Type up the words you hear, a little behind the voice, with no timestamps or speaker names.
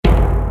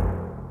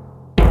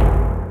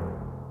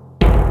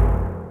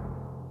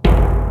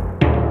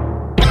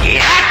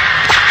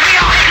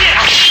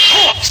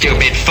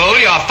stupid fool.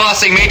 You're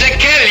forcing me to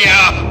kill you.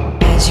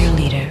 As your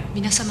leader,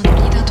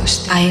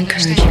 I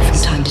encourage you from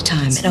time to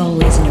time, and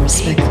always in a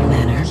respectful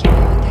manner,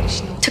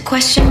 to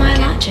question my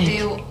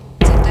logic.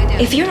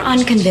 If you're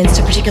unconvinced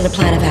a particular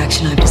plan of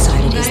action I've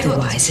decided is the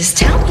wisest,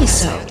 tell me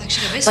so.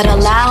 But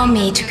allow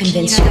me to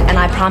convince you, and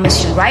I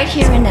promise you right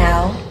here and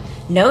now,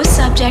 no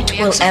subject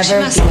will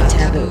ever be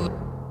taboo.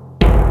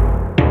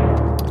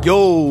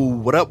 Yo,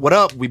 what up, what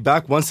up? We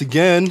back once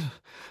again.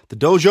 The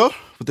Dojo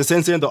with the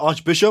Sensei and the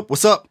Archbishop.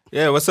 What's up?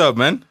 Yeah, what's up,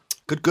 man?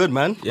 Good,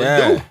 man.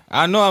 Yeah,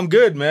 I know I'm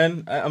good,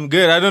 man. I'm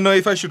good. I don't know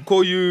if I should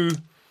call you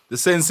the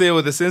Sensei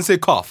or the Sensei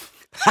cough.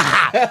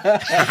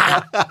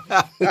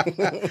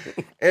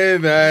 Hey,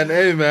 man.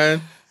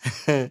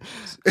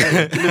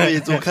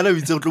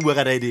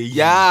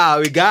 Yeah,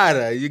 we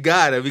gotta. You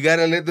gotta. We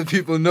gotta let the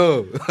people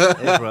know.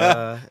 Hey,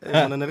 bro.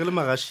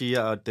 Hey,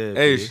 out there.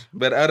 Hey,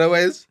 but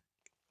otherwise,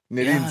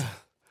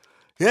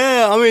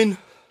 yeah, I mean,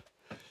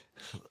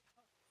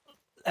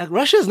 like,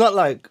 Russia is not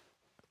like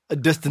a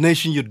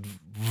destination you'd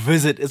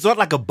visit. It's not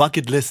like a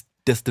bucket list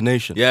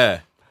destination.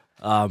 Yeah.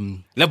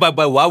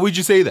 But why would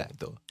you say that,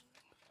 though?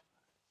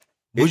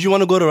 Would you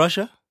want to go to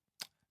Russia?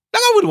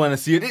 Like, I would want to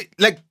see it.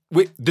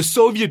 The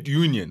Soviet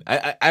Union.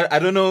 I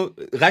don't know.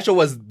 Russia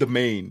was the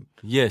main.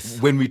 Yes.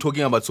 When we're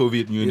talking about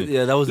Soviet Union.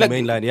 Yeah, that was the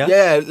main line, yeah?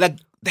 Yeah, like,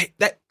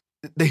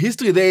 the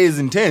history there is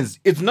intense.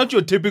 It's not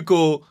your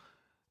typical,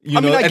 I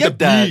at the get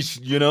that. beach,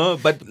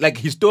 but like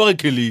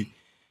historically,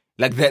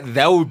 like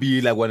that would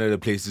be like one of the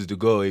places to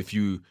go if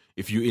you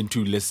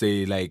into, let's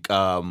say, like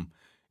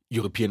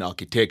European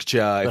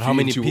architecture. But how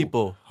many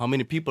people? How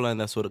many people are in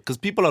that sort of? Because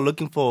people are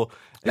looking for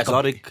like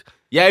exotic.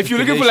 Yeah, if you're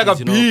looking for like a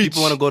beach,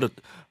 people want to go to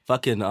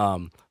fucking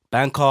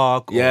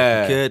Bangkok or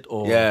Phuket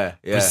or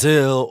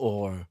Brazil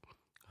or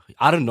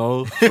I don't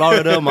know,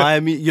 Florida,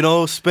 Miami,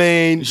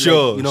 Spain,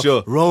 sure,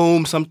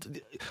 Rome.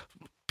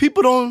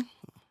 People don't.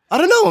 I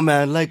don't know,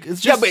 man. Like,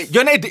 it's just... Yeah, but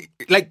you're not...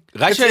 Like,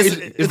 Russia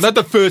is not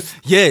the first...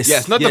 Yes. Yeah,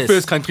 it's not the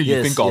first country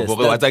you think of.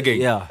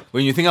 Yeah.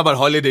 When you think about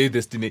holiday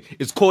destination,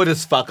 it's cold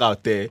as fuck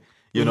out there.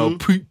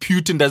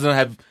 Putin doesn't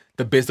have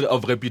the best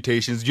of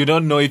reputations. You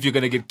don't know if you're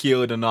going to get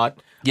killed or not.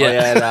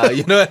 Yeah.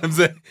 You know what I'm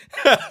saying?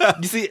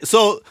 You see,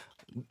 so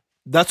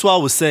that's why I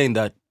was saying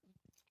that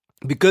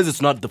because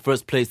it's not the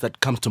first place that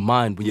comes to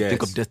mind when you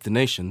think of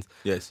destinations.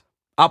 Yes.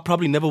 I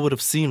probably never would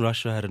have seen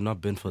Russia had it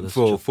not been for this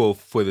trip.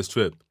 For this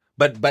trip.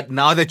 But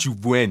now that you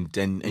went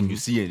and you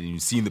see it and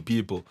you've seen the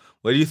people,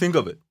 what do you think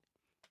of it?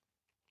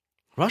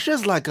 Russia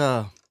is like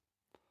a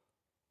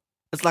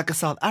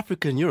South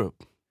Africa in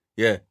Europe.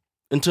 Yeah.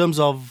 In terms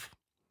of,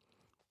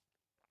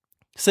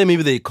 say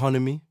maybe the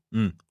economy.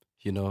 Mm.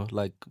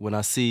 Like when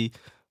I see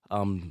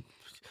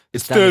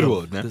it's third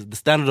world, man. The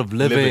standard of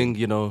living.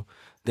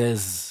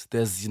 There's the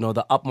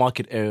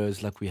upmarket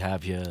areas like we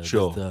have here.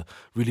 Sure. There's the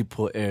really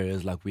poor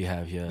areas like we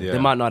have here. Yeah. They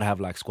might not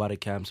have like squatter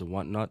camps and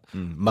whatnot.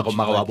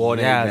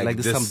 Like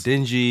there's some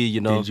dingy,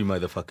 dingy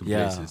motherfucking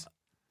places.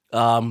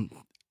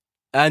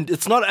 And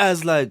it's not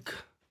as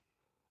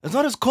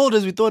cold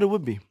as we thought it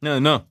would be.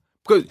 No.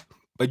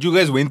 But you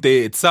guys went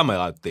there, it's summer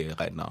out there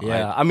right now.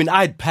 Yeah, right? I mean,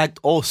 I'd packed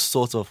all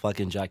sorts of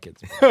fucking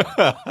jackets.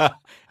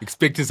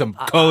 Expecting some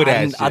cold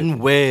ass shit. I didn't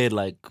wear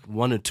like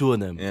one or two of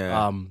them.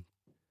 Yeah.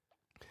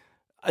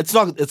 It's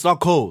not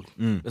cold.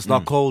 It's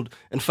not cold.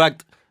 In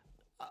fact,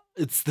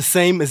 it's the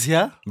same as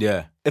here.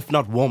 Yeah. If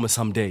not warmer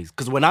some days.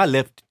 Because when I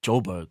left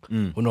Joburg,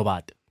 we know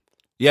about it.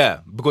 Yeah,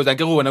 because I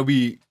get when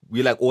we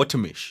like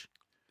autumnish.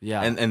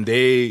 Yeah. And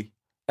they...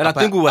 And I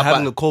think we were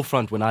having a cold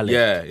front when I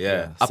left.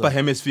 Yeah. Upper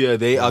hemisphere,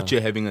 they out here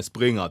having a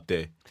spring out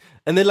there.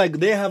 And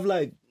they have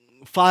like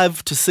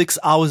 5 to 6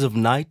 hours of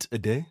night a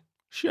day.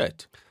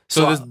 Shit.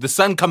 So the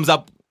sun comes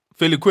up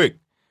fairly quick.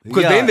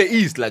 Because they're in the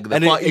east, like the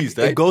far east,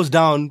 right? It goes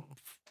down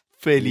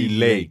fairly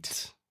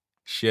late.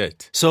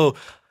 Shit. So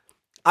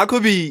I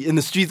could be in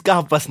the streets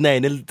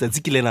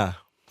 9:30.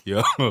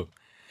 Yo.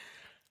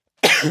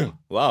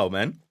 Wow,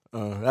 man.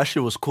 That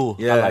shit was cool.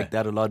 Yeah. I like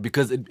that a lot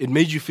because it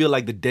made you feel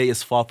like the day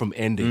is far from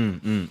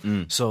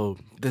ending. So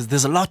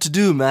there's a lot to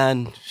do,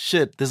 man.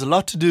 Shit, there's a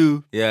lot to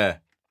do. Yeah.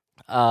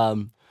 I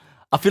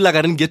feel like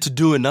I didn't get to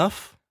do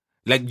enough.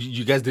 Like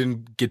you guys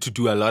didn't get to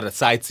do a lot of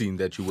sightseeing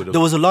that you would have.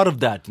 There was a lot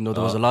of that. There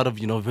was a lot of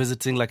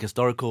visiting like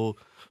historical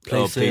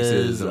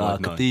places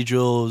and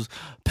cathedrals,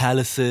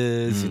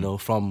 palaces.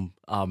 From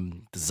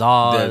the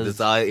Tsars, the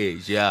Tsar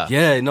age. Yeah.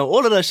 Yeah.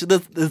 All of that shit.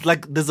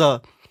 There's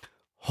a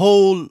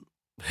whole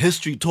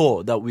history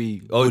tour that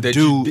we would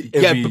do.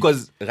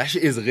 Because Russia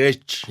is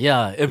rich.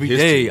 Yeah, every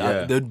history,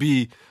 day there'd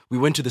be. We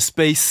went to the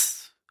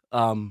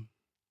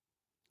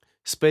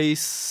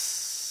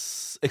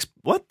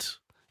what?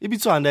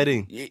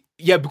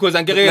 Yeah, because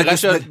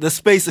Russia, the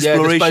space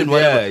exploration.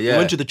 Whatever. Yeah. We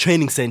went to the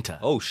training center.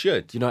 Oh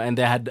shit! And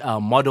they had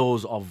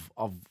models of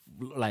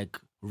like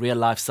real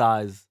life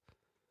size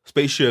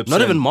spaceships.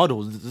 Not even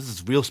models. This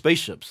is real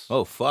spaceships.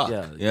 Oh fuck!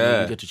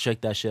 Yeah. You get to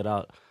check that shit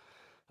out.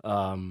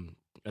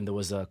 And there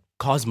was a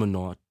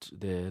cosmonaut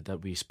there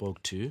that we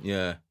spoke to.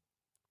 Yeah.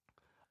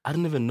 I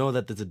didn't even know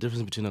that there's a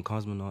difference between a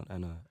cosmonaut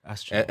and an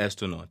astronaut.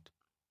 Astronaut.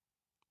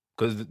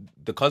 because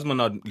the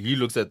cosmonaut, he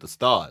looks at the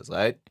stars,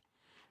 right?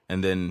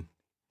 And then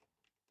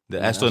the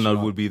astronaut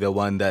would be the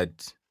one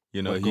that,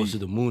 you know, goes to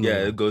the moon.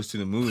 Yeah, it goes to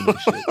the moon and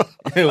shit.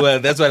 Well,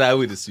 that's what I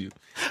would assume.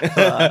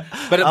 But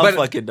I'm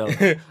fucking dumb.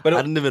 But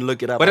I didn't even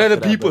look it up. What are the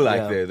people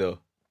like there, though?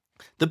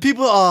 The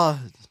people are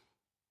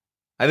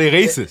they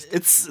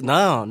racist?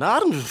 No, I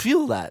don't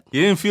feel that.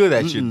 You didn't feel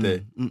that shit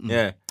there?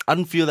 Yeah. I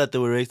didn't feel that they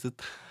were racist.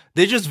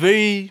 They're just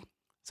very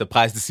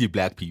surprised to see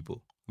black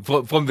people.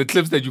 From the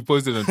clips that you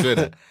posted on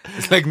Twitter,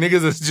 it's like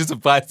niggas are just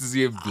surprised to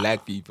see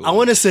black people. I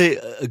want to say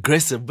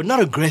aggressive, but not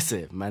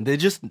aggressive, man. They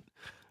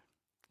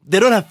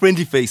don't have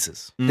friendly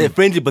faces. They're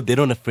friendly, but they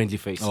don't have friendly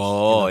faces.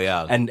 Oh, you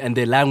know? yeah. And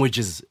their language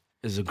is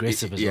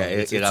aggressive as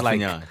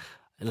well.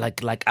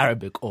 It's like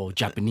Arabic or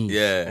Japanese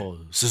or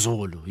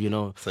Sizulu, you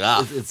know.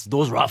 It's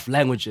those rough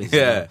languages. Yeah.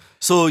 You know?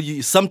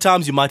 So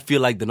sometimes you might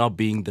feel like they're not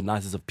being the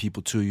nicest of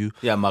people to you.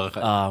 Yeah,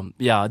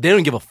 they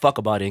don't give a fuck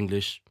about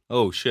English.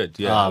 Oh, shit.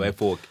 Yeah,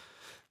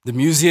 the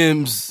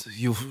museums,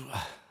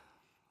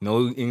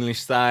 no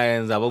English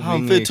signs.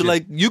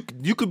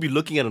 You could be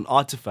looking at an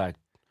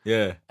artifact.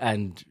 Yeah.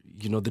 And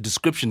you know the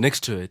description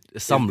next to it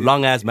is some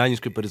long ass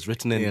manuscript, but it's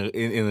written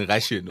in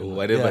Russian or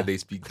whatever they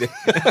speak there.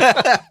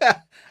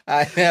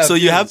 So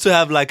you have to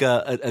have like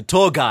a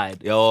tour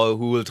guide, who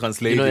will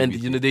translate. You know, and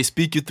you know they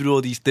speak you through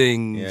all these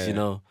things. Yeah. You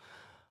know,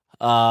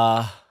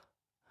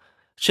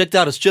 checked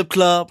out a strip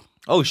club.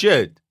 Oh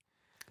shit!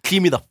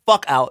 Clean me the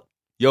fuck out.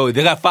 Yo,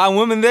 they got 5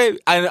 women there,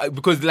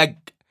 because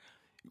like,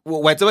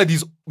 whatever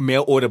these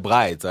mail order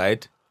brides,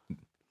 right?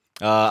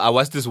 I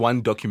watched this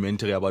one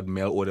documentary about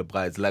mail order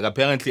brides. Like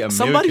apparently Americans...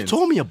 Somebody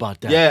told me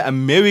about that. Yeah,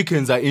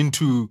 Americans are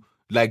into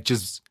like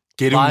just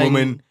getting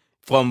women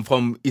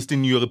from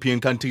Eastern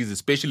European countries,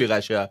 especially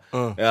Russia,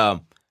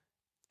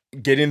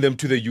 getting them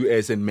to the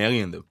US and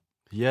marrying them.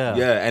 Yeah.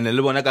 Yeah, and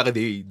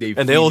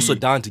they're also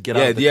down to get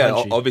out of the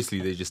country. Yeah, obviously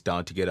they're just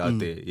down to get out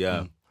there.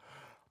 Yeah.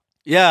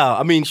 Yeah,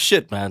 I mean,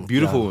 shit, man.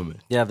 Beautiful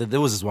women. Yeah, there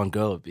was this one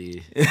girl,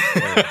 B.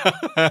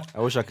 I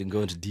wish I could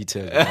go into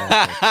detail.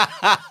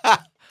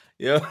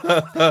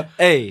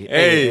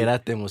 Hey,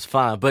 that thing was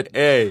fine. But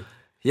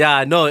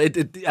yeah, no,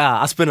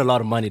 I spent a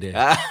lot of money there.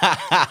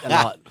 A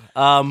lot.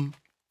 And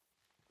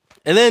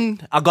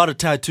then I got a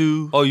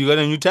tattoo. Oh, you got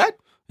a new tat?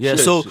 Yeah.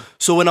 Shit.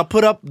 So when I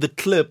put up the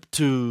clip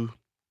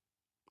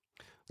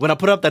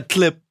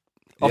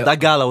of that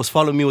guy that was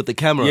following me with the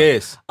camera,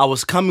 yes, I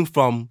was coming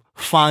from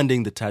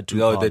finding the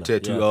tattoo. Oh, the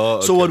tattoo. Yeah. Oh,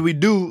 okay. So what we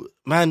do,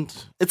 man,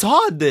 it's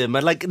hard there,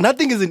 man. Like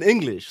nothing is in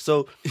English.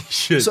 So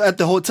at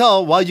the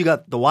hotel, while you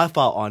got the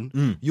Wi-Fi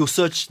on, you'll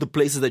search the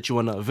places that you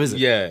want to visit.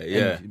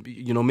 Yeah. And,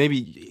 you know, maybe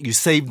you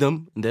save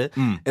them there,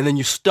 and then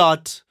you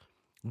start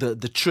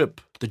the trip,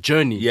 the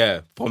journey.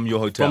 Yeah, from your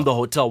hotel. From the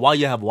hotel while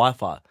you have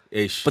Wi-Fi.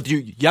 Ish. But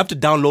you have to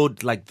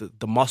download like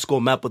the Moscow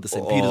map or the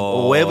St. Petersburg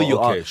or wherever you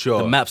are,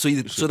 the map, so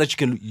that you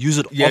can use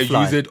it offline.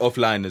 Yeah, use it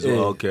offline as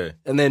well. Okay.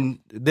 And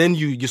then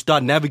you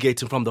start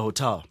navigating from the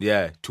hotel.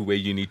 Yeah, to where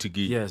you need to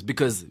get. Yes,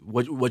 because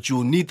what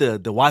you need the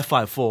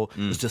Wi-Fi for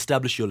is to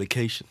establish your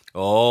location.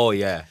 Oh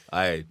yeah,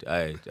 alright.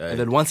 And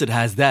then once it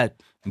has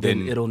that,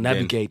 then it'll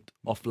navigate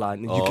offline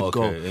and you can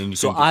go. And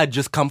so I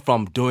just come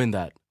from doing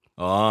that.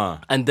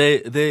 And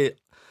the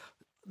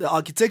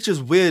architecture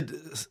is weird.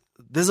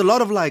 There's a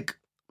lot of like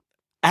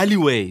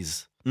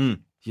alleyways, you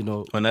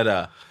know.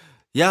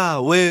 Yeah,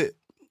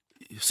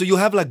 so you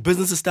have like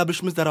business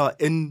establishments that are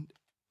in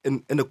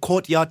a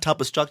courtyard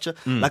type of structure,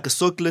 like a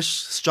circular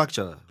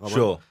structure.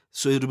 Sure.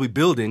 So it'll be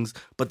buildings,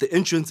 but the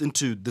entrance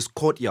into this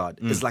courtyard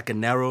is like a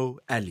narrow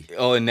alley.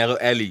 Oh, a narrow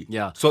alley.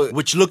 Yeah. So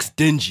which looks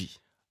dingy.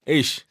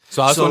 Ish.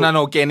 So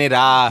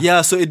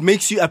so it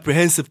makes you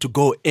apprehensive to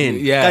go in.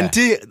 Yeah.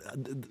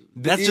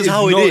 That's just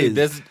how it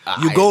is.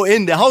 You go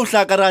in, the house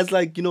is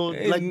like, you know,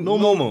 like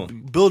normal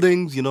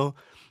buildings, you know,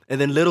 and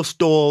then little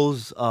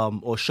stores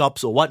or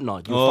shops or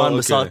whatnot. You find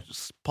massage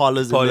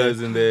parlors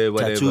in there,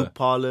 whatever. Tattoo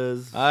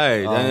parlors.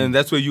 Alright, and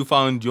that's where you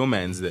found your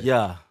man's there.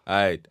 Yeah.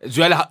 Alright.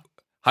 Joel,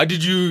 how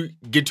did you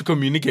get to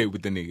communicate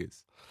with the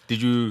niggas?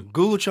 Did you...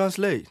 Google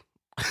Translate.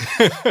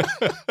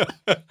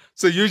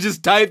 So you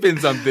just type in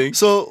something.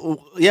 So,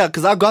 yeah,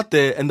 because I got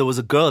there and there was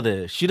a girl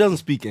there. She doesn't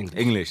speak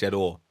English at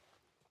all.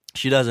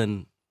 She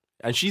doesn't.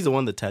 And she's the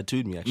one that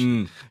tattooed me,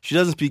 actually. She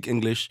doesn't speak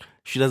English.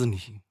 She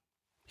doesn't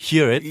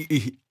hear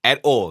it. At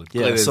all.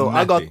 Yeah, so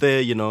I got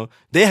there, you know.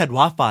 They had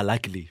Wi-Fi,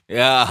 luckily.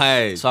 Yeah,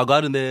 hi. So I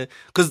got in there.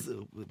 Because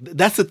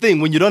that's the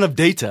thing. When you don't have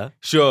data,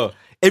 sure,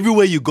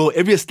 everywhere you go,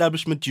 every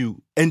establishment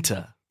you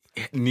enter,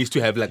 it needs to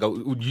have like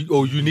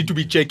you need to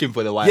be checking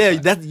for the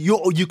Wi-Fi. Yeah,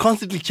 you're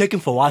constantly checking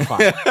for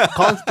Wi-Fi.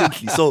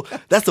 Constantly. So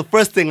that's the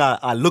first thing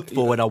I looked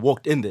for when I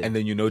walked in there. And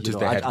then you noticed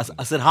that.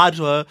 I said hi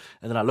to her,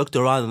 and then I looked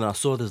around and I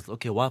saw this,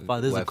 Wi-Fi,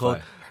 there's a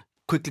code.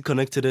 Quickly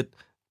connected it,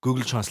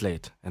 Google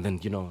Translate. And then,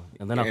 you know,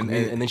 and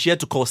then she had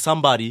to call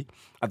somebody.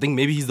 I think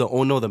maybe he's the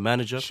owner or the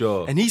manager.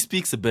 Sure. And he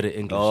speaks a bit of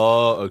English.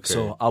 Oh, okay.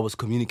 So I was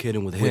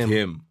communicating with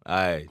him.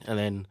 Aye. And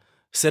then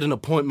set an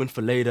appointment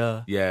for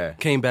later. Yeah.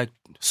 Came back.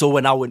 So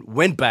when I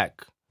went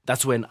back,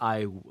 that's when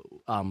I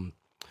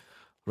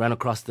ran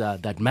across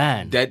that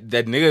man. That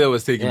nigga that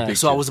was taking pictures.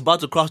 So I was about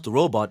to cross the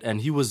robot,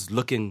 and he was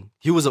looking.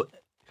 He was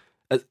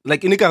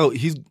like Inika.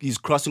 He's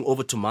crossing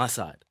over to my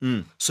side.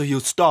 So he'll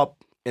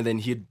stop, and then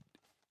he'd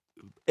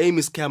aim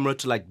his camera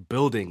to like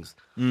buildings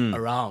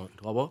around.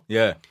 Wabo?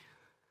 Yeah.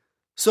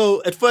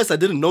 So at first I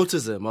didn't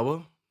notice him.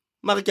 Wabo?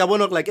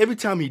 Like every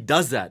time he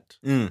does that,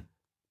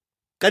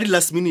 Kari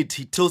last minute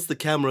he tilts the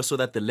camera so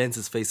that the lens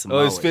is facing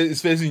my way.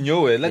 It's facing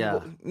your way. Like,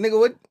 nigga,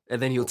 what?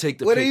 And then he'll take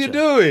the What picture.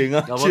 are you doing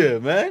out here,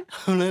 man?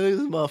 I'm like,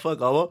 this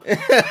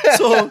motherfucker.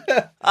 So,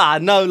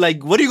 now,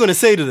 like, what are you going to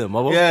say to them?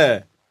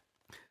 Yeah.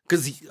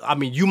 Because,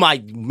 you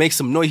might make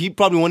some noise. He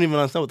probably won't even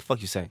understand what the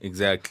fuck you're saying.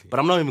 Exactly. But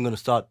I'm not even going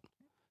to start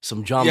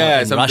some drama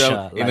in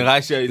Russia. In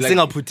Russia.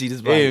 Like,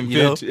 this man,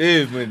 you know?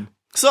 Man.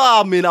 So,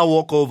 I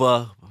walk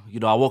over,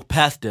 I walk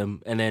past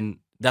them, and then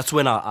that's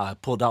when I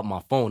pulled out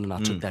my phone and I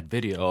took that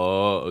video.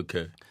 Oh,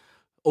 okay.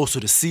 Also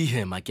to see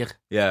him, I get.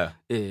 Yeah.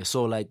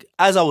 So, like,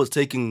 as I was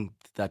taking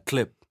that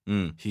clip,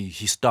 he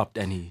stopped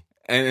and he...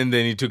 And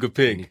then he took a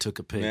pic.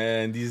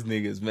 Man, these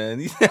niggas,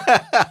 man.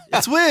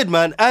 It's weird,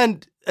 man.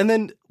 And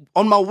then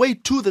on my way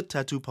to the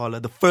tattoo parlor,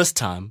 the first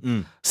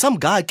time, some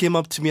guy came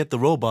up to me at the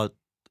robot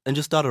and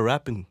just started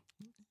rapping.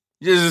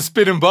 Just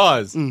spitting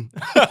bars. In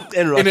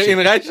Russian. In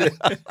Russian.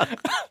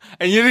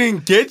 And you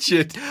didn't get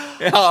shit.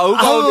 What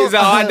the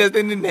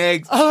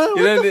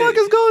fuck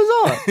is going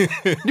on?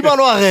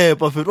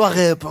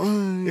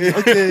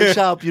 Okay,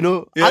 sharp, you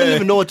know. Yeah. I don't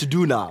even know what to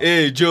do now.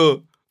 Hey,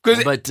 Joe.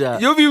 But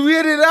you'll be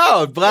weirded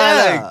out, bro.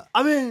 Yeah,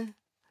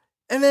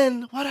 and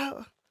then what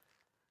else?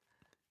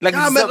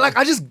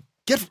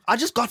 I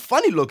just got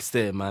funny looks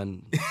there,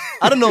 man.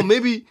 I don't know,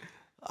 maybe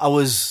I'm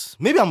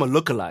a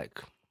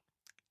lookalike.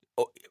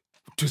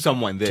 To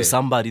someone there. To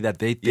somebody that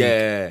they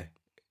think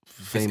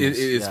famous.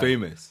 It's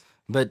famous.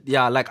 But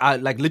yeah, I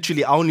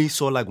literally I only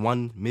saw like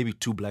maybe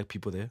two black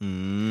people there.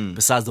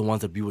 Besides the ones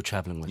that we were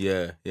traveling with.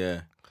 Yeah.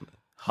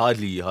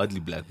 Hardly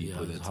black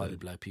people. Yeah, hardly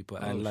black people.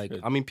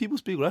 And people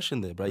speak Russian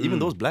there, bro. Even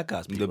those black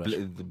guys speak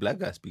Russian. The black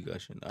guys speak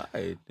Russian.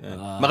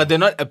 But they're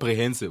not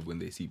apprehensive when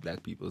they see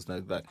black people. It's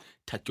not like,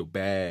 touch your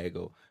bag.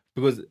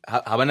 Because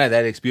haven't had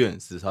that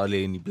experience. There's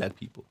hardly any black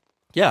people.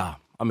 Yeah.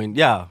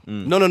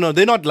 No.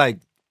 They're not like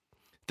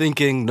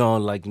thinking, these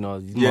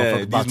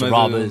motherfuckers about to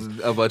rob us.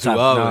 About to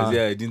rob us,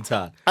 yeah, it didn't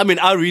talk.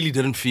 I really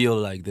didn't feel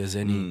like there's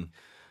any...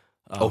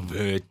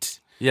 overt.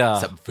 Yeah.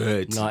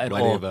 Subvert. No, at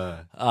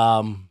whatever.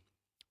 All.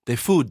 Their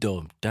food,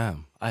 though,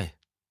 damn. Like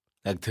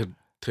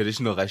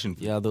traditional Russian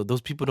food. Yeah, those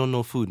people don't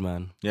know food,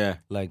 man. Yeah.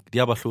 Like,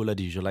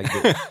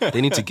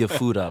 they need to give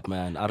food up,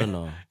 man. I don't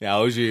know. Yeah,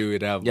 I wish you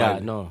would have. Yeah,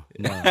 no.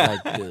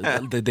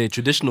 Like, their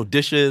traditional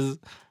dishes...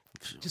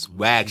 Just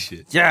whack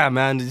shit. Yeah,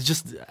 man.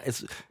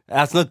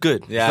 That's not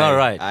good. Yeah, it's not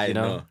right. I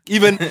know.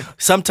 Even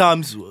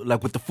sometimes,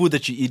 like with the food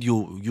that you eat,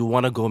 you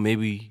want to go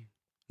maybe.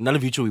 None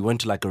of you two, we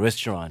went to like a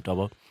restaurant,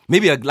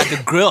 maybe like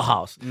a grill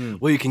house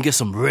where you can get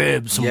some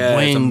ribs, some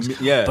wings,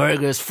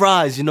 burgers,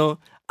 fries. Man,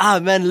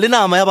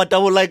 Lina, my about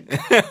double like.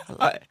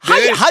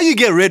 How you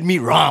get red meat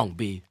wrong,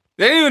 B?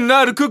 They didn't even know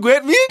how to cook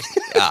red meat?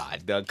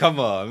 Come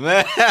on,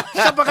 man.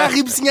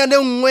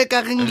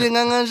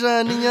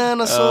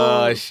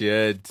 Oh,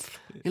 shit.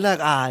 You're like,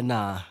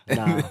 nah.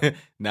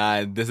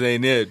 Nah, this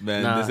ain't it,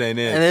 man. Nah. This ain't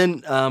it.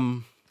 And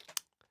then,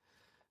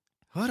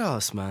 what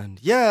else, man?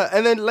 Yeah,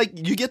 and then, like,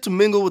 you get to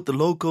mingle with the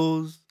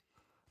locals.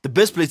 The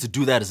best place to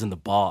do that is in the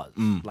bars,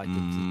 like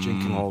the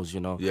drinking halls,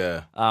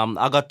 Yeah.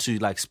 I got to,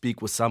 like,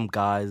 speak with some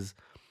guys.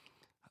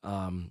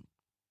 There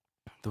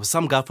was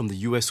some guy from the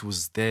US who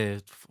was there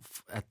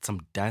at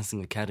some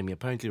dancing academy.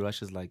 Apparently,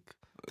 Russia's, like,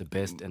 the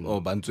best. And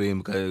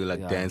Bantuim,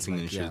 like dancing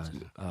and shit.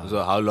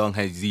 So how long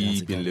has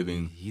he been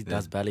living? He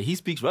does ballet. He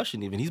speaks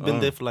Russian even. He's been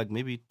there for like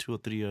maybe 2 or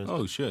 3 years.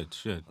 Oh, shit.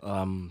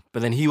 But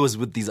then he was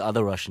with these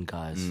other Russian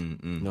guys.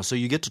 So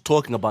you get to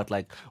talking about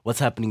like what's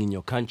happening in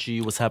your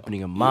country, what's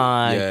happening in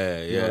mine.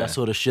 Yeah. That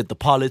sort of shit, the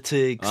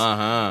politics.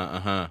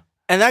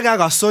 And that guy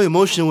got so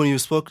emotional when he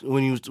was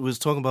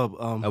talking about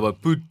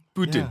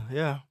Putin.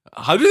 Yeah.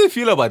 How do they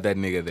feel about that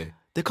nigga there?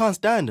 They can't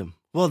stand him.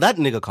 Well, that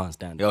nigga can't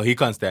stand him. Oh, he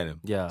can't stand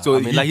him. Yeah. So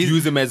he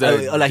use him as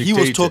a like he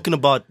was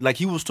dictator.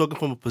 he was talking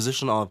from a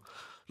position of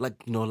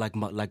like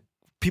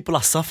people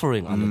are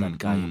suffering under that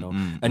guy,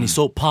 and he's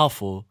so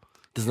powerful.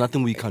 There's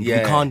nothing we can do. We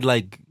can't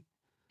like.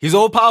 He's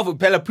all powerful.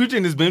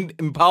 Putin has been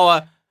in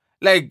power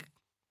like.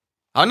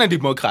 On a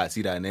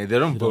democracy, they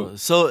don't vote.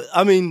 So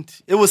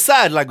it was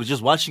sad. Like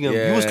just watching him,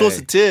 he was close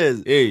to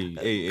tears.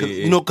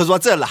 Hey. Because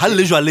what's that? Like, you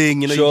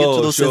get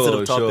to those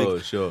sensitive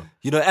topics. Sure.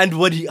 And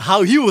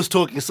how he was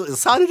talking, it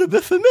sounded a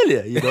bit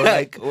familiar.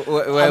 Like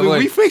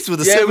we faced with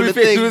the similar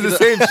thing. We faced with the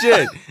same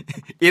shit.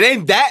 It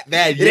ain't that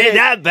bad. It ain't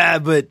that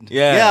bad, but like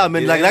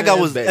that guy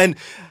was. And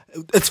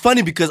it's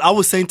funny because I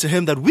was saying to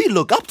him that we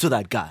look up to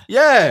that guy.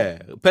 Yeah,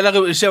 like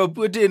as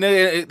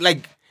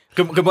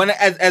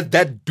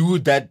that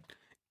dude that.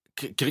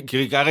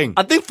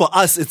 I think for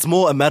us, it's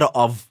more a matter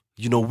of,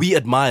 we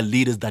admire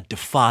leaders that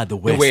defy the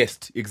West. The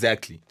West,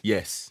 exactly.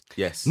 Yes.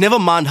 Never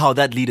mind how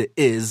that leader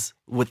is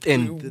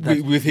within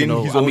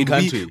his own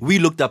country. We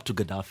looked up to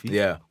Gaddafi.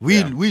 Yeah.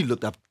 We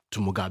looked up to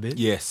Mugabe.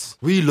 Yes.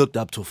 We looked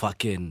up to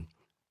fucking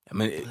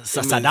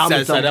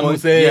Saddam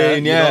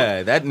Hussein,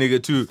 that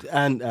nigga too.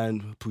 And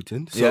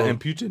Putin. So, and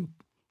Putin.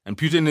 And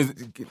Putin is,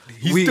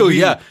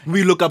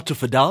 We look up to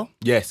Fidel.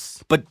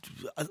 Yes. But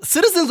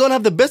citizens don't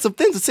have the best of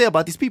things to say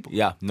about these people.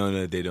 Yeah,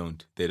 no, they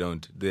don't.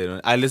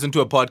 I listened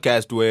to a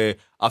podcast where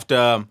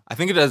after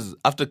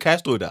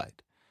Castro died,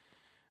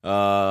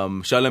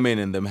 Charlemagne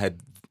and them had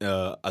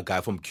a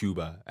guy from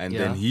Cuba. And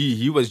then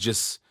he was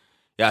just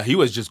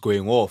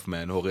going off,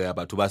 man.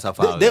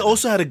 They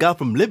also had a guy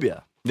from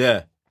Libya.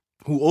 Yeah.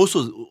 Who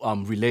also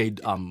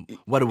relayed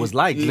what it was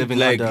like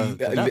living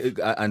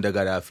under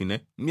Gaddafi.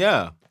 Ne?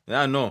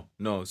 Yeah, no.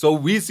 So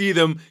we see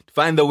them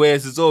find the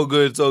ways. It's all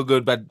good.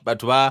 But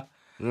balla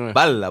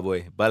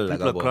boy.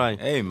 People are crying.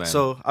 Hey man.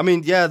 So I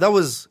mean, it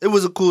was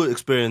a cool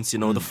experience. You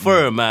know, the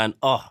fur, man.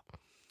 Oh,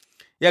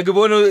 yeah.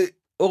 That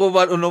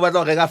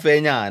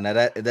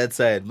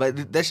side,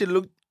 but that shit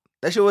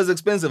was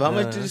expensive. How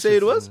much did you say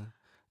it was?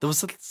 There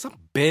was some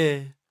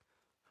bear.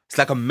 It's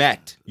like a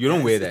mat. You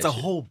don't wear that. It's a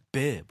whole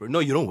bear, bro. No,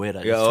 you don't wear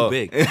that. Yeah, it's too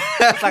big.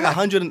 It's like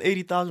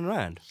 180,000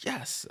 rand.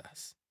 Yes.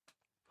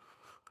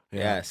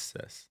 The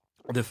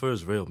fur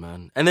is real,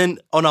 man. And then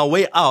on our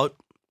way out,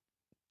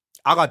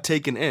 I got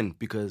taken in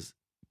because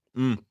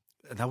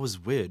that was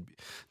weird.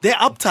 They're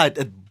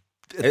uptight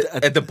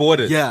at the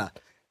borders. Yeah.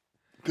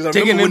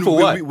 Taken in for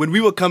what? When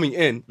we were coming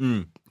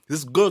in,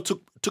 this girl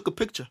took a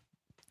picture.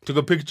 Took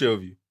a picture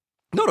of you.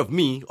 Not of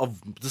me, of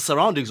the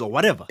surroundings or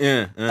whatever.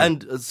 Yeah.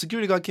 And a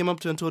security guard came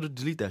up to her and told her to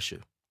delete that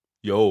shit.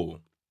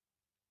 Yo.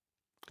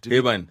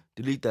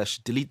 Delete that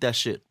shit. Delete that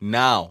shit.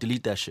 Now.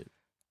 Delete that shit.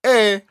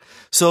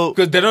 So,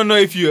 because they don't know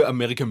if you're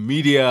American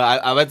media.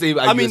 I would say,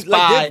 I mean,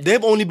 like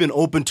they've only been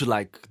open to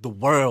like the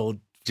world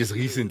just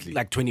recently,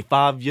 like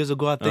 25 years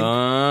ago, I think.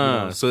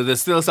 So there's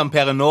still some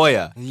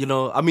paranoia. You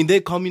know, I mean,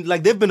 they've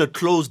been a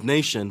closed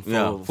nation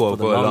for a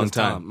long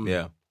time.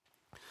 Yeah.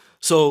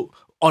 So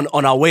on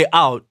our way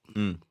out,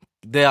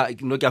 they are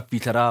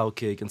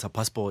okay, it's a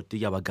passport.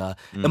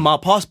 In my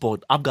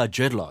passport, I've got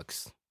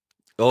dreadlocks.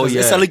 Oh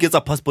yeah, Sally gets a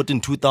passport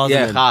in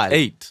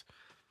 2008.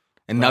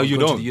 And now you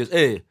don't.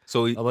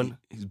 So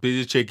he's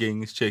busy checking.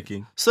 He's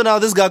checking. So now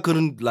this guy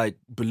couldn't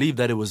believe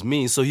that it was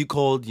me. So he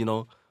called,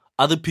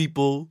 other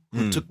people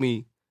who took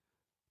me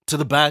to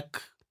the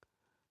back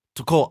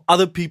to call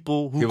other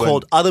people who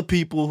called other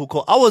people who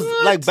called. I was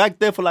back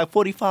there for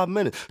 45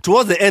 minutes.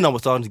 Towards the end, I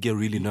was starting to get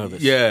really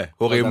nervous. Yeah.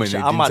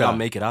 I might not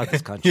make it out of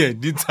this country. Yeah,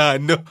 didn't I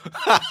know?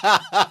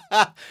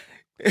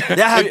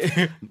 They have,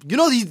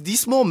 these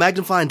small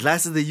magnifying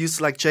glasses they use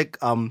to check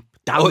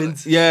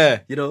diamonds.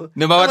 Yeah. No,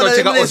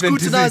 check out they're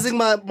scrutinizing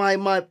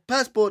my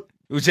passport.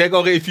 You check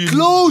if you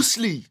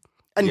closely.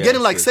 And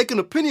getting second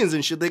opinions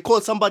and shit. They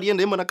call somebody in.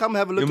 They want to come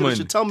have a look at it.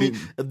 Should tell me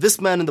if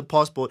this man in the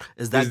passport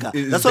is that guy.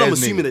 That's what I'm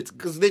assuming.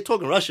 Because they talk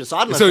in Russian, so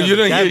I don't know. So you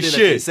don't hear shit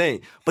they're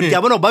saying. But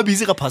yeah, but no,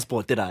 busy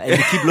passport did I? And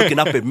they keep looking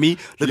up at me,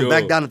 looking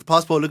back down at the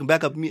passport, looking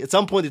back up at me. At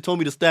some point, they told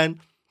me to stand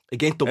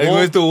against the wall.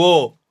 Against the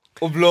wall.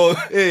 Blow.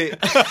 Hey,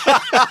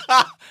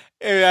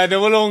 I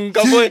never long.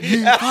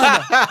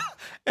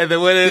 And they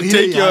want to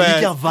take your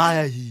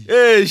hand.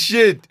 Hey,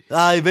 shit.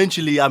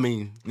 Eventually, I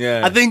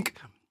think.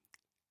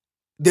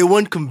 They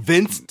weren't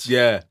convinced.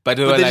 Yeah. But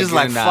they're just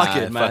fuck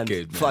it, man.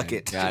 Fuck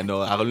it. Yeah, I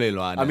know. I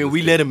mean,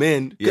 we let him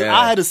in. Yeah.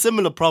 I had a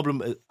similar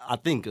problem, I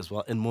think, as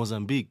well, in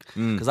Mozambique.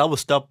 Because I was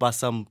stopped by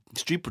some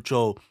street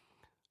patrol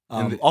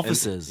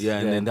officers.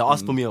 And they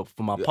asked for me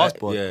for my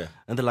passport. Yeah.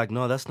 And they're like,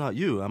 no, that's not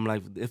you. I'm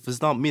like, if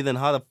it's not me, then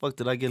how the fuck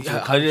did I get in?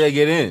 How did I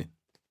get in?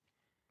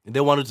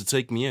 They wanted to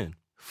take me in.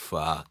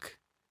 Fuck.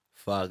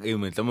 I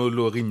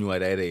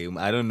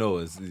don't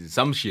know.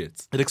 Some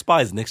shit. It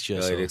expires next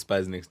year. It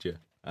expires next year.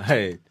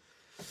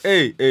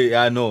 Hey,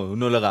 I know.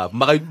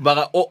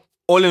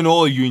 All in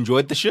all, you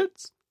enjoyed the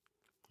shit?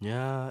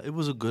 Yeah, it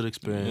was a good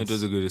experience. It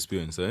was a good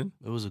experience, right?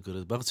 It was a good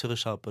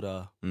experience.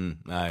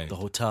 The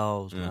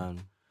hotels,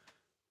 man.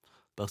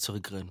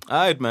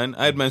 Alright,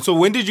 man. So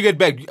when did you get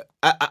back?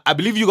 I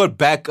believe you got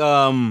back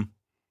the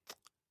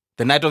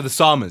night of the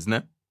Summers,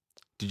 no?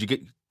 Did you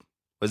get...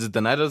 Was it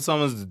the night of the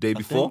Summers the day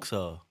before? I think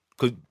so.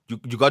 Because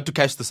you got to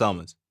catch the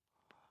Summers.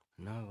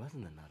 No, it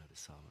wasn't the night of the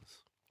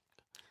Summers.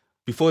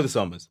 Before the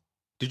Summers.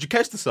 Did you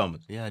catch the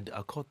Summers? Yeah,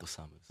 I caught the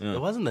Summers. Yeah.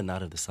 It wasn't the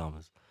night of the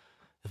Summers.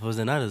 If it was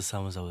the night of the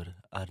Summers,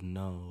 I'd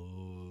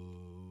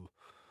know.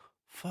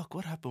 Fuck,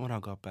 what happened when I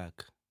got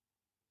back?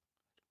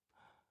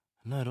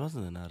 No, it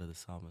wasn't the night of the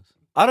Summers.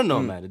 I don't know,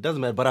 man. It doesn't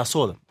matter, but I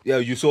saw them. Yeah,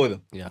 you saw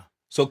them. Yeah.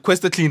 So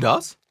Questa cleaned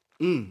house?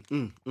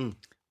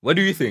 What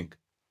do you think?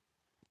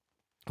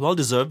 Well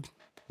deserved.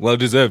 Well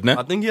deserved, no?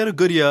 I think he had a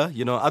good year.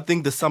 I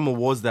think there's some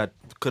awards that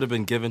could have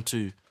been given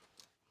to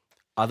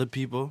other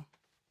people.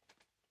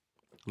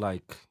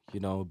 Like,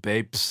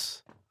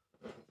 Babes.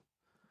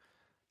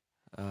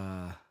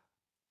 Right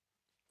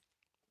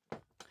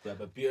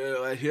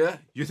here.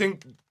 You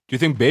think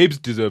Babes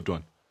deserved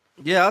one?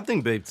 Yeah, I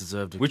think Babes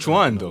deserved Which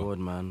one, though? Award,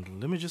 man.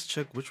 Let me just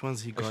check which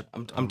ones he got.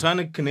 I'm trying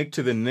to connect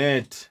to the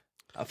net.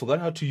 I forgot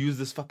how to use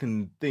this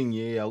fucking thing.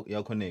 Yeah,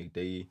 I'll connect.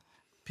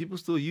 People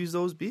still use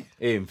those, B?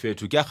 Hey, I'm fair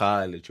to get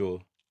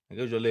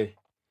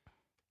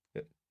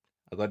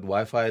I got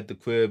Wi-Fi at the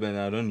crib and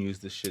I don't use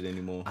this shit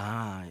anymore.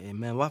 Ah, yeah,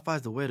 man, Wi-Fi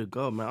is the way to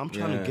go, man. I'm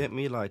trying to get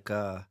me like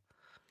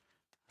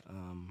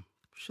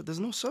shit. There's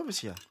no service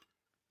here.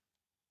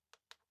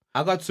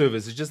 I got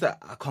service. It's just that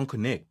I can't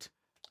connect,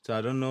 so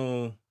I don't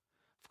know.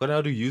 I forgot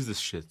how to use this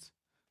shit.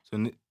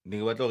 So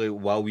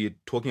while we're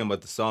talking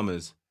about the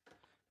summers,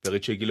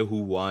 very regular who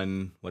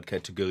won, what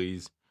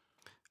categories.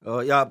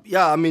 Yeah.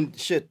 I mean,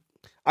 shit.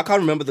 I can't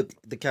remember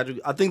the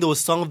category. I think there was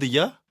Song of the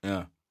Year.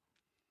 Yeah.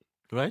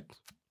 Right?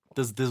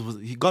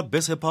 He got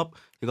Best Hip Hop.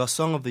 He got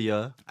Song of the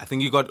Year. I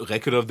think he got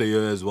Record of the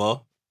Year as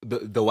well.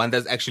 The one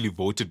that's actually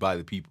voted by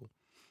the people.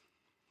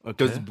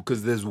 Okay.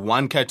 Because there's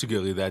one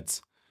category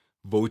that's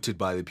voted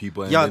by the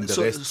people. And then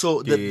the rest,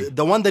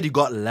 the one that he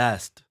got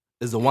last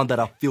is the one that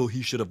I feel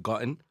he should have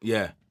gotten.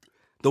 Yeah.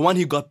 The one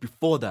he got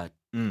before that.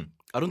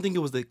 I don't think it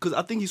was because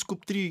I think he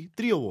scooped three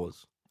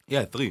awards.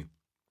 Yeah, 3.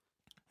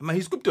 Man,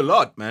 he scooped a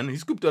lot, man. He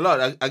scooped a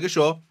lot. I guess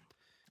sure.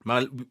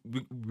 Man,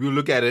 we'll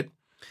look at it.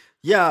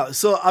 Yeah,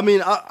 so I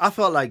mean, I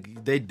felt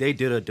like they did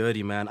her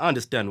dirty, man. I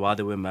understand why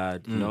they were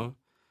mad, you know.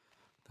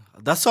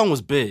 That song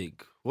was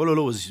big.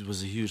 Wololo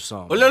was a huge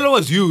song. Wololo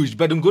was huge,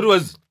 but Ngud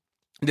was.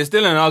 There's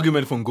still an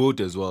argument from Goat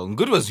as well.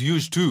 Ngud was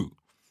huge too.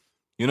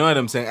 You know what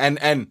I'm saying?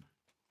 And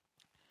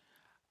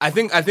I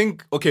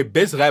think okay,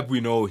 best rap we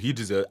know he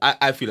deserves.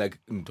 I feel like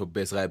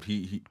best rap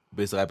he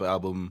best rap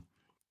album.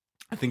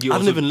 I think he. I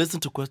don't even listen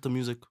to Questa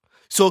music,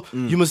 so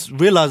you must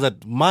realize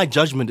that my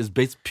judgment is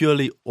based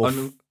purely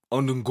on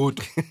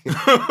Ngud.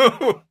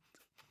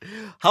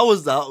 How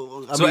was that?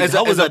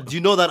 How was that? Do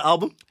you know that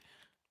album?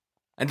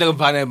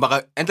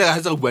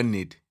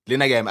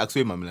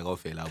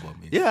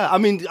 Yeah, I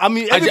mean,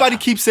 everybody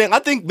keeps saying. I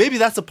think maybe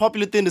that's a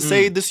popular thing to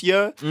say this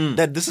year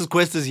that this is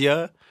Questa's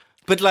year.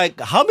 But like,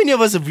 how many of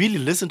us have really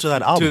listened to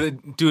that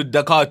album? To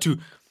Dakar too.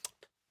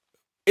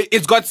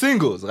 It's got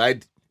singles,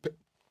 right?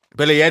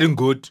 Bele he had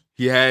Good.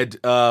 He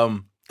had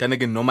Kanagan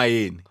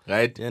Nomayen,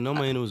 right? Yeah,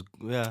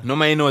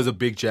 Nomayen was a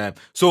big jam.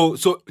 So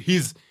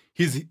his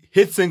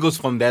hit singles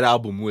from that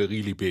album were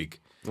really big.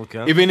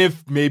 Okay. Even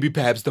if maybe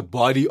perhaps the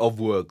body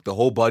of work, the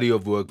whole body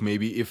of work,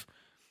 maybe if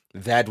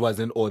that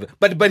wasn't all.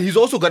 But he's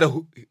also got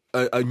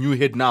a new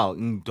hit now.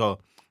 Now.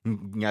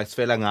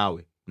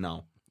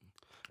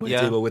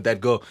 Yeah. With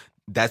that girl,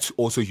 that's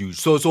also huge.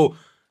 So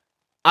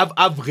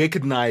I've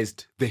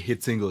recognized the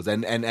hit singles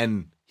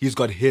and he's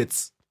got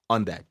hits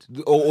on that.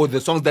 Or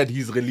the songs that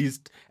he's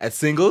released as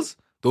singles,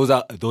 those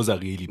are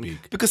really big.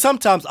 Because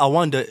sometimes I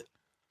wonder.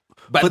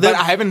 But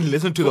I haven't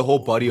listened to the whole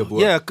body of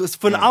work. Yeah, because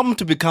for an album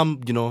to become,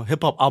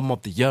 hip hop album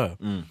of the year,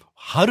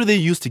 how do they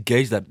use to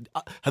gauge that?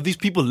 Have these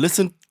people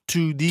listened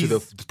to these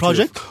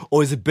projects,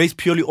 or is it based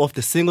purely off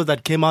the singles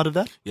that came out of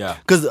that? Yeah.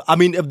 Because I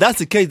mean, if that's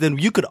the case, then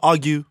you could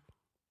argue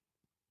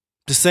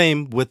the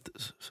same with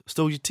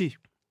S02E09 T.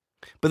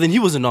 But then he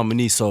was a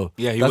nominee, so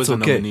yeah, he that's was a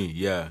okay. nominee.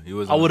 Yeah, he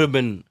was. I would have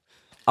been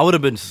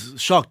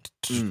shocked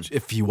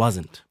if he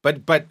wasn't.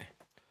 But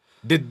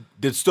did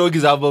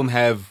Stogi's album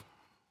have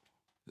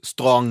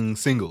strong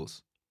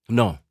singles?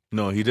 No,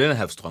 he didn't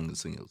have strong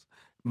singles.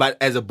 But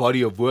as a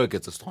body of work,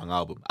 it's a strong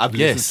album. I've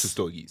listened to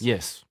Stogi's.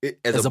 Yes,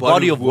 as a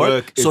body of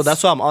work. So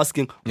that's why I'm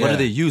asking: what do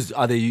they use?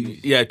 Are they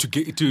to is go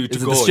it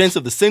the strength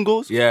of the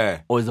singles?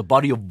 Yeah, or is the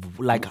body of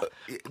like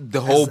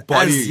the whole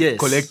body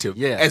collective?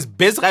 Yeah, as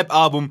best rap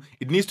album,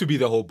 it needs to be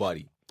the whole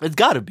body. It's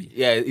got to be.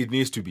 Yeah, it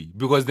needs to be,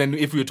 because then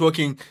if we're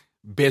talking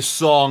best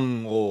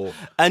song or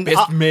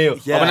best male,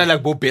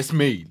 like best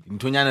male,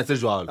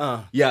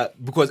 yeah,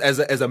 because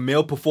as a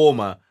male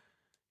performer,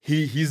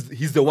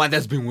 he's the one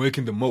that's been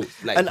working the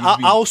most. Like, and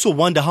I also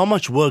wonder how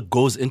much work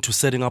goes into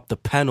setting up the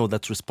panel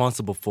that's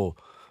responsible for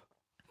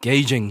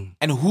gauging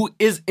and who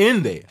is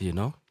in there.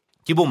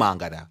 Kibo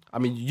Mangada. I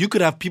mean, you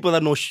could have people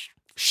that know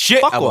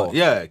shit about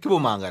Kibo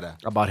Mangada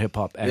about hip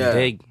hop, and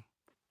they.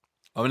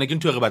 I mean, I can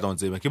talk about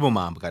Kibo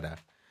Mangada.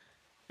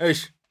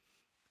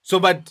 So,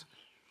 but.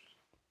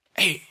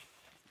 Hey,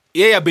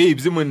 yeah,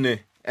 babes, and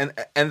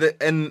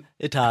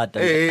it's hard,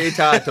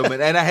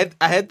 man. And I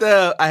had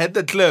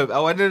the clip. I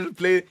wanted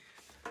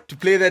to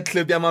play that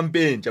clip. Yeah, man,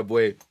 bench,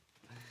 boy.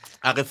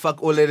 I can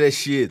fuck all of that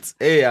shit.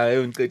 Hey, I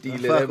don't fuck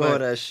all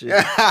that shit.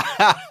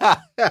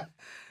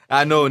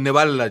 I know,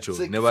 never let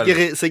you. Never.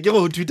 Se ke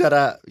go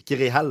Twitter ke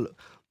re hallo.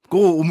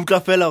 Go o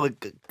mutla fela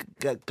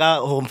ka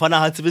ho mfana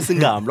ha tsebe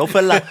singam. Lo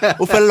fela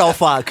o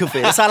fuck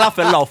fe. Sala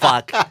fela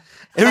fuck.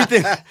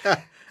 Everything.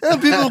 And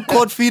people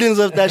caught feelings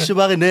of that shit.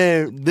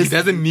 He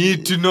doesn't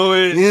need to know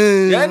it.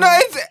 Yeah, no,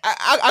 it's.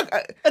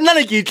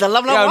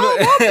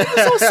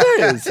 So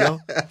serious, yo.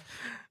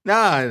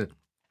 Nah,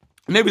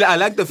 maybe I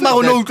like the fact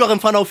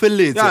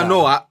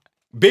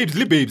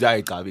babes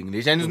are talking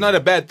English, and it's not a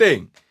bad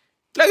thing.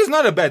 Like, it's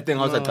not a bad thing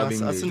outside talking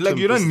English. Like,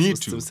 you don't need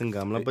to.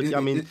 But I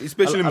mean,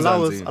 especially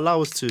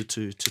allow us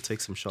to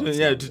take some shots.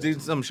 Yeah, to take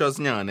some shots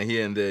here and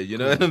there. You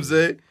know what I'm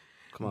saying?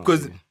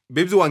 Because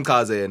babes want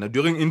cars now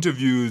during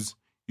interviews.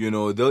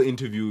 They'll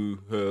interview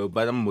her,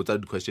 but I'm going to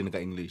question in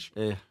English.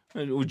 Yeah.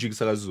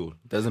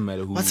 Doesn't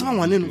matter who. But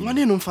someone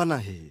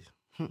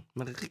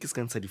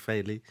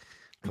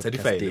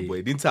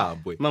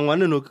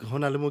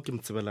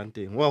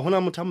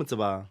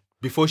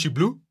Before she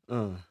blew?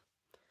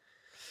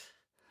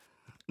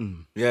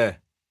 Yeah.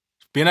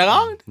 Been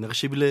around?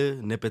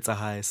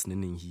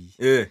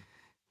 Yeah.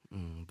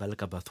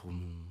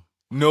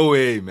 No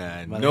way,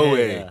 man. No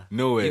way.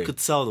 No way. You could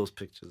sell those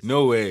pictures.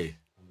 No way.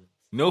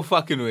 No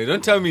fucking way.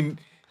 Don't tell me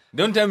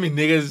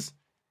niggas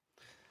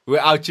were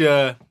out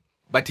here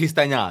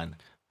Batista Nyan.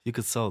 You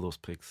could sell those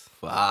pics.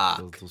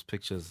 Fuck. Those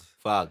pictures.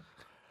 Fuck.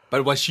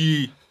 But was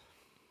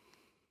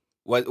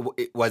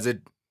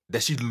it,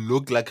 does she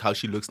look like how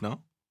she looks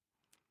now?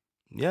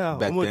 Yeah.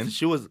 Back then?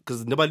 She was,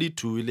 because nobody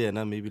too really, and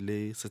maybe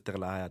lay sister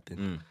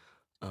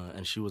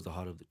and she was the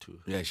heart of the two.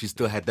 Yeah, she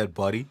still had that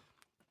body?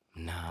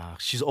 Nah,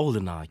 she's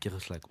older now. I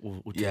guess like,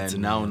 yeah,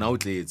 now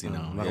it's, you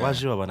know. Why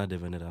she was not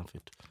developed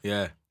outfit?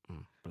 Yeah.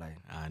 Blind.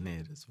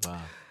 That's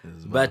wow.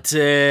 But,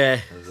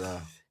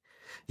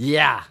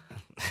 yeah.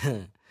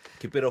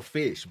 Keep it a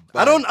fish.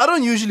 I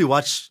don't usually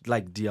watch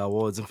like the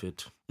awards and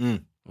fit. No,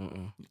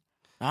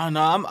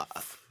 I'm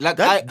like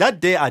that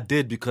day I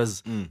did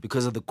because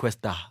of the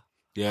Questa.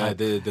 Yeah,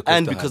 the Questa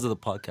and because of the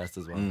podcast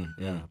as well.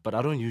 Yeah, but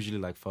I don't usually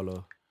like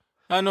follow.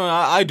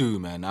 I do,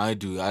 man. I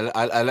do.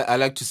 I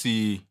like to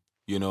see,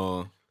 you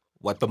know,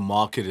 what the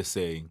market is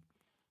saying,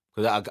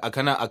 because I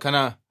kind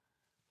of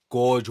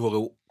gauge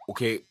or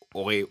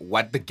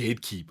what the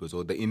gatekeepers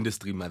or the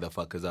industry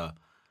motherfuckers are.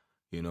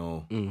 You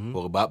know,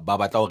 or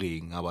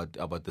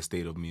about the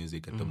state of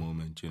music at the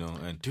moment, you know.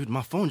 And dude,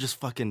 my phone just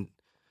fucking,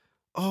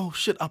 oh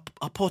shit, I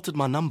ported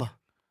my number.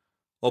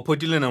 Or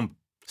put your number.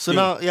 So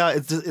now, yeah,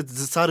 it's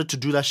decided to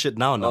do that shit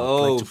now.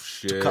 Oh, like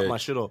to cut my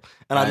shit off.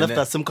 And I left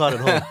that SIM card at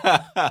home.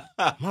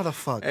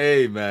 Motherfucker.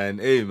 Hey, man.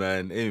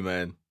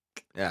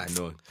 Yeah, I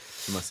know.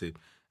 You must say.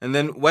 And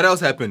then what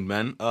else happened,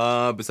 man?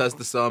 Besides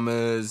the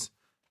summers,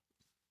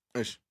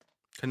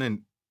 can I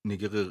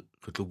nigga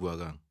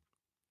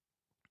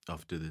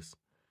after this?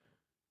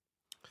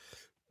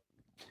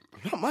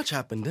 Not much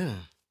happened there.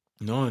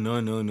 No.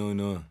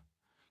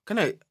 Can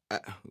I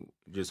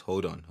just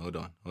hold on?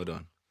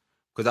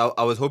 Because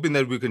I was hoping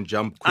that we can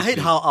jump quickly. I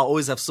hate how I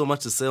always have so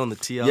much to say on the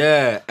TL.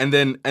 Yeah, and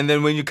then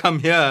when you come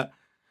here,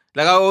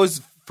 like I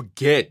always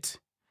forget.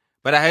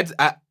 But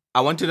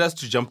I wanted us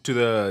to jump to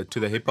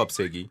the hip hop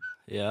segi.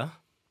 Yeah.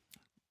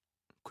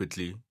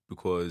 Quickly,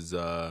 because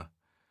I'd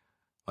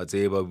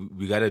say, but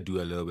we gotta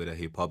do a little bit of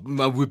hip hop.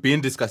 We've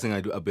been discussing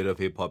a bit of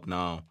hip hop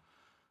now.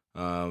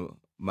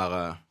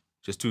 Mara,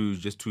 just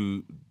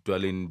to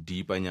dwell in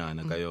deep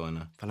anyana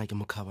kayona. Like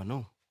mukaba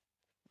no.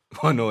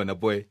 Oh no, na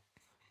boy.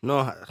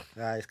 No,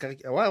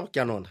 why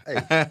cannot? Hey,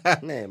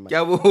 man.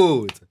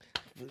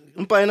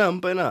 Mpaina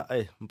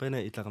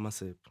itla kama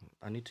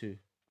I need to.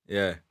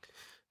 Yeah.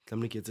 Let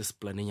me get this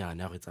planning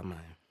now. It's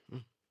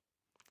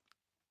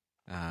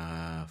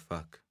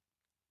fuck.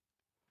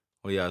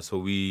 Oh yeah, so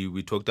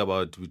we talked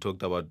about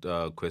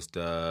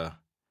Questa,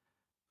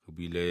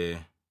 Hubile.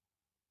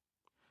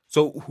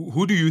 So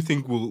who do you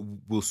think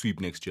will sweep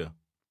next year?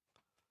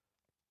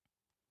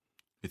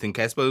 You think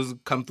Casper's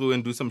come through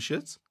and do some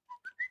shits?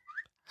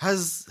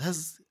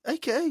 Has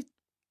AKA?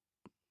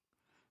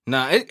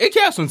 Nah,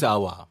 AKA hasn't a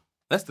while.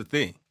 That's the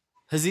thing.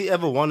 Has he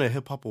ever won a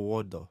hip hop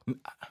award though?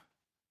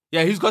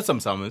 Yeah, he's got some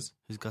summers.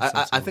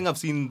 I think I've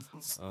seen.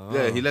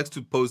 Yeah, he likes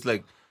to post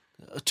like.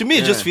 To me,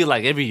 it just feels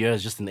like every year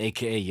is just an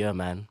AKA year,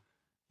 man.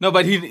 No,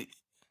 but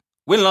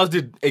when last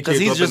did AKA? Because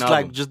he's just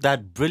like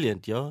that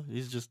brilliant, yo.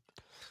 He's just.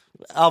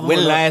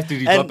 When last did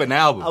he drop an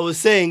album? I was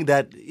saying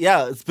that,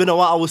 yeah, it's been a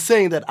while. I was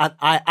saying that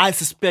I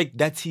suspect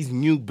that's his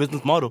new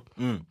business model.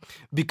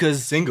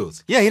 Because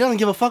singles. Yeah, he doesn't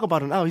give a fuck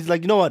about it now. He's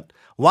like, you know what?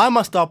 Why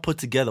must I put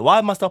together?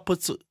 Why must I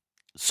put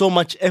so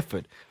much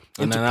effort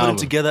into putting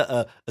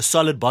together a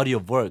solid body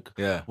of work?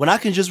 Yeah. When I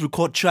can just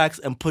record tracks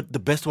and put the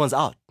best ones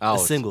out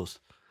as singles,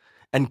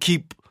 and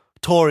keep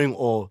touring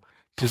or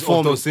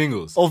performing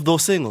of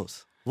those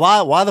singles.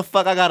 Why the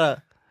fuck I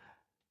gotta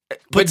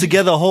put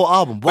together a whole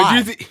album? Why? But do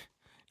you think?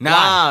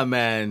 Nah,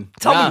 man.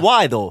 Tell me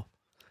why though.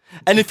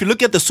 And if you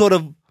look at the sort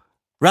of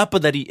rapper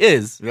that he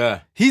is,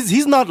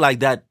 he's not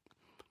like that.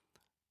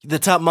 The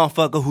type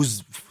motherfucker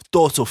whose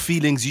thoughts or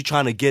feelings you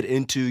trying to get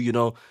into, you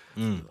know,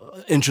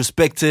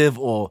 introspective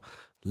or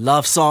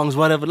love songs,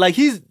 whatever. Like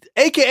he's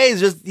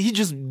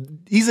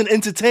an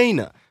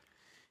entertainer.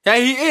 Yeah,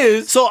 he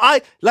is. So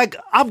I've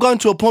gotten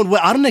to a point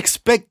where I don't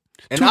expect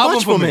too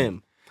much from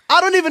him.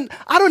 I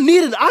don't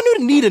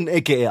need an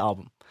AKA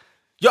album.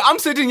 Yo, I'm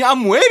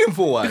waiting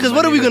for one. Because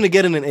what are we gonna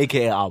get in an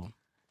AKA album?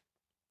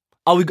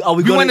 We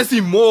want to see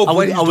more. Are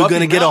we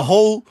gonna get a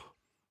whole?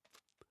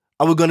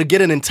 Are we gonna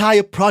get an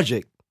entire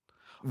project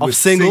of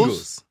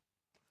singles?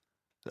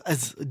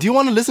 Do you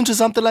want to listen to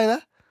something like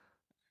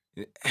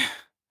that?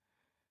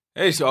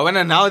 Hey, so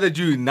now that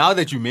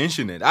you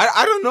mention it,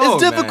 I don't know.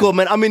 It's difficult,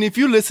 man. I mean, if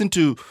you listen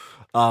to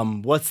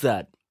what's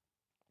that?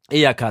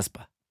 Eya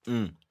Casper.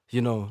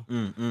 You know,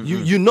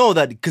 you know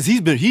that because he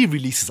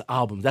releases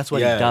albums. That's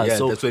what he does. Yeah,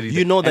 so that's what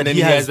you know that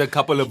he has a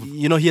couple of.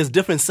 You know, he has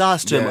different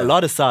sides to him. A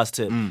lot of sides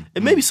to him.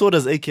 And maybe so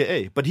does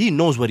AKA. But he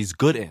knows what he's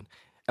good in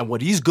And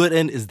what he's good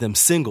in is them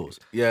singles.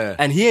 Yeah.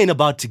 And he ain't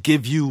about to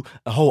give you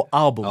a whole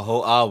album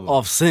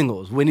of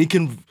singles when he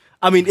can.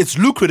 I mean, it's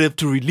lucrative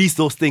to release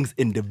those things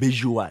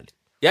individually.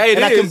 Yeah, it is.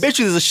 And I can bet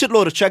you there's a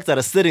shitload of tracks that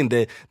are sitting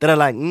there that are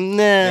like,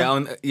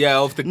 nah.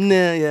 Yeah,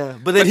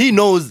 But then he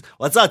knows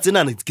what's out in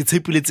and gets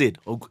it.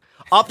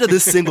 After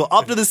this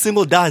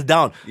single dies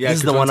down, this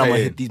is the one I'm gonna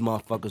hit these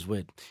motherfuckers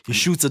with. He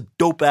shoots a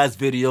dope ass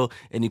video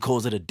and he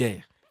calls it a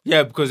day.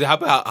 Yeah, because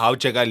how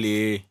check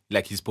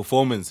like his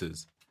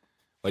performances,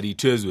 what he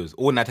tours with.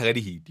 Oh, not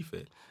already he.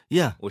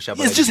 Yeah,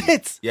 it's just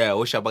hits. Yeah,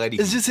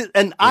 it's just hits,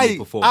 and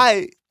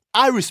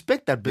I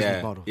respect that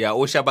business model. Yeah,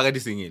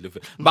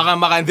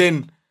 and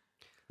then,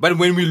 but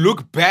when we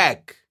look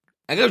back,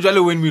 I guess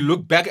when we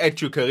look back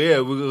at your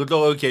career, we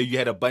go, okay, you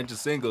had a bunch of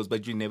singles,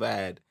 but you never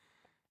had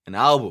an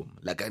album,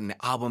 like an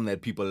album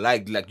that people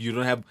liked. Like you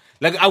don't have,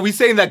 like, are we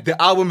saying like the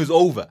album is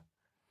over?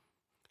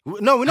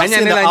 No, we're not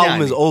saying the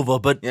album is over,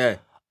 but yeah,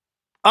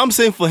 I'm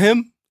saying for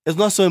him, it's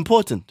not so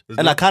important,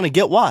 and I kind of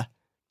get why.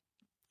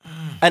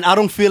 And I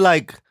don't feel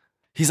like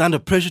he's under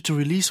pressure to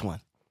release one.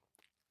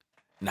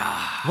 Nah.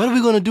 What are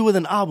we gonna do with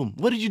an album?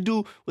 What did you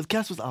do with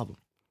Casper's album?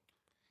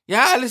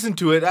 Yeah, I listen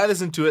to it. I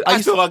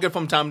still rock it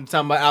from time to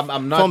time, but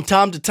I'm not. From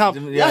time to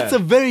time. Yeah. That's a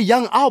very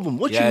young album.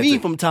 What you mean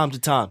from time to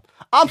time?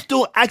 I'm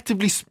still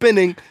actively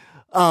spinning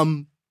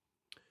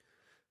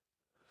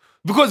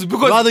because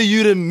rather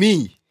you than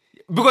me.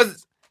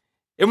 Because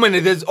I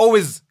mean, there's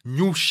always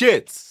new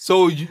shit.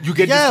 So you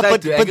get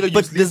distracted.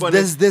 But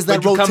there's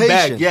that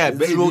rotation.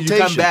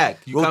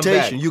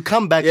 You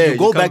come back. You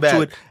go back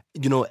to it,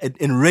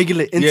 in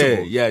regular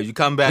intervals. Yeah, you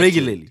come back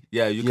regularly.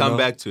 You come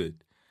back to it.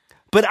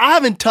 But I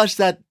haven't touched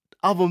that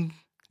album.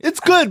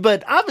 It's good,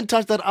 but I haven't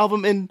touched that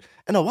album in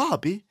a while,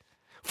 B.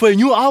 For a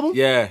new album?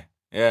 Yeah.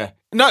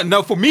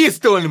 No, for me it's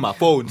still on my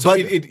phone. So but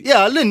I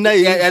didn't know.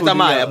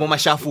 I'm on my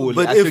shuffle.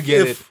 But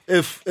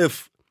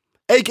if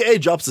AKA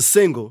drops a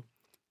single,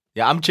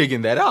 yeah, I'm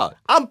checking that out.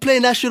 I'm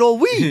playing that shit all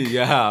week.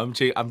 Yeah, I'm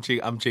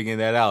checking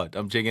that out.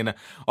 I'm checking that.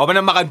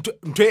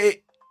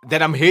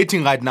 That I'm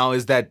hating right now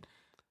is that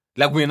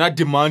like we're not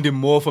demanding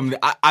more from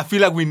I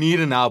feel like we need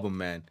an album,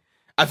 man.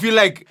 I feel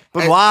like,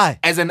 but why?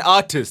 As an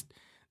artist,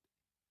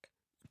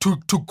 to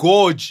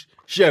gorge,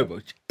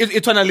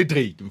 it's only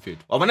Drake. In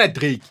fact, or when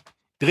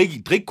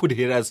Drake could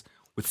hit us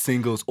with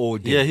singles all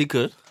day. Yeah, he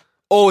could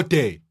all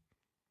day,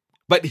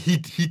 but he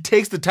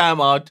takes the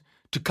time out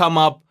to come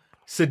up,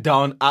 sit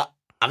down,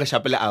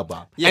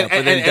 album. Yeah,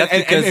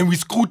 and we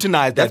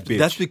scrutinize that bitch.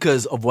 That's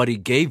because of what he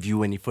gave you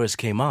when he first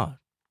came out.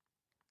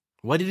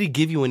 What did he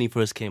give you when he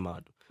first came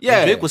out? Yeah,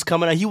 when Drake was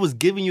coming out, he was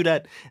giving you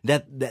that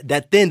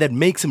thing that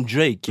makes him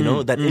Drake,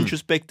 that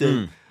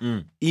introspective,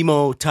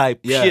 emo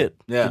type shit.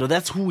 Yeah.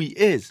 That's who he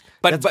is.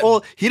 But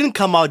all. He didn't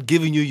come out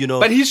giving you,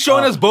 But he's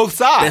shown us both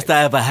sides. Best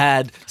I ever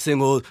had,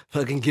 single,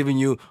 fucking giving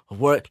you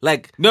work.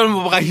 Like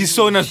no, he's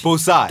shown us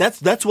both sides.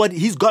 That's what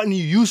he's gotten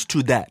you used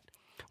to. That.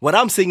 What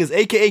I'm saying is,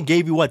 AKA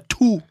gave you what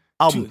 2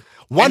 albums,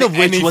 one of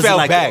which was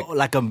like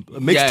a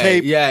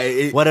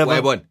mixtape,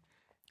 whatever.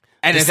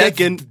 And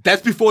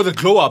that's before the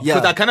glow up,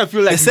 because I kind of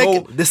feel like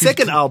the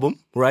second album,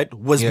 right,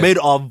 was made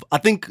of, I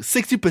think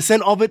 60%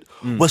 of it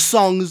was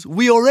songs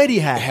we already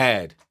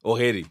had.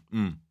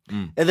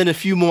 And then a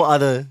few more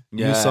other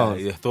new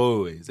songs. Yeah,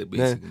 throwaways.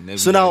 Basically.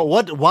 So now,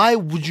 why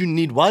do you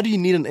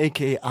need an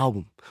AKA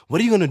album?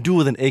 What are you going to do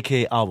with an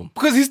AKA album?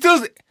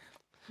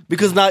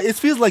 Because now it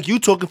feels like you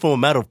talking from a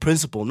matter of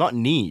principle, not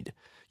need.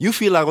 You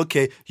feel like,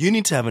 okay, you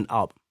need to have an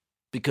album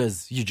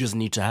because you just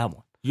need to have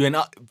one.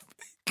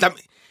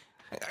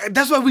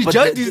 That's why we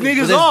judge these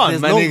niggas on,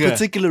 there's my no nigga.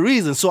 particular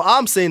reason. So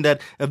I'm saying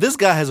that if this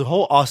guy has a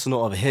whole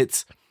arsenal of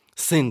hits,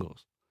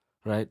 singles,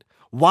 right?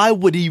 Why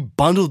would he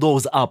bundle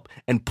those up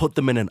and put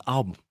them in an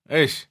album?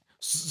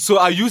 So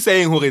are you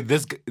saying,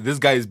 this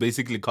guy is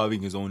basically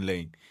carving his own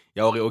lane?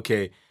 Yeah,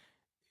 okay.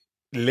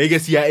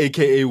 Legacy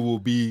AKA will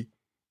be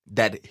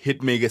that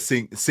hit mega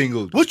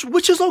single,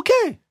 which is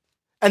okay.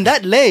 And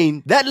that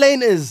lane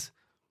is,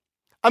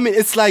 I mean,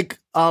 it's like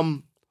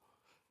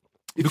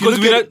if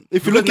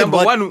you look at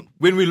one,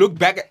 when we look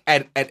back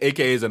at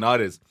AKA as an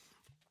artist,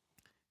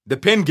 the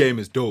pen game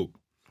is dope.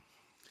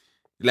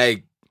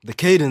 Like the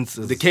cadence,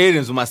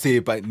 we must say,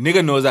 but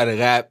nigga knows how to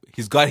rap.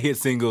 He's got hit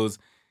singles.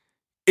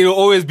 It'll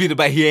always be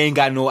but he ain't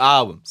got no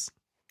albums.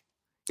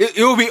 It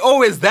will be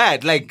always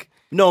that. Like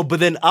no, but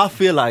then I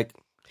feel like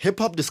hip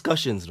hop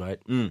discussions, right,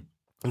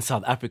 in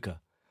South Africa,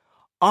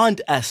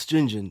 aren't as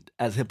stringent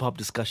as hip hop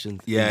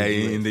discussions. Yeah,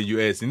 in the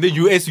US. In the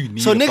US, you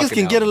need so niggas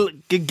can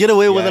get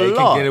away with a lot.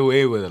 Can get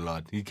away with a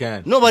lot. He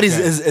can. Nobody's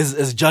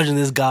is judging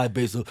this guy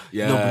based on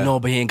no,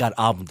 but he ain't got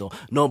album though.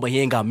 No, but he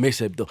ain't got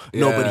mixtape though.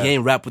 No, but he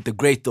ain't rap with the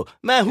great though.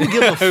 Man, who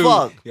gives a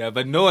fuck? Yeah,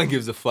 but no one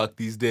gives a fuck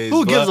these days.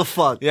 Who gives a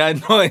fuck? Yeah,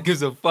 no one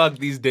gives a fuck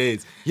these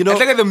days. I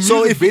think the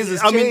music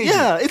business is changing.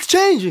 It's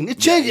changing.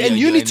 It's changing, and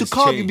you need to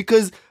carve it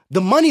because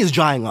the money is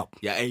drying up.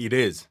 Yeah, it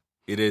is.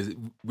 It is.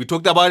 We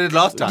talked about it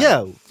last time.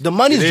 Yeah, the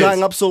money's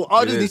drying up, so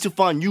artists need to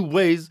find new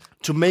ways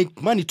to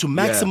make money, to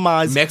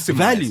maximize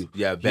value.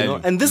 Yeah,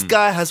 value. And this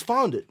guy has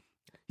found it.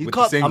 Look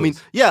at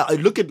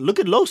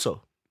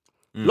Loso.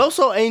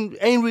 Loso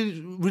ain't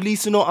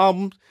releasing no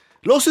albums.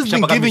 Loso's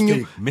been giving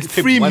you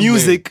free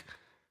music.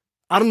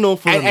 I don't know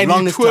for the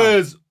longest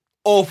time.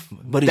 Off,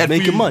 but he's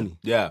making money.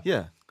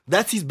 Yeah.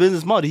 That's his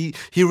business model.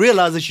 He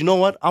realizes, you know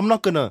what? I'm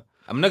not gonna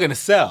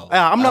sell.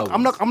 I'm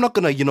not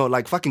gonna,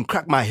 like fucking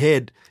crack my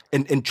head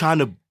and trying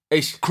to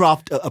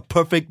craft a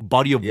perfect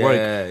body of work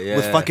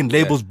with fucking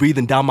labels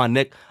breathing down my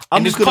neck.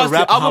 I'm just gonna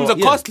rap. Albums are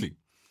costly.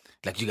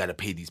 Like you gotta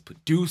pay these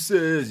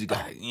producers. You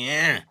got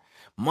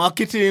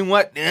marketing.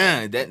 What?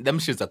 Them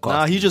shits are costly.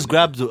 Nah, he just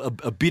grabs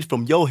a beat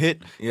from your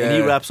hit and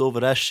he raps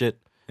over that shit.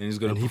 And he's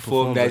gonna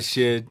perform that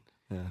shit.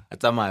 Yeah.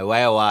 That's on my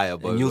wire,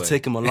 boy. And you'll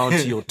take him along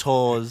to your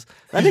tours.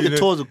 I think the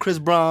tours with Chris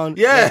Brown.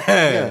 Yeah.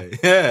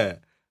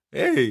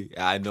 Hey,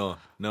 I know.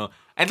 No.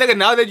 And like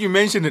now that you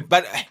mention it,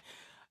 but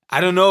I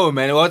don't know,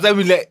 man. What's I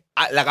mean,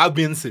 I've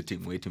been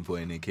sitting waiting for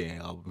an AK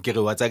album.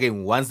 What's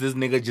again? Once this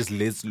nigga just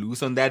lets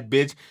loose on that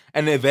bitch,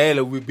 and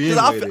Vela we've been.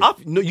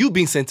 No, you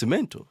being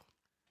sentimental.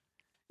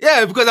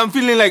 Yeah, because I'm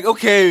feeling like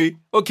okay,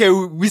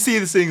 we see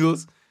the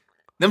singles.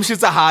 Them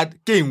shits are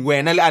hard. Game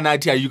when are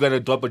you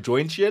gonna drop a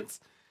joint shits?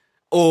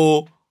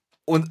 Or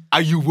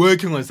are you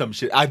working on some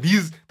shit? Are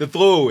these the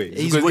throwaways?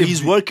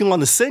 He's working on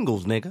the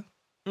singles, nigga.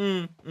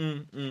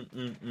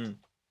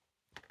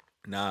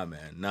 Nah,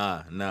 man.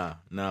 Nah,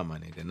 my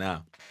nigga.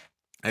 Nah.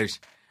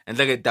 And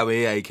look at that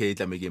way I can't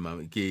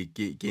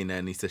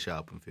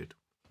sharp and fit.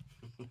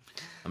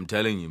 I'm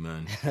telling you,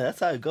 man. That's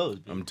how it goes.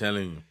 I'm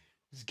telling you.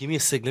 Just give me a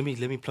sec. Let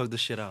me plug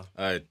this shit out.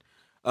 All right.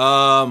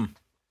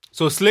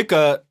 So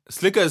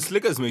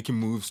Slicker's making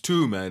moves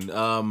too,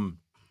 man.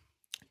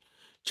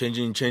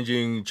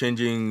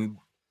 Changing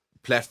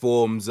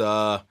platforms.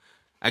 I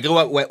get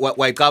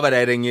what covered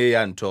that in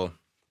here,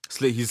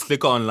 he's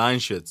Slicker online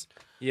shits.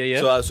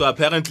 Yeah. So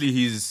apparently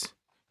he's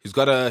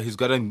got a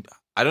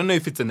I don't know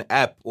if it's an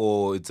app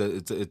or it's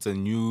a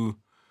new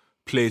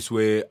place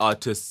where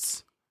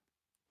artists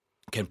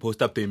can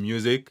post up their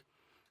music.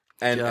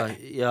 And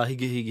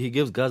he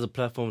gives guys a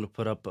platform to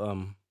put up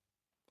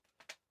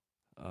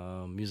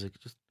music.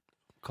 Just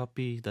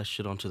copy that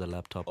shit onto the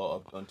laptop.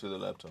 Onto the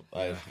laptop.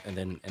 Yeah. And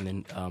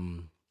then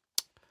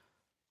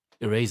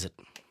erase it.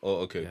 Oh,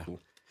 okay, cool.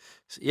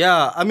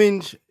 Yeah, I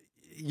mean,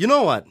 you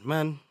know what,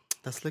 man?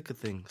 That's like a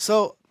thing.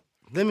 So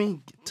let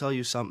me tell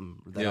you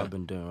something that I've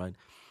been doing, right?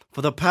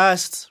 For the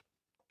past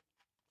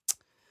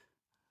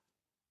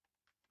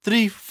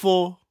 3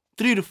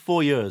 to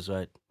 4 years,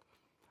 right?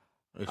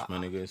 My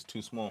nigga, it's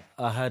too small.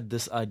 I had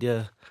this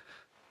idea.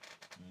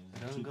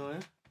 Doesn't go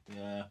in?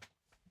 Yeah.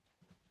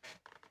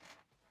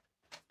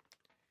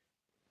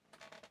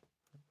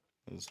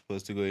 It's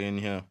supposed to go in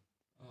here.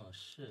 Oh,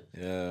 shit.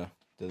 Yeah,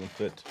 doesn't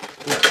fit.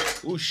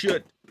 Oh,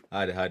 shit.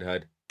 Hide.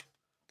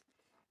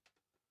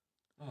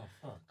 Oh,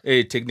 fuck.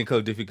 Hey,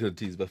 technical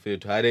difficulties, but fair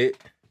to hide it.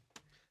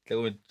 Like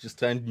we're just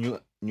trying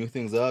new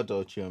things out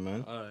here,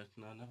 man. All right,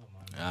 no, never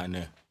mind. I know.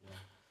 Yeah.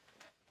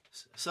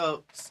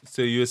 So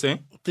you were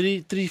saying?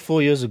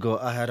 4 years ago,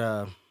 I had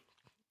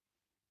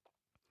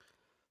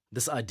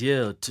this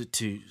idea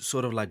to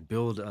sort of like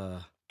build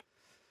an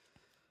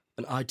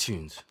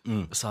iTunes,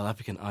 a South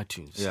African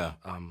iTunes. Yeah.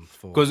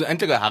 Because I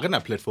have a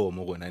platform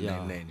for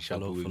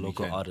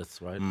local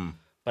artists, right?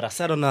 But I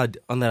sat on that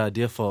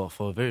idea for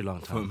a very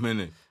long time. For a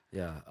minute.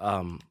 Yeah.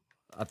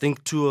 I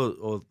think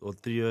 2 or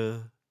 3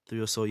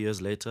 or so years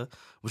later,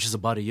 which is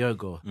about a year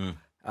ago,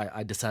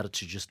 I decided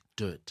to just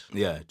do it.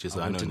 Yeah,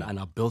 and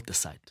I built the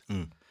site.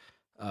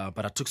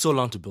 But I took so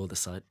long to build the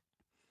site.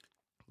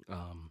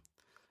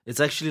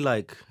 It's actually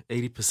like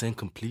 80%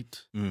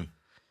 complete.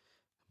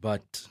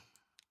 But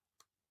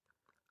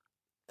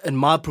in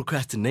my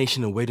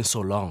procrastination and waiting so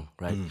long,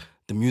 right,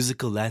 the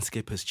musical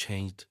landscape has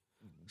changed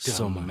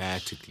so much.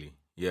 Dramatically.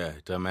 Yeah,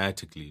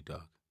 dramatically,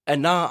 dog.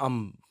 And now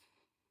I'm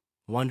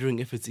wondering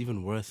if it's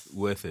even worth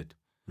it.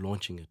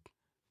 Launching it.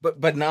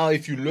 But now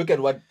if you look at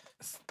what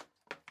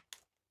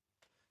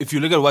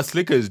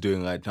Slicker is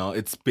doing right now,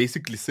 it's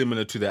basically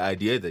similar to the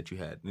idea that you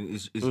had.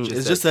 It's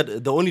just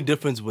that the only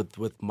difference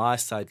with my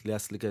site, Lea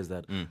Slicker, is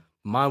that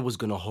mine was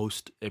gonna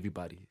host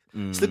everybody.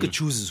 Slicker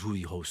chooses who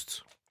he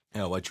hosts.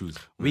 Yeah, what choose?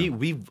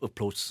 We've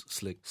approached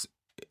Slick.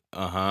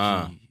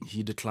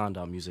 He declined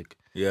our music.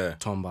 Yeah.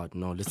 Talking about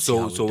let's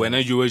see. So when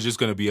you were just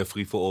gonna be a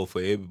free for all for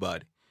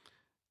everybody.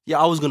 Yeah,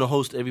 I was gonna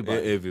host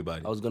everybody.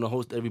 Everybody. I was gonna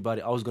host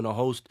everybody. I was gonna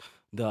host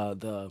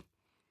the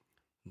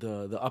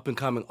up and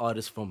coming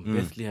artists from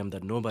Bethlehem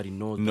that nobody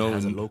knows that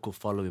has a local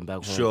following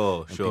back home.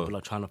 Sure. People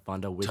are trying to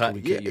find out where can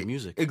we get your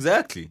music.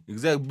 Exactly.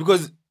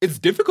 Because it's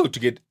difficult to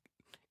get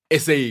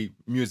SA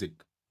music.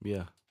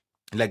 Yeah.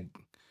 Like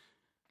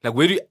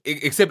where do you,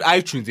 except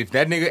iTunes? If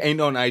that nigga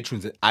ain't on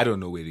iTunes, I don't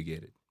know where to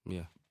get it.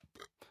 Yeah.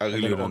 I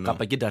really don't know.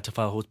 Get that to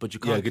file host, but you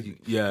can't.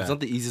 Yeah. It's not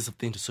the easiest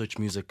thing to search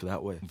music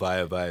that way.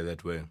 Via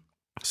that way.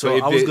 So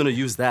I was gonna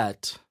use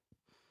that.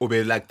 Or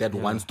be like that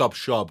one-stop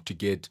shop to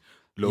get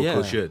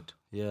local shit.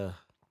 Yeah.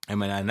 I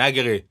mean, I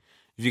get it.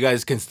 If you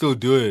guys can still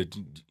do it.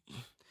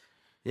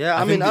 Yeah,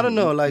 I mean, I don't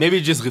know. Like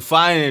maybe just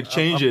refine it,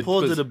 change it.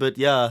 Pause it a bit,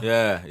 yeah.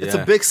 Yeah. It's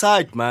a big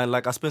site, man.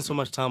 Like I spent so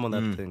much time on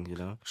that thing, you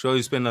know. Sure,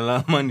 you spend a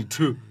lot of money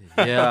too.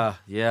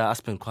 Yeah, I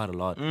spend quite a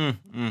lot.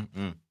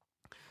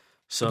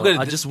 So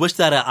I just wish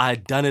that I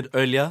had done it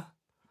earlier,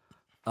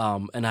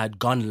 and I had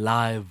gone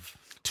live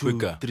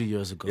 2-3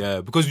 years ago.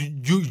 Yeah, because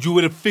you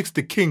would have fixed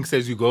the kinks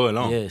as you go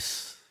along.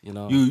 Yes, you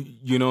know.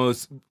 You know.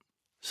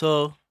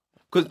 So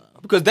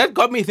because that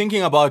got me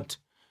thinking about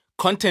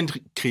content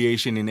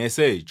creation in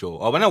SA, Joe.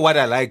 I wonder what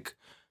I like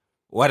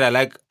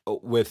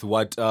with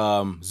what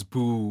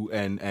Zbu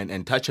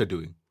and Touch are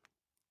doing.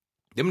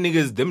 Them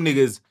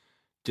niggas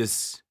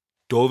just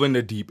dove in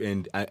the deep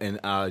end and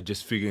are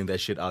just figuring that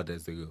shit out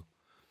as they go.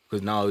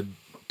 Because now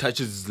Touch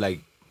is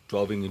like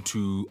delving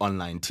into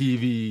online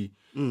TV.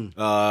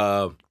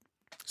 Zbu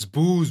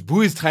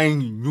is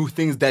trying new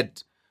things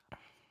that.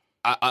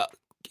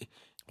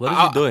 What is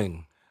he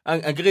doing?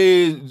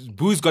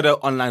 Zbu's got an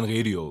online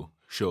radio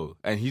show,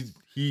 and he's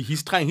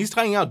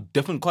trying out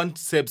different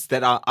concepts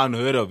that are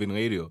unheard of in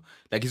radio.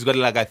 Like he's got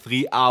like a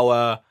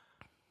 3-hour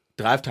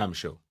drive time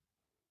show.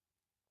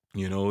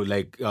 You know,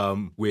 like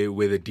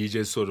where the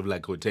DJs sort of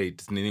like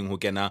rotate.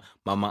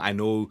 Mama, I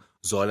know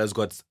Zola's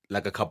got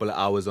like a couple of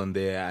hours on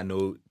there. I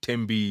know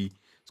Tembi's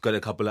got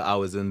a couple of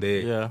hours on there.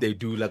 Yeah. They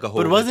do like a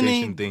whole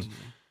rotation thing.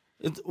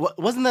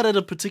 Wasn't that at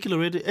a particular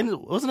radio? And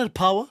wasn't it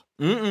Power?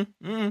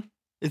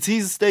 It's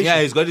his station.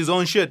 Yeah, he's got his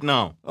own shit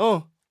now.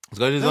 Oh. He's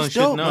got his own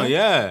shit now, man.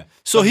 Yeah.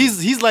 So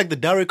he's like the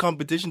direct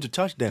competition to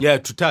Touch them. Yeah,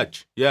 to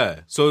Touch.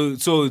 Yeah. So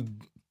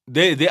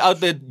they're out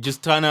there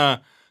just trying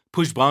to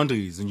push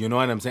boundaries, and you know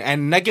what I'm saying?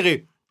 And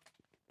Nakere,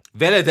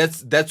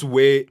 that's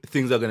where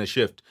things are gonna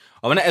shift.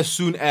 I wonder as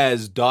soon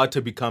as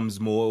data becomes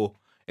more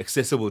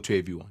accessible to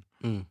everyone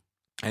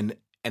and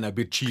a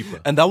bit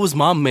cheaper. And that was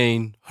my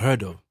main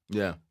hurdle.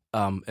 Yeah.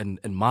 And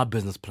my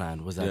business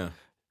plan was that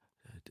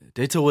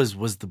data was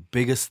the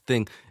biggest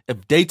thing.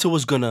 If data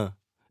was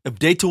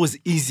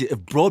easier, if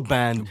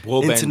broadband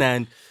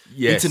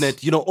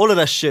internet, you know, all of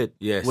that shit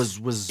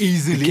was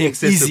easily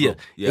accessible. Easier.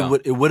 Yeah.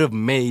 It would have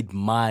made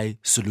my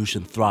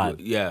solution thrive.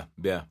 Yeah.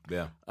 But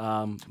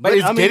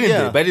it's getting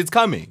there. But it's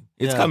coming.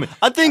 It's coming.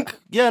 I think,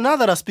 now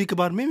that I speak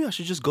about it, maybe I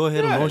should just go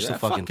ahead and launch the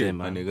fucking thing,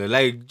 man. Nigga.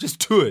 Like,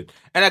 just do it.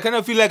 And I kind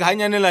of feel like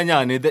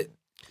that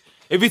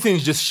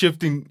everything's just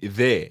shifting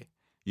there,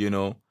 you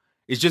know?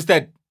 It's just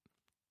that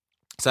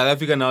South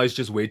Africa now is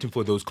just waiting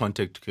for those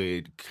content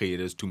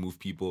creators to move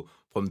people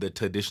from the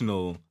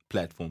traditional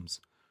platforms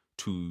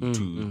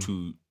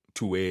to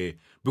where,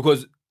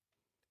 because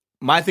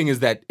my thing is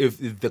that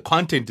if the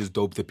content is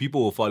dope, the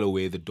people will follow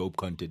where the dope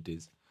content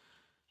is.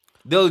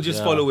 They'll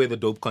just follow where the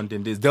dope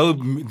content is.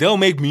 They'll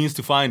make means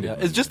to find it.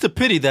 It's just a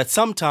pity that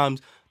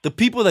sometimes the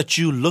people that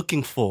you're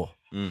looking for,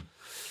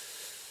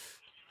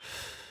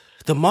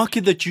 the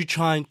market that you're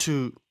trying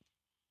to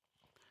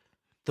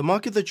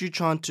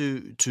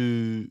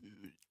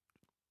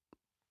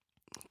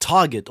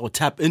target or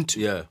tap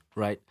into,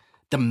 right?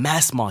 The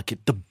mass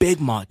market, the big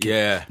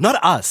market,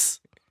 not us.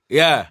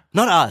 Yeah,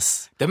 not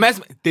us. The mass,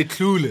 they're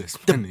clueless.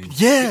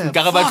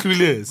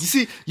 Clueless.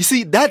 You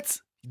see that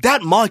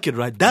market,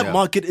 right? That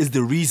market is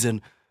the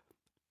reason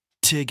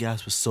Tear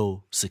Gas was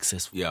so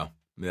successful. Yeah.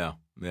 You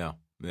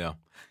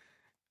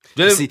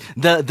see,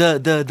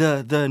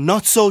 the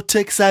not so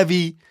tech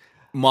savvy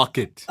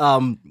market,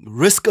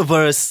 risk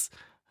averse.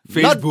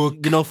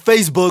 Facebook.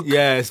 Facebook.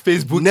 Yes,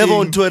 Facebook. Never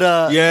on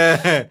Twitter.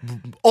 Yeah.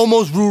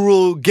 Almost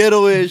rural,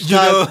 ghetto-ish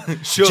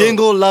type, sure.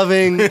 Jingle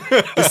loving.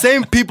 The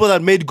same people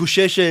that made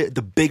Gusheshe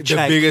the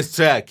biggest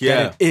track,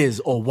 that it is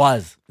or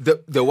was.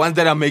 The ones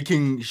that are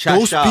making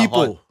those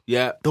people. Hot.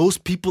 Yeah. Those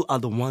people are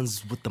the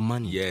ones with the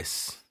money.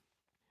 Yes.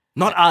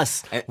 Not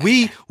us.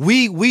 We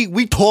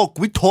talk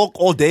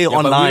all day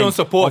online. But we don't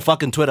support on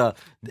fucking Twitter.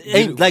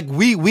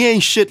 We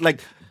ain't shit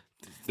like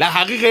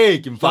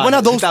one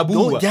of those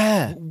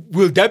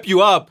we'll dap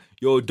you up,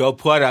 your dope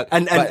product,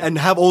 and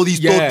have all these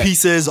dope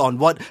pieces on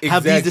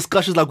have these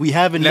discussions like we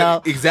having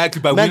now.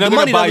 Exactly, but we're not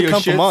gonna buy your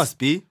shit.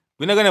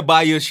 We're not gonna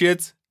buy your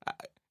shit.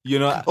 You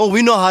know. Oh,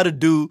 we know how to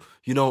do.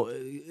 You know,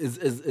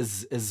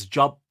 is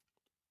drop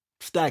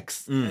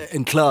stacks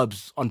in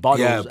clubs on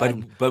bottles. Yeah,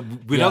 but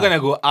we're not gonna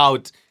go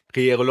out.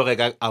 I rather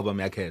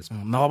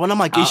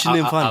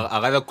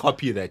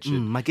copy that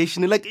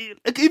shit.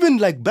 Like even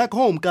like back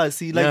home, guys.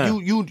 See, like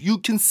you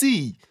can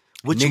see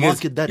which niggas,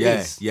 market that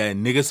is. Yeah,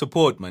 nigga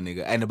support, my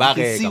nigga. And you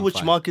can see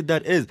which market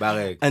that is.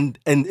 And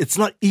it's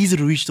not easy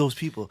to reach those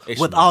people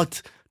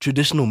without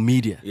traditional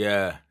media.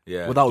 Yeah.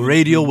 Without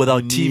radio,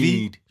 without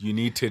TV. You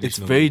need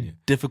traditional. It's very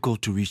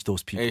difficult to reach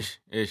those people.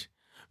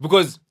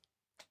 Because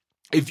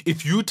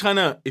if you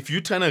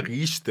tryna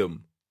reach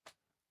them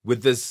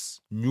with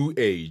this new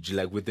age,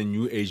 like with the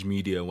new age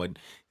media,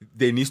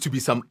 there needs to be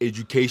some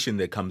education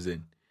that comes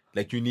in.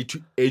 Like you need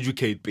to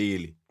educate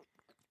Bailey.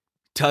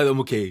 Tell them,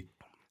 okay,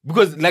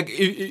 because like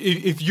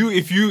if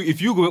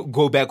you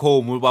go back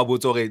home,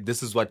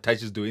 this is what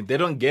Touch is doing. They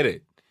don't get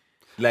it.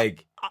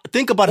 Like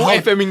think about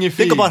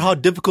how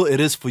difficult it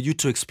is for you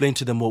to explain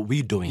to them what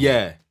we're doing.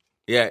 Yeah.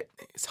 Yeah,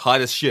 it's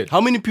hard as shit.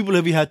 How many people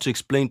have you had to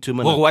explain to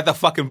man? What the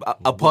fucking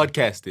a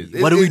podcast is?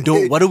 What are we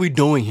doing? What are we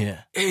doing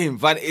here?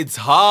 But it's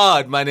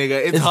hard, my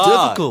nigga. It's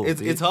hard. Difficult.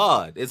 It's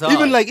hard. It's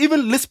hard.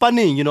 Even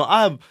listening,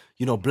 I have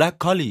black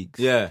colleagues.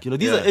 Yeah,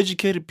 these are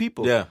educated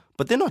people. Yeah,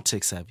 but they're not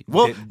tech savvy.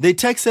 Well, they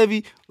tech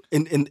savvy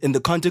in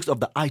the context of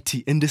the IT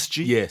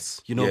industry.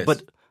 Yes, yes.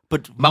 but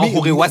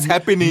what's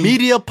happening?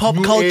 Media, pop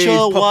culture,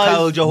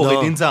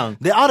 no.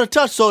 They're out of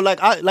touch. So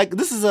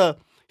this is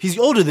he's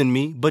older than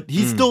me, but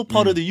he's still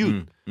part of the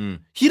youth.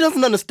 He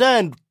doesn't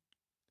understand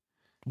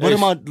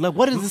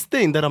what is this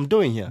thing that I'm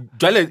doing here?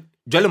 Jolly,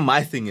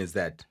 my thing is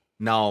that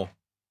now,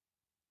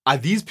 are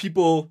these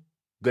people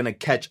gonna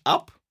catch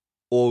up,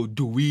 or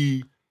do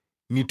we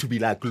need to be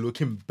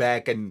looking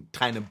back and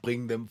trying to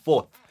bring them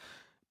forth?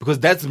 Because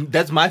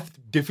that's my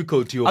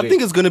difficulty. I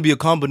think it's gonna be a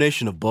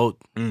combination of both,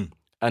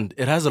 and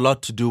it has a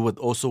lot to do with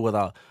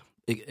our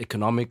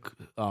economic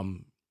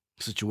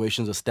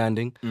situations or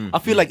standing. I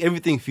feel like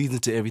everything feeds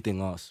into everything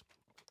else.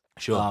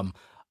 Sure.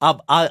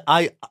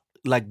 I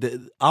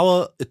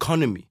our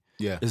economy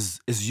Yeah. is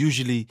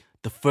usually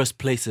the first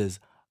places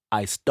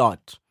I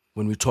start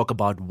when we talk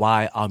about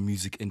why our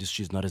music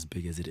industry is not as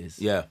big as it is.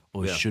 Yeah.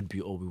 Or it should be,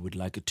 or we would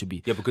like it to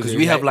be. Yeah, because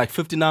we have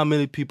 59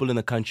 million people in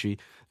the country.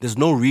 There's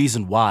no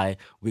reason why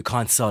we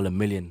can't sell 1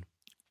 million.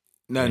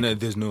 No,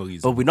 there's no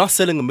reason. But we're not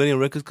selling 1 million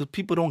records because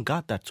people don't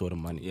got that sort of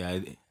money. Yeah,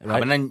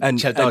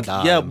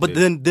 right. But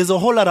then there's a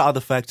whole lot of other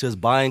factors,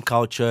 buying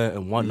culture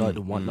and whatnot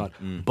and whatnot.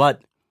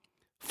 But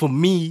for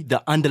me,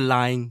 the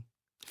underlying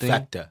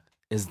factor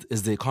is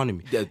the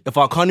economy. Yeah. If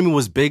our economy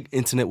was big,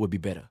 internet would be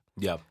better.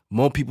 Yeah.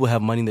 More people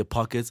have money in their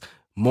pockets.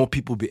 More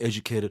people would be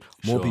educated.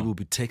 More Sure. people would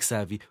be tech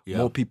savvy. Yeah.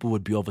 More people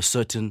would be of a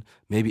certain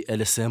maybe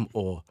LSM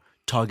or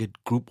target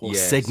group or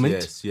Yes, segment.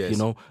 yes.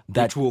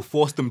 That which will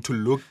force them to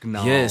look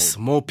now. Yes,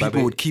 more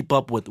people would keep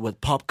up with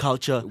pop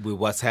culture. With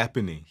what's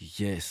happening.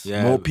 Yes,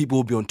 Yeah. more people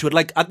will be on Twitter.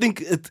 I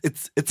think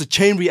it's a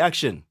chain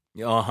reaction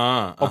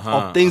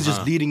of things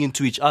just leading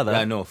into each other.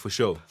 Yeah, no, for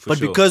sure.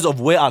 Because of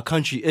where our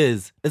country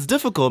is, it's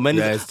difficult, man.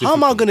 Yeah, it's How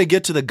am I difficult. going to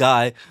get to the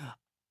guy,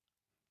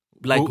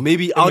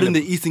 maybe out in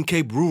the the Eastern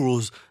Cape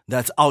rurals,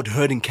 that's out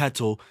herding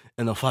cattle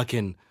in a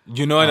fucking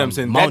you know what I'm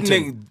saying?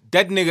 mountain.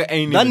 That nigga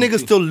ain't That even nigga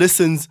still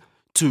listens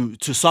to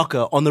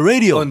soccer on the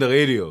radio. on the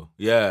radio.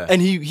 Yeah.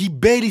 And he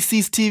barely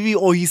sees TV,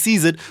 or he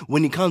sees it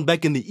when he comes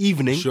back in the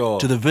evening Sure.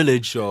 to the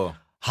village. Sure.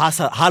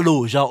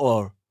 Hello,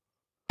 Jaor.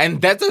 And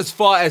that's as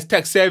far as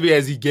tech savvy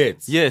as he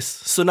gets. Yes.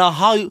 So now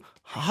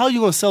how you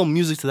gonna sell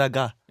music to that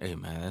guy? Hey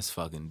man, that's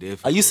fucking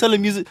difficult. Are you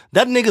selling music?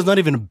 That nigga's not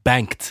even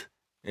banked.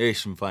 Hey,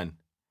 some fun.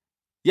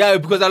 Yeah,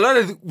 because a lot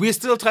of we're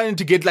still trying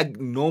to get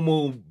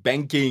normal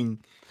banking.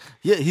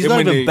 Yeah, he's Yeah, not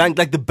when even they-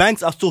 banked. The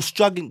banks are still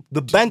struggling.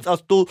 The banks are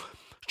still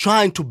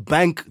trying to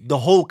bank the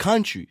whole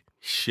country.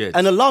 Shit.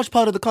 And a large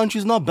part of the country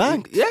is not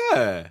banked.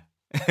 Yeah.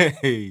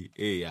 Hey,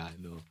 yeah,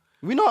 I know.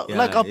 We're not,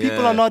 Yeah, our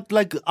people are not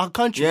like our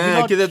country. We're Yeah,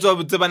 not- because that's why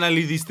it's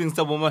banally these things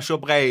about my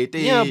shop, right?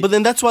 Yeah, but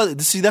then that's why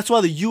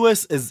the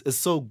US is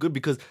so good,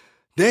 because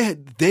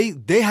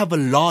they have a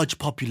large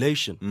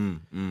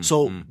population.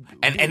 So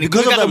And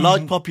because of look at that them-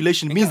 large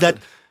population, it means that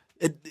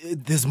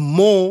there's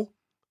more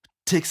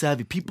tech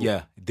savvy people.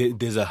 Yeah,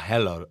 there's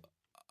a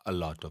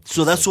lot of.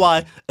 So that's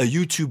why a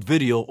YouTube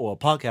video or a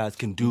podcast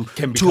can do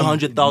Can become-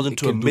 200,000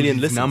 to it a can do million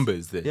these listens.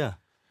 numbers there. Yeah.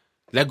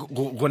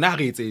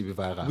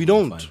 We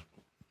don't.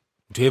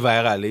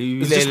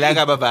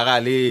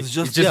 It's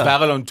just- just yeah.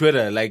 viral on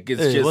Twitter. It's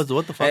Hey, just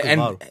what the fuck is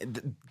and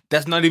viral?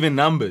 that's not even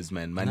numbers,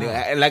 man.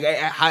 I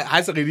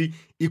already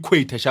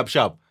equate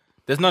sharp.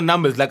 That's not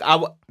numbers.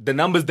 The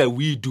numbers that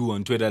we do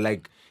on Twitter,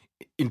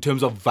 in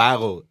terms of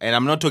viral, and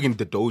I'm not talking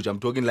the Dojo. I'm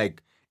talking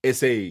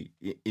SA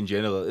in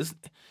general.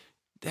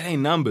 That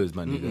ain't numbers,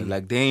 man.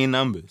 Nigga. They ain't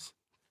numbers.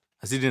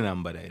 I see the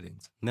number, I think.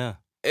 Yeah.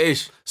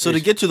 Ish. So to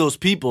get to those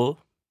people,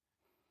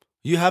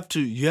 you have to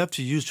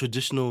use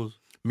traditional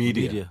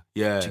media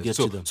Yeah. to get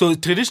so, to them. So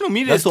traditional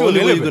media That's is the still only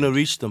way you're relevant. going to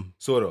reach them.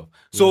 Sort of.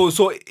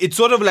 So it's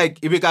sort of like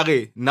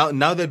Ibekare.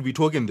 Now that we're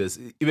talking this,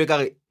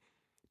 Ibekare,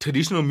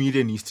 traditional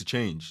media needs to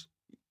change.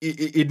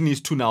 It needs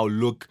to now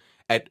look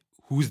at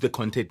who's the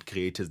content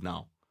creators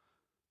now.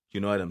 You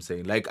know what I'm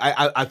saying?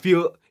 I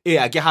feel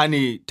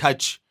Akehane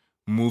Touch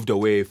moved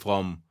away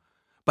from,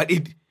 but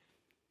it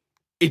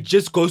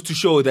just goes to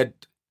show that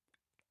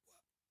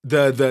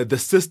the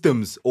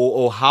systems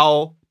or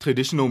how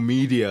traditional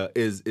media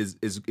is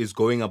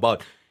going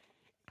about.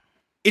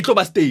 It's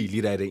about stay,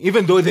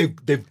 even though they've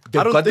I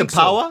don't got the think so.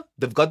 power,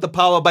 they've got the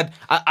power, but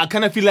I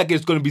kind of feel like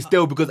it's going to be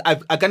stale because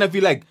I kind of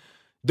feel like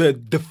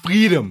the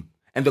freedom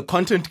and the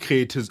content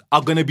creators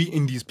are going to be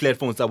in these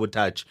platforms that would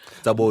touch.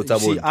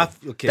 See,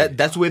 okay.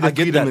 That's where the I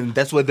get freedom that. and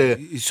that's where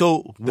the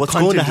So what's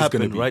content going to is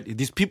happen, gonna be. right?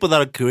 These people that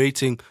are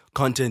creating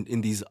content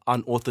in these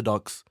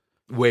unorthodox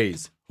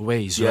ways.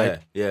 ways, Yeah, right?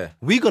 yeah,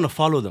 We're going to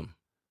follow them,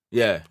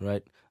 yeah.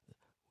 right?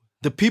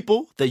 The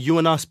people that you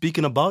and I are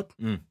speaking about,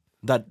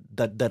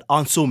 that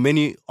aren't so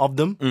many of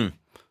them,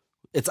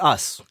 it's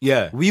us.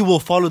 Yeah. We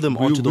will follow them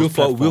onto those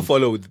platforms. We'll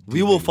follow.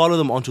 We will follow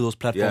them onto those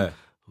platforms.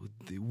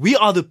 We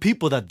are the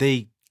people that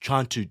they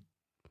trying to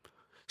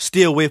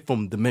steer away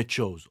from the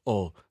Metros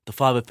or the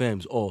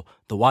 5FMs or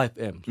the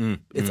YFMs.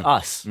 It's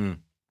us,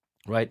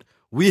 right?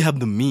 We have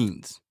the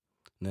means.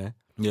 Né?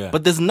 Yeah.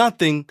 But there's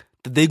nothing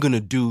that they're going to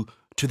do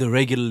to the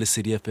regular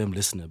City FM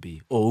listener,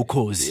 or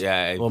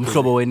Ukozi, or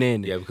Mhlobo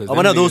Wenene. Yeah, because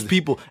one of those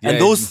people, and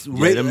those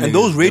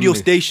radio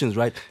stations,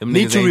 right,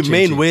 need to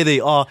remain where they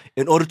are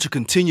in order to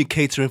continue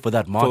catering for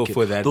that market.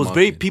 For that those market.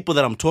 Very people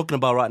that I'm talking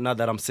about right now,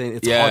 that I'm saying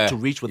it's hard to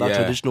reach without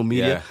traditional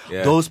media.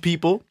 Those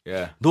people,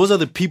 those are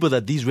the people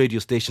that these radio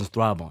stations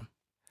thrive on.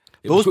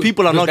 Those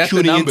people are not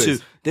tuning into.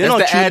 They're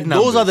not tuning.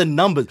 Those are the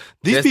numbers.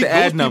 Those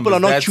people are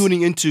not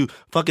tuning into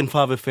fucking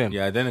 5FM.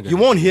 Yeah, then you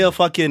won't hear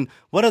fucking.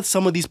 What are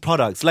some of these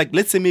products? Like,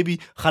 let's say maybe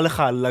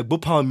Khalekha, like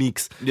Bupower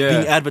Mix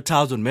being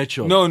advertised on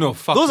Metro. No,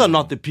 fuck. Those are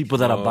not the people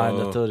that are buying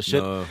that sort of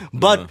shit.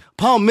 But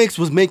Power Mix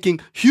was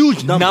making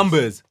huge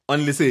numbers.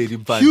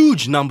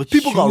 Huge numbers.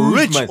 People got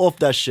rich off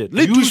that shit.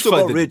 Little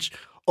got rich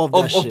off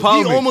that shit.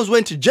 He almost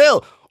went to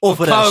jail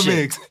off of that shit.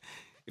 Mix.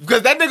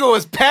 Because that nigga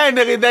was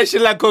pandering that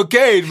shit like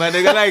cocaine, my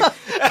nigga. Like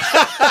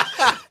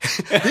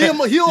he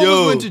almost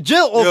went to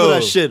jail over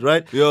that shit,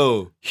 right?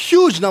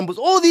 Huge numbers.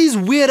 All these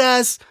weird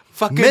ass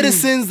fucking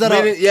medicines that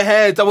are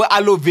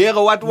aloe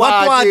vera, what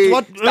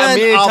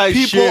man, our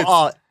people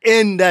are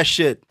in that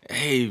shit.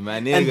 Hey, my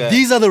nigga. And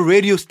these are the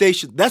radio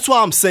stations. That's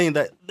why I'm saying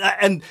that,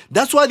 and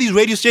that's why these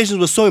radio stations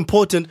were so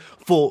important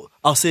for,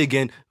 I'll say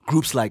again,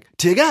 groups like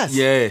Tear Gas.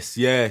 Yes.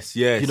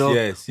 You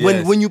know,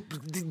 when you.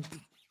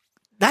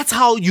 That's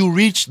how you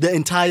reach the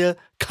entire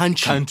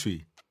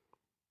country.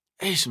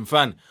 It's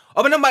fun.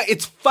 Oh, but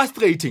it's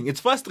frustrating.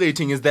 It's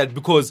frustrating that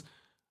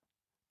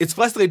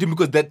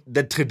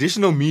the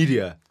traditional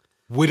media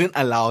wouldn't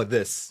allow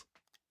this.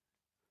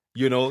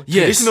 You know,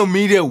 traditional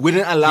media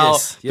wouldn't allow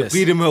the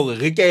freedom of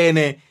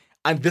Rikene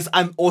and this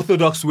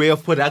unorthodox way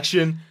of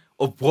production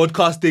of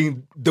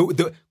broadcasting.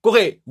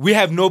 We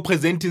have no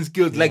presenting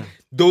skills like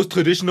those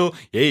traditional.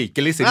 Hey,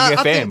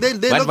 FM.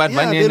 They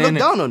look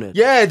down on it.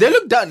 Yeah, they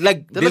look down.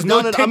 Like there's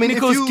no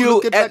technical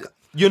skill.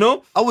 You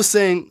know, I was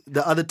saying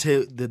the other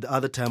time,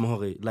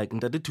 like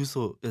Ndade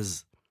Tuso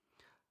is.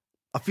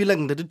 I feel like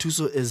Ndade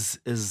Tuso is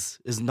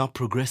not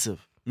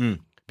progressive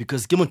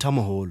because Gimon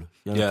Tamaholo.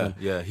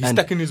 He's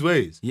stuck in his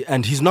ways. Yeah,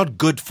 and he's not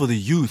good for the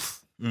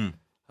youth.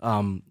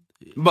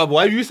 But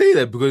why do you say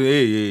that?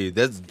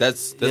 Because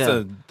that's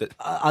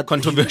a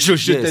controversial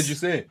shit that you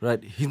say.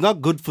 Right. He's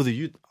not good for the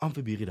youth.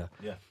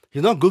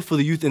 He's not good for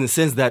the youth in the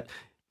sense that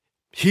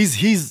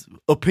his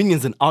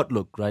opinions and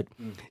outlook, right,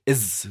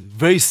 is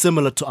very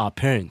similar to our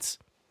parents.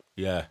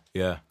 Yeah.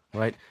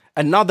 Right?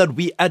 And now that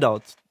we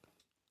adults,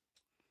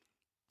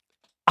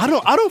 I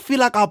don't feel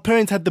like our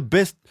parents had the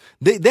best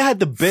they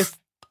had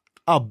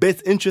our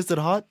best interest at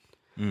heart.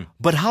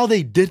 But how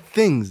they did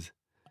things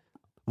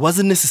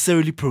wasn't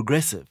necessarily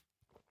progressive.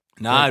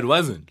 Nah, it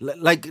wasn't.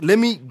 Like, let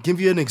me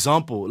give you an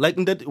example. Like,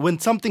 that when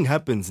something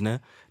happens,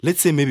 let's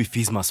say maybe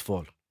Fees Must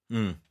Fall.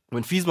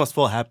 When Fees Must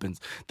Fall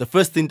happens, the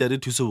first thing that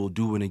Tuso will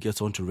do when it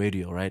gets onto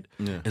radio, right,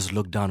 is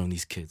look down on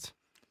these kids.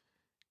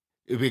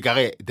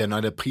 They're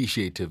not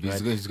appreciative.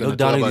 Right. He's look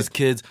down on these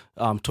kids,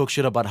 talk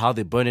shit about how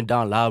they're burning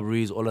down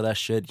libraries, all of that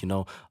shit, you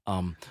know,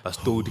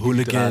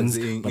 hooligans,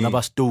 you know,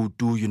 not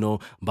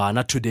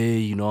today,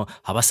 you know,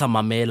 you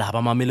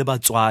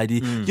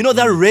know,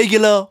 that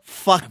regular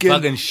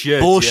fucking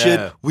shit,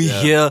 bullshit we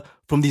hear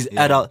from these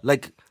adults.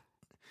 Like,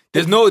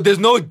 there's no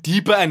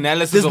deeper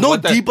analysis. There's no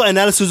deeper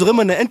analysis.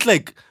 And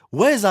like,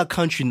 where is our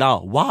country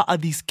now? Why are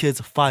these kids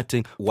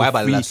fighting for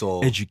free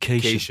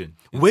education?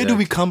 Where do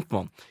we come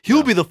from?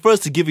 He'll be the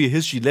first to give you a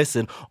history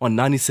lesson on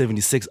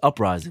 1976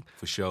 uprising.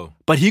 For sure.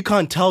 But he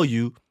can't tell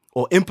you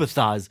or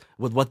empathize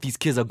with what these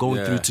kids are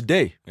going through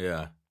today.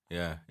 Yeah.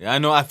 I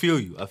know. I feel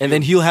you. And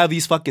then he'll have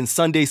these fucking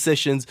Sunday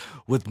sessions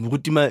with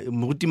Mutima,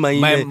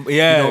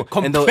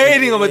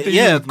 complaining about the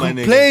youth, my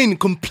nigga.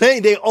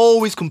 Complain. They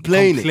always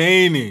complaining.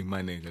 Complaining,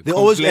 my nigga. They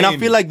always, and I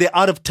feel like they're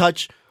out of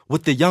touch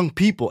with the young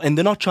people, and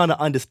they're not trying to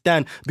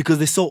understand because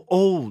they're so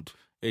old.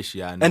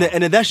 And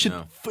that shit,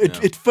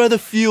 it further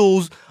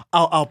fuels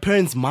our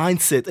parents'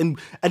 mindset, and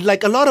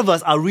like a lot of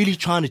us are really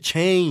trying to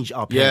change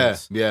our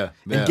parents,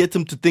 and get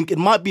them to think it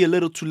might be a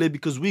little too late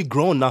because we're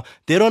grown now.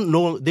 They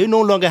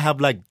no longer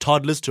have like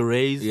toddlers to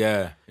raise.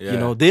 You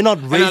know, they're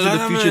not raised in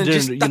the future.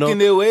 Just stuck in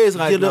their ways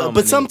right now.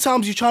 But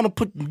sometimes you're trying to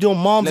put your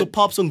moms or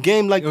pops on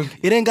game. Like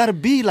it ain't gotta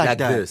be like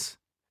that. This.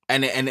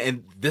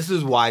 And this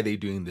is why they're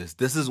doing this.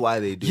 This is why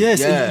they do.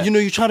 Yes, and, you know,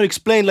 you try to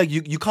explain, like,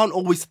 you can't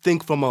always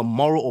think from a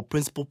moral or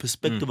principle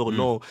perspective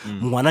and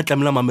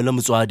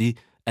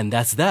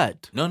that's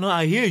that. No,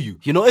 I hear you.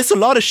 You know, it's a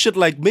lot of shit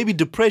like maybe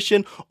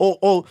depression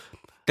or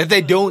that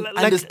they don't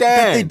understand.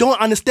 That they don't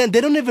understand.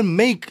 They don't even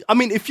make. I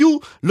mean, if you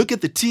look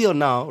at the TL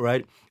now,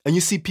 right, and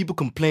you see people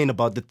complain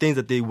about the things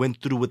that they went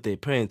through with their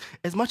parents,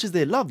 as much as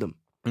they love them,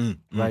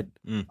 right?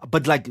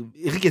 But like,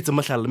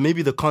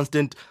 maybe the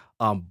constant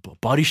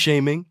body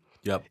shaming.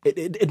 Yep.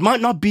 It might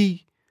not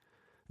be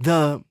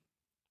the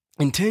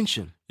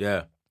intention.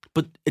 Yeah.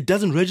 but it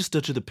doesn't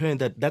register to the parent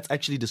that that's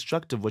actually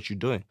destructive what you're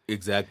doing.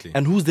 Exactly.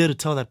 And who's there to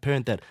tell that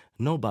parent that?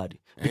 Nobody.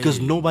 Because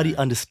nobody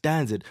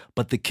understands it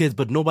but the kids,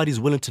 but nobody's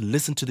willing to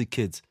listen to the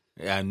kids.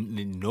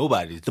 And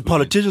nobody. The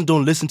politicians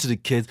don't listen to the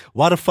kids.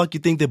 Why the fuck you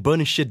think they're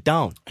burning shit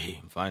down?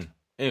 Hey, fine.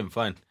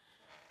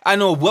 I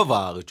know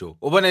whatever, Joe.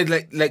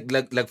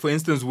 Like for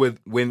instance, with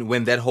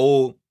when that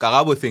whole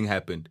Karabo thing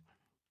happened,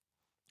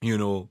 you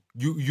know,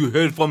 you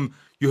heard from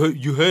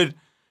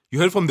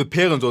the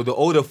parents or the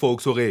older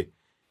folks, okay,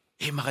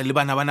 hey,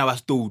 bana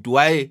was told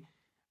why,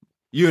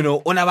 you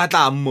know, I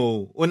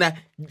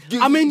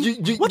mean,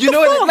 you know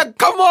what? Like,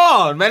 come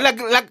on, man,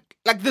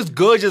 like this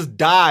girl just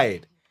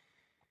died.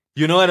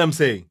 You know what I'm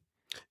saying?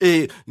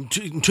 That's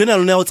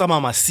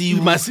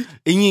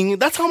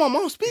how my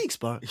mom speaks,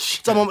 bro.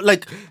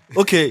 Like,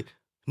 okay,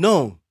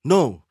 no.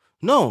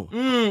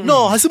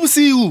 I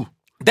see you.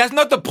 That's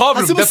not the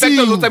problem. The fact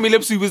that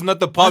Lotami is not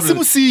the problem.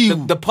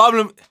 The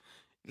problem,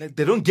 like,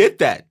 they don't get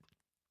that.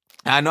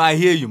 I know. I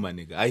hear you, my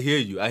nigga. I hear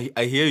you.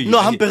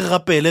 No,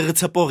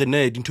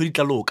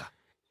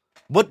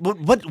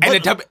 what?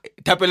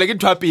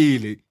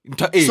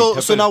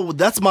 So now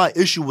that's my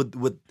issue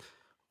with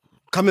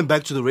coming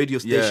back to the radio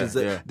stations.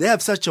 They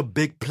have such a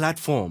big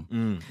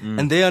platform,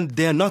 and they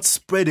are not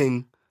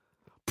spreading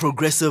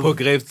progressive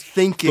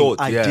thinking thought,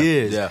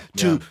 ideas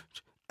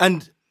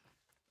and.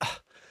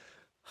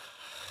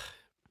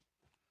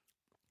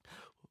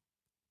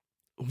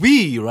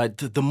 We, right,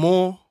 the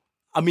more,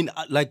 I mean,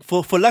 like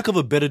for lack of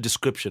a better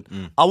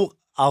description, I'll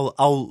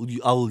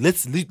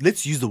let's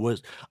use the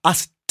words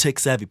us tech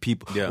savvy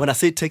people. Yeah. When I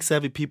say tech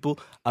savvy people,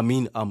 I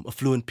mean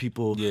affluent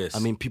people. Yes. I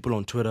mean people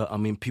on Twitter. I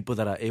mean people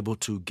that are able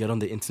to get on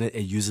the internet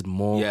and use it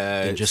more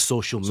than just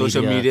social media.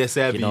 Social media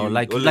savvy. You know,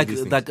 like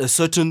a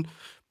certain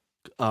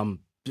that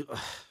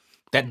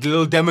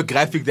little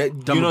demographic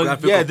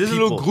this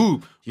little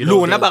group. You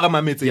know,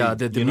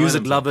 the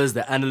music lovers,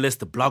 the analysts,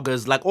 the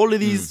bloggers, like all of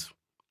these.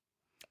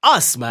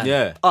 Us, man.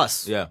 Yeah.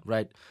 Us. Yeah.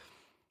 Right.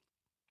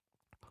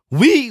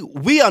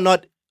 We are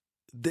not.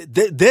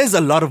 There's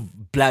a lot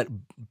of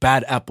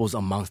bad apples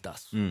amongst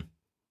us.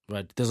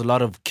 Right. There's a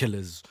lot of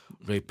killers,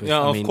 rapists.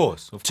 Yeah, of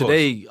course.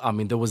 Today, I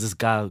mean, there was this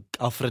guy,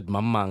 Alfred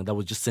Mamang, that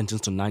was just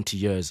sentenced to 90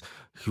 years.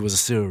 He was a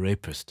serial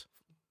rapist.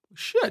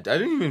 Shit, I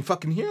didn't even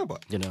fucking hear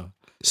about it. You know,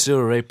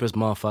 serial rapist,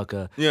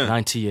 motherfucker,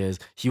 90 years.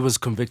 He was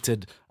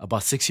convicted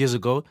about 6 years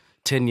ago.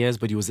 10 years,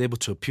 but he was able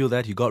to appeal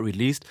that. He got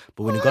released.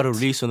 But when he got a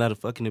release on that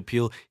fucking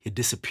appeal, he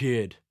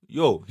disappeared.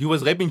 Yo, he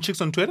was raping chicks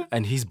on Twitter?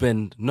 And he's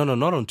been... No,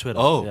 not on Twitter.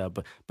 Oh. Yeah,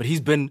 but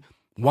he's been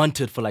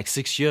wanted for like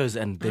 6 years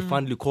and they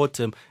finally caught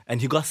him and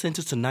he got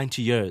sentenced to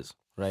 90 years,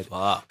 right?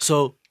 Fuck.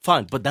 So,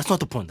 fine. But that's not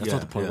the point. That's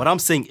not the point. What I'm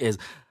saying is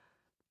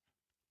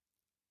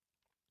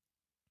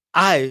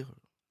I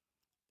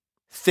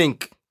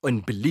think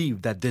and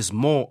believe that there's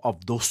more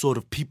of those sort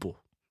of people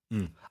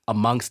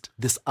amongst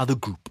this other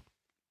group.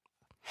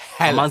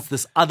 Amongst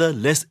this other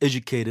less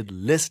educated,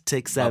 less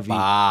tech savvy,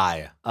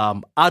 out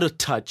of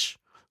touch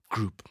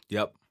group.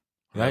 Yep.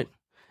 Right?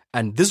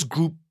 And this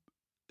group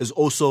is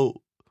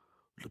also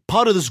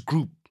part of this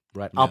group,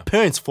 right? Our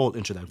parents fall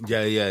into that group.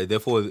 Yeah,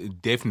 therefore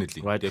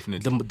definitely. Right?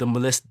 Definitely.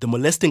 The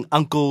molesting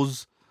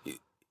uncles,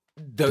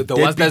 the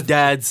ones that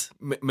dads,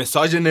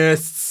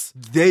 misogynists.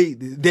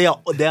 They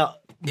are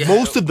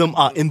most of them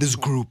are in this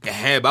group.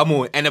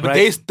 And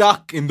they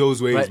stuck in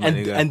those ways, right?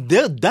 And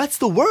that's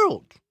the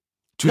world.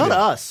 Not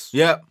us.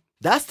 Yeah.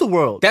 That's the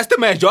world. That's the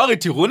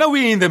majority. When are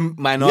we in the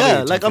minority?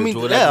 Yeah, like, I mean,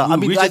 we're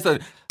just a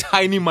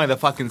tiny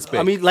motherfucking speck.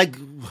 I mean, like,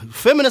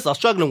 feminists are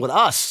struggling with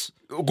us.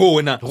 How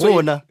about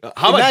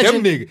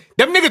them niggas?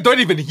 Them niggas don't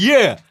even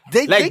hear.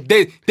 There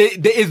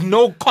is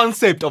no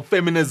concept of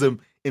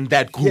feminism in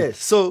that group. Yeah,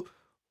 so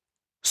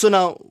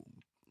now,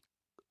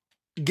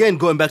 again,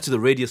 going back to the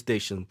radio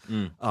station,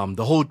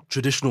 the whole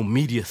traditional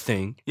media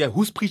thing. Yeah,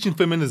 who's preaching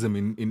feminism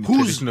in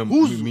traditional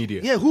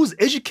media? Yeah, who's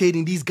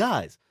educating these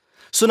guys?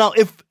 So now,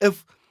 if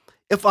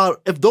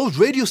those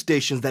radio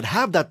stations that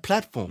have that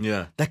platform,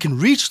 that can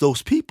reach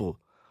those people,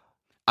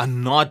 are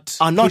not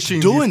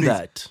doing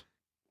that,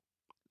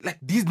 like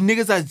these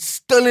niggas are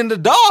still in the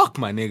dark,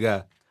 my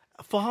nigga.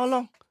 For how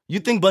long?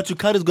 You think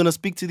Bachukar is gonna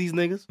speak to these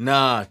niggas?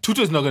 Nah,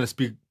 Tuto's not gonna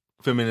speak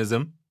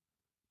feminism.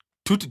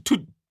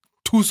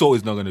 Tuso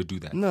is not gonna do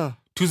that. No.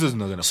 Tuzo's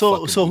not gonna.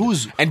 So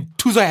who's that. And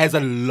Tuzo has a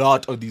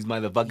lot of these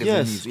motherfuckers.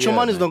 Yes,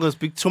 Chomani is not gonna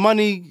speak.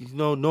 Chomani,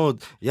 no.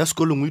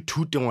 Yaskolung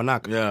tute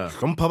wanak. Yeah.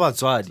 From Papa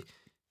Zwadi.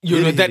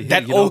 You know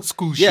that old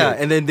school shit. Yeah,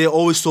 and then they're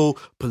always so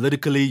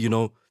politically,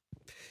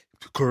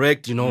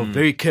 correct.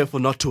 Very careful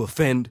not to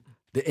offend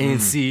the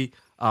ANC.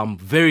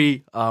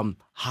 Very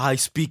high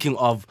speaking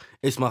of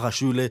Isma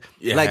Hashule.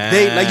 Yeah.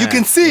 Like you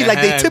can see, like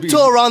they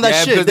tiptoe around that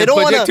shit. They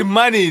don't want to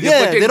money.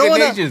 They don't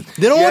want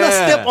to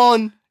step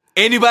on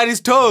anybody's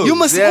toes. You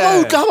must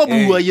that's how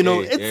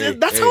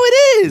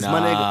it is, my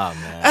nigga.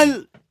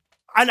 Man.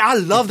 And I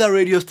love that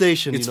radio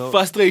station. It's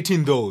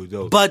frustrating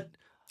though. But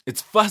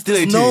it's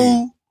frustrating.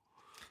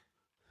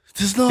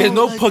 There's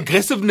no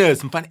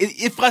progressiveness.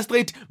 It's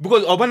frustrating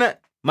because Obana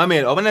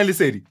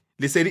Lisedi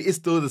is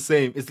still the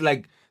same. It's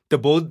like The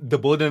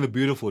Bold and the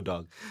Beautiful,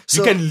 dog.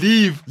 So, you can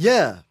leave.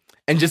 Yeah.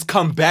 And just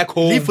come back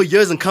home. Leave for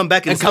years and come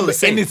back and it's still the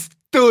same. And it's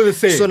still the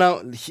same. So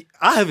now,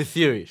 I have a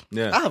theory.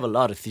 Yeah. I have a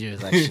lot of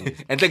theories, actually.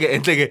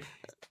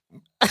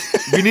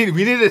 we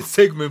need a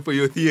segment for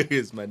your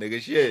theories, man,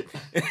 nigga. Shit.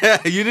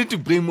 You need to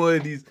bring more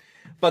of these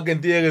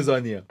fucking theories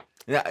on here.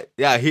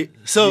 Yeah. Hit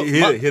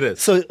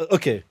us. So,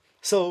 okay.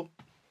 So,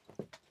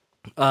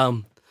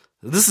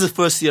 this is the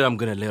first year I'm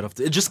going to lay it off.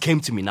 It just came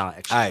to me now,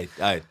 actually.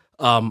 All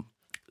right.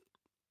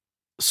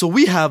 So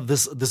we have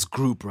this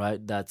group,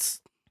 right,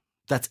 that's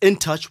in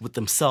touch with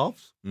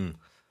themselves,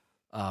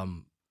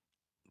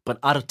 but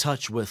out of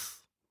touch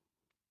with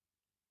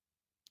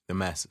the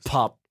masses,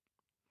 pop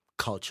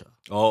culture.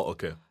 Oh,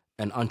 okay.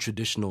 And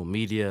untraditional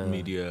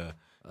media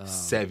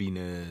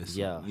savviness.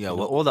 Yeah.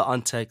 All the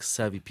untech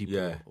savvy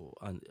people.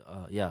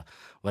 Yeah.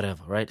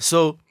 Whatever. Right.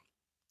 So,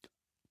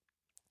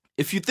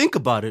 if you think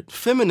about it,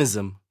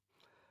 feminism,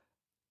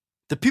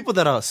 the people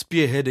that are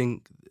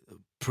spearheading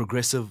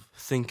progressive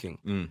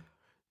thinking.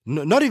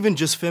 Not even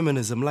just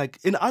feminism, like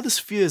in other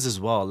spheres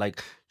as well,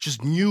 like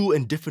just new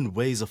and different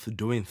ways of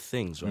doing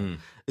things, right?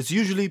 It's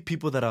usually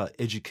people that are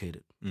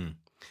educated.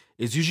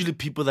 It's usually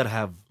people that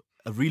have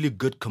a really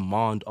good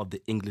command of the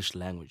English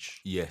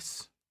language.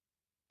 Yes.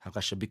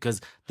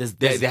 Because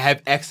they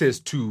have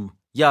access to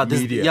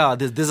media. Yeah,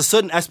 there's a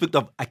certain aspect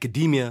of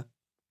academia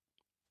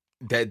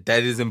that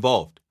is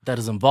involved. That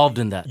is involved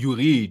in that. You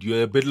read,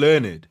 you're a bit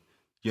learned.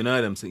 You know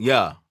what I'm saying?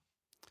 Yeah.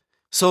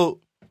 So,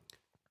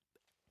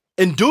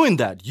 in doing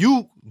that,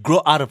 you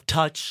grow out of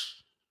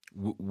touch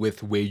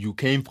with where you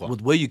came from.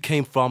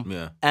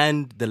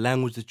 And the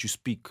language that you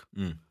speak,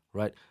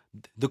 right?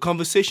 The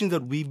conversation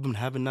that we've been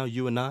having now,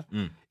 you and I,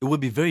 it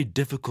would be very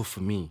difficult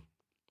for me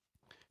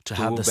to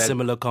have the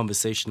similar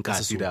conversation.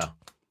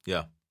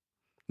 Yeah.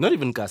 Not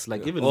even Gas,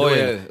 like even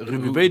it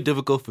would be very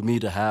difficult for me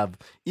to have,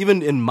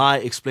 even in my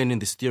explaining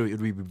this theory, it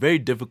would be very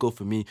difficult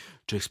for me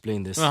to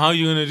explain this. Well, how are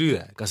you going to do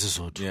that?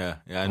 Yeah,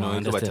 I know.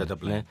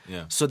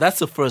 Yeah. So that's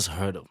the first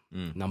hurdle,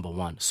 number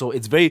one. So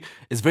it's very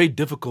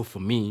difficult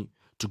for me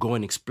to go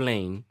and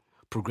explain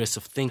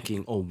progressive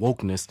thinking or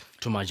wokeness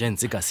to my gen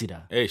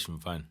Zikasida.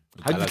 Fine.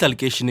 How do you tell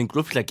like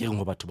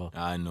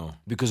I know.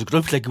 Because it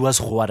looks like it was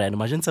Huara and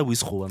my gen sa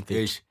wis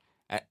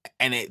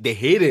and they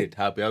hate it.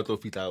 So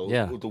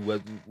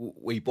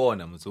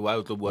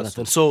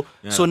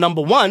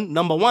number one,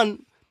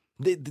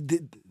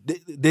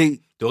 they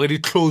already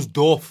closed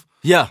off.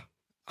 Yeah.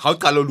 How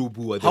you've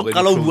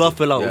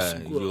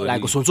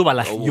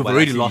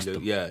already lost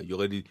them. Yeah,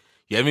 you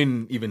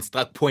haven't even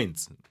struck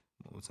points.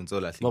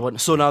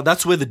 So now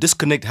that's where the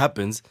disconnect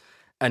happens,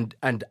 and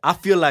I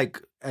feel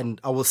like, and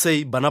I will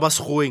say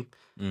Banabas Khoing,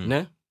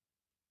 ne?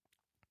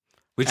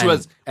 Which we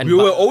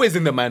were always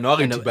in the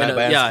minority. In the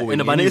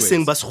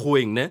Banesing Bas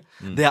Khoing,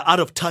 they are out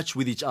of touch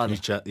with each other.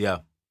 Yeah.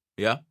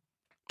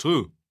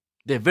 True.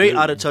 They're very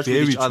out of touch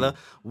with each other.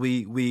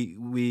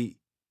 We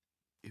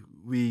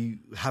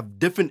have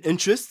different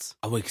interests.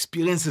 Our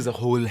experiences are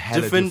whole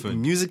hella different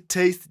music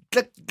taste.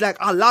 Like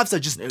our lives are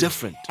just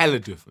different. Hella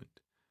different.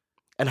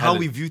 And how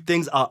we view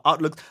things, our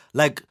outlook.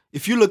 Like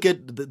if you look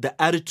at the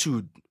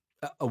attitude,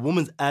 a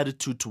woman's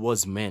attitude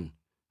towards men,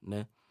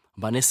 ne?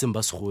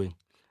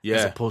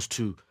 As opposed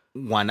to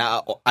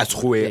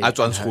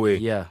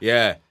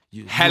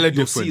hella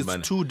different, see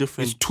man.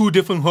 It's two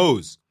different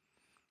hoes.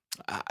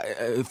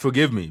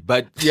 Forgive me,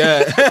 but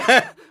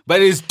yeah,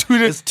 but it's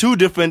two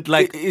different.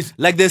 Like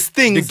there's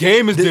things. The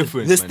game is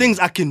different. There's things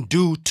I can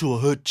do to a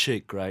hood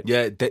chick, right?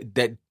 Yeah,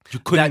 that you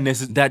couldn't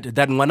necessarily.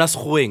 That Ngwanas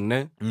Khoeng,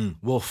 ne,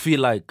 will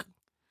feel like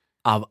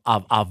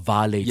I've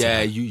violated. Yeah,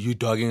 her. you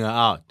dogging her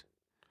out.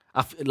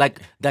 I feel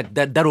like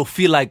that will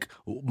feel like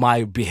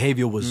my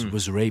behavior was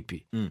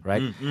rapey,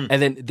 right?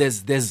 And then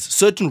there's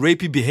certain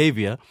rapey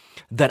behavior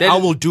that I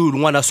will do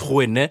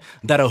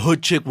that a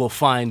hood chick will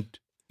find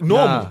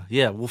normal.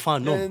 We'll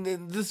find normal.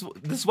 This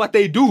is what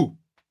they do.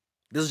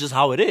 This is just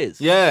how it is.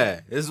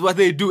 Yeah, this is what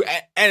they do,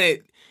 and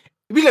it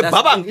be like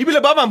babang. It be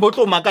like babang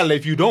botlo makala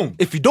if you don't.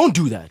 If you don't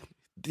do that.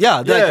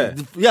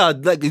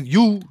 Like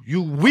you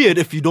weird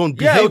if you don't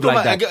behave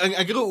like that.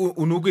 I get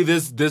unuki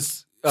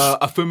this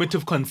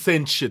affirmative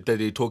consent shit that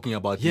they're talking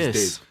about these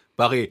days.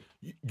 But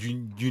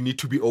you need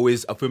to be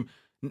always affirm.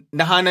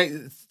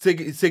 Nahana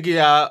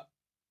sekia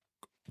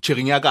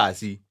chirinya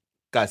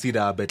kasi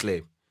da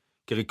betle.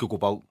 Kiri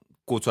kukupa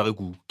kotsware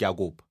ku kya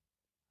kop.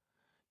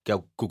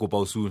 Kya kukupa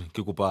usun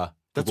kukupa.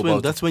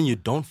 That's when you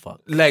don't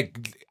fuck.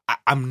 Like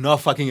I'm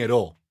not fucking at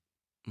all.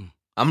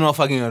 I'm not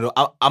fucking at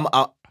all. I'm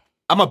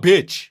a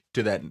bitch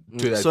to that.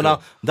 So girl. Now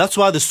that's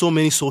why there's so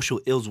many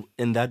social ills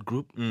in that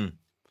group. Man,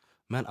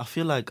 I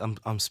feel like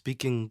I'm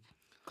speaking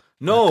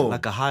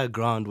like a higher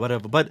ground,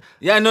 whatever. But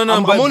I'm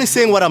only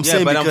saying what I'm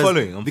saying but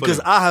because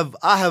I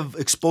have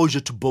exposure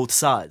to both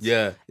sides.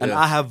 And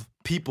I have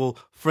people,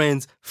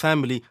 friends,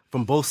 family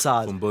from both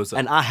sides.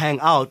 And I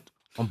hang out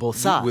on both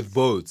sides. With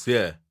both,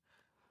 yeah.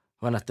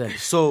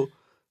 So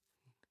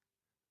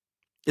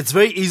it's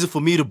very easy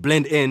for me to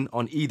blend in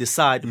on either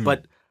side,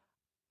 but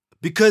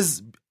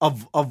because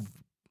of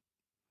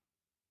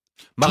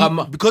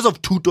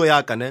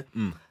Tutoyaka,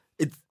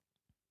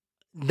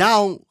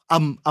 now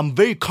I'm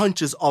very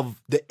conscious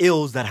of the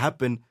ills that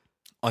happen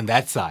on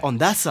that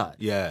side.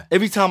 Yeah.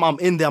 Every time I'm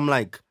in there, I'm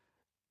like,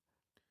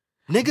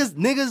 niggas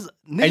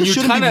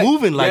shouldn't be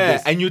moving like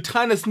this. And you're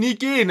trying to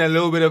sneak in a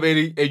little bit of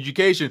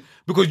education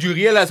because you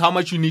realize how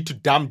much you need to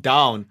dumb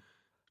down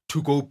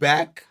to go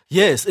back.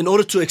 Yes, in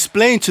order to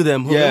explain to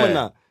them.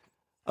 Not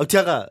like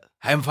that.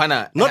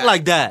 Not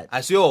like that.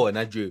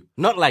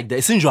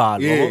 It's in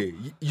Joal. Yeah,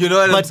 you know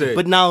what I'm saying?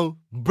 But now,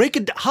 break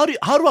it down. How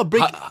do I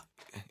break it?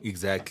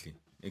 Exactly.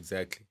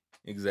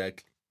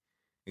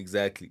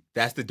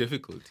 That's the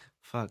difficulty.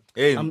 Fuck.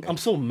 Hey, I'm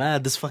so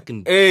mad this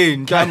fucking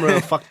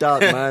camera fucked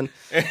out, man.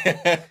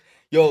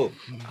 Yo,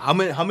 how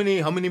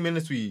many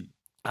minutes we...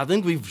 I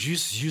think we've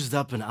just used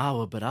up an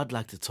hour, but I'd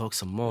like to talk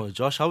some more.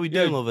 Josh, how are we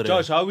doing over there?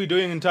 Josh, how are we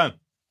doing in time?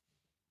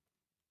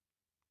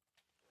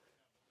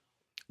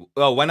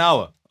 Oh, 1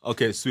 hour.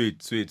 Okay,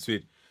 sweet.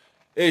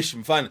 Ish,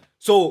 fun.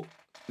 So,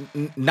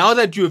 now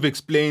that you have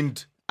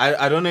explained,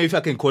 I don't know if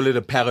I can call it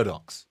a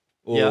paradox.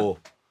 Or...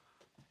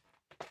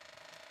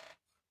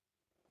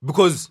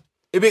 Because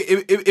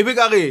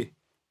if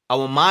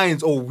our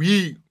minds, or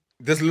we,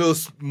 this little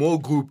small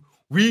group,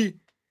 we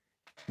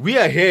are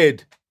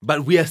ahead,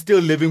 but we are still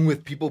living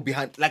with people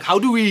behind. Like, how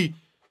do we...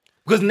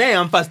 Because now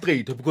I'm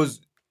frustrated,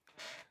 because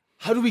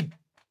how do we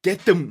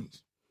get them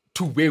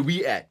to where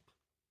we at?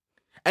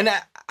 And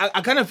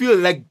I kind of feel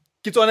like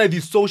it's one of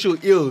these social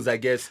ills, I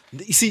guess.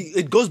 You see,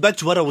 it goes back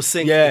to what I was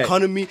saying. Yeah.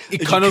 Economy,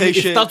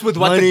 education, it starts with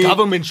what money, the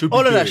government should be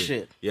all doing. All of that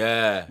shit.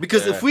 Yeah.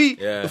 Because if we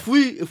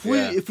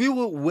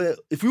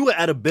were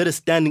at a better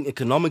standing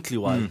economically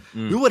wise,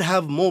 we would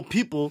have more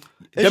people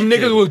educated. Them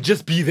niggas will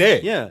just be there.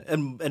 Yeah.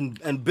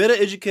 And better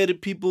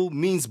educated people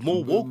means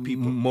more woke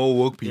people. More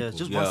woke people. Yeah,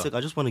 just 1 second.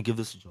 I just want to give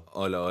this a job.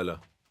 Hola.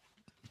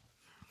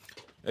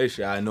 Hey,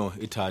 I know.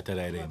 It's hard to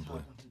that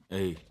boy.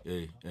 Hey.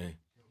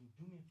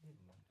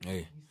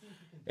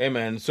 Hey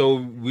man, so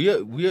we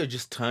are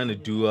just trying to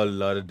do a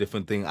lot of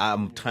different things.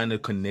 I'm trying to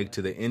connect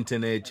to the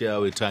internet. Yeah,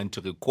 we're trying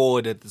to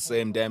record at the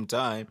same damn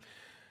time.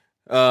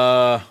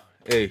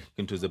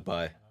 Into the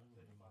pie.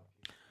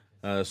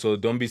 So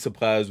don't be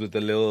surprised with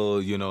the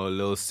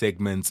little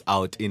segments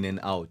out in and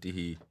out.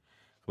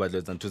 But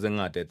at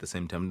the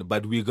same time.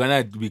 But we're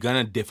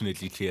gonna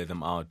definitely clear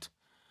them out,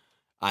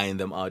 iron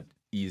them out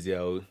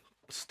easier.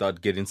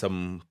 Start getting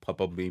some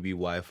proper maybe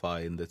Wi-Fi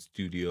in the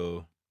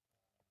studio.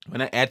 When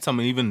I add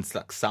some even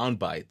like sound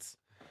bites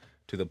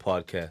to the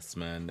podcast,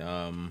 man,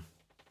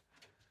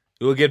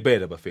 it will get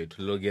better, Buffett.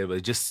 It will get better.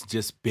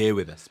 Just bear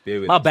with us.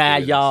 My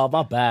bad, y'all.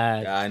 My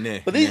bad. Yeah, I know.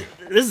 But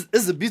this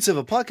is the beauty of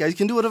a podcast. You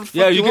can do whatever the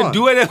fuck you want. Yeah, you can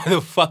do whatever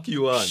the fuck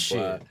you want.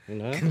 Shit, you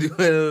know? You can do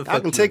whatever the fuck I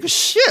can take a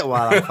shit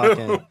while I'm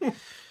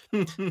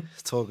fucking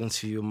talking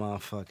to you,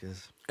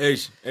 motherfuckers.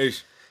 Ish.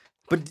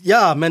 But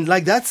yeah, man,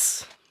 like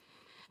that's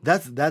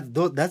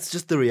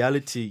just the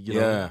reality, you know.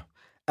 Yeah.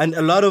 And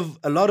a lot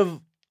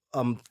of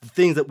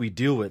things that we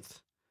deal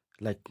with,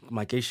 like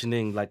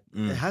migration, like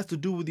it has to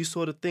do with these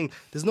sort of things.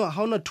 There's no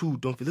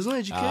there's no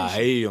education.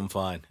 Hey, I'm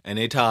fine. And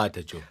it's hard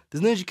at you.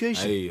 There's no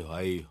education.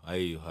 Hey,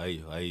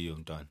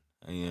 I'm done.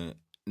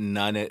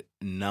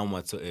 None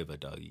whatsoever,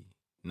 doggy.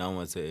 None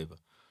whatsoever.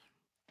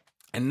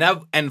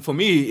 And for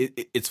me,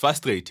 it's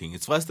frustrating.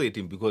 It's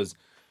frustrating because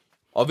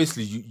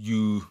obviously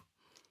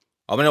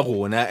I'm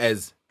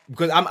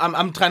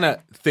trying to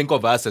think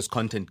of us as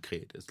content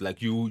creators. Like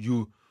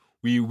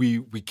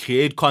we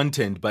create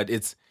content, but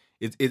it's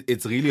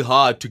really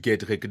hard to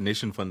get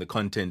recognition from the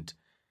content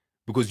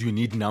because you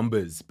need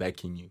numbers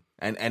backing you.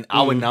 And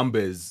our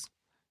numbers,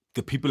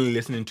 the people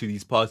listening to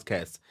these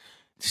podcasts,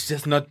 it's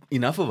just not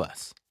enough of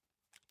us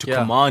to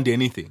command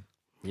anything.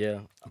 Yeah.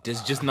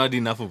 There's just not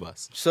enough of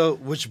us. So,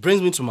 which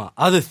brings me to my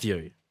other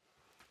theory.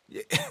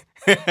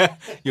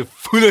 You're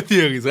full of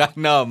theories right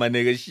now, my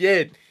nigga.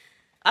 Shit.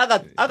 I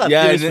got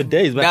theories for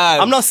days, man.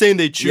 I'm not saying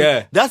they're true.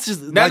 Yeah. That's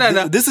just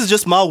this is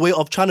just my way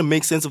of trying to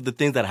make sense of the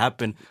things that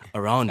happen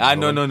around you.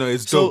 No,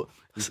 it's dope.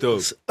 It's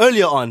dope. So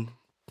earlier on,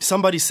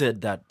 somebody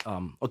said that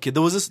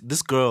there was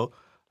this girl,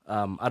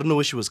 I don't know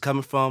where she was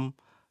coming from.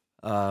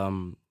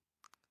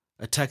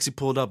 A taxi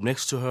pulled up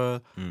next to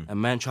her, a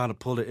man trying to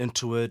pull her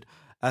into it.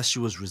 As she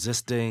was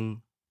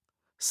resisting,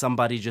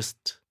 somebody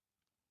just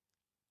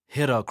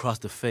hit her across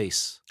the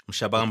face. With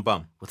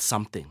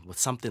something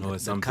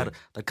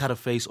that cut her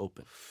face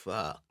open.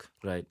 Fuck.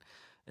 Right.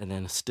 And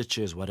then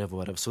stitches,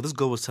 whatever. So this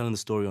girl was telling the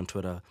story on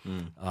Twitter.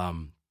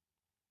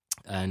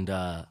 And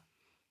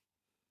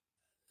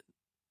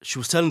she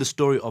was telling the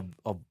story of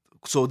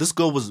so this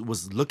girl was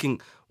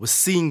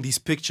seeing these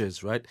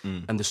pictures, right?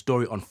 And the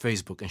story on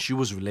Facebook, and she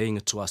was relaying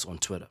it to us on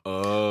Twitter.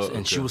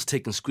 And she was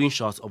taking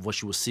screenshots of what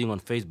she was seeing on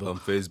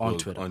Facebook on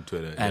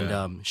Twitter.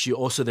 And she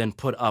also then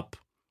put up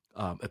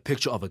a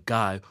picture of a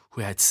guy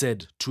who had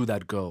said to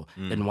that girl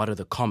in one of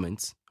the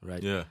comments,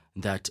 right? Yeah.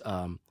 That,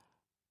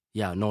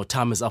 no,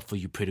 time is up for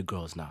you pretty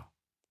girls now.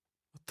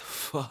 What the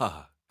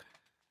fuck?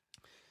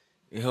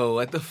 Yo,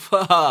 what the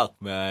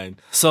fuck, man?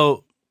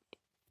 So...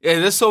 yeah,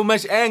 there's so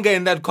much anger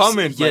in that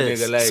comment, my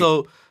nigga. Like...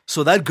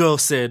 So that girl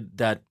said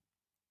that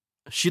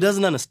she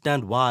doesn't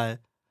understand why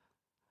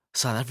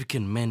South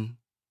African men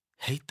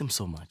hate them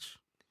so much?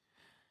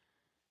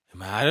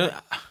 Man,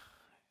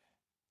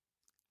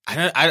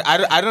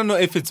 I don't know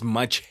if it's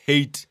much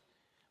hate,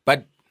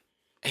 but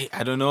hey,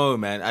 I don't know,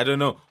 man. I don't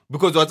know.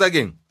 Because what's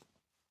again?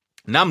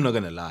 Now I'm not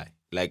gonna lie.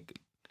 Like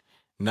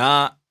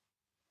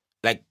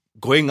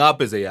growing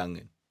up as a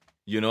youngin',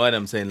 you know what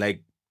I'm saying?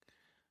 Like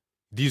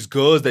these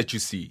girls that you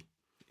see,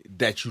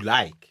 that you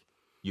like,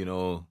 you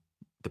know,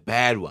 the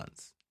bad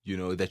ones, you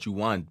know, that you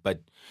want, but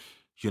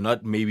you're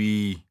not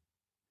maybe.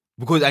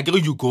 Because I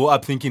guess you grow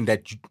up thinking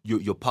that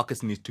your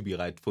pockets need to be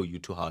right for you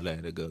to holler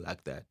at a girl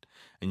like that.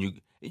 And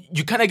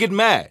you kind of get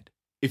mad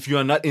if you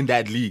are not in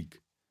that league.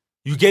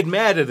 You get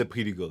mad at the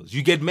pretty girls.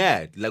 You get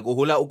mad. Like,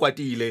 ohola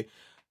ukwatile.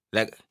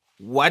 Like,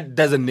 what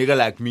does a nigga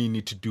like me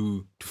need to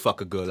do to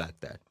fuck a girl like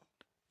that?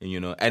 And,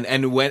 you know,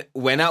 and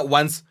when I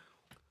once,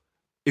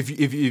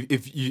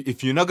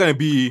 if you're not gonna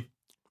be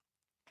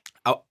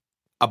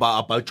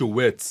about your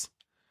wits,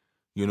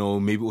 you know,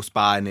 maybe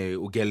uspane,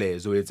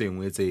 ugele, so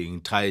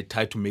try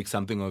to make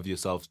something of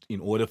yourself in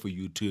order for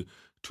you to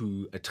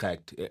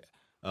attract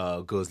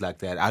girls like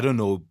that. I don't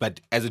know,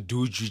 but as a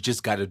dude, you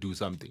just gotta do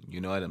something. You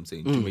know what I'm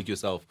saying? To make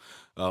yourself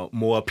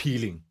more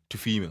appealing to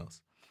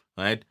females,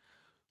 right?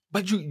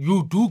 But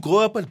you do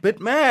grow up a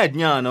bit mad,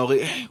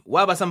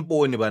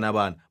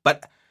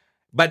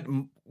 but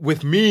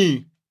with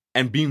me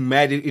and being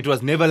mad, it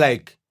was never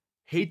like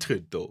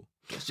hatred though.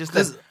 It's just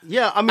that,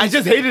 I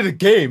just hated the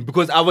game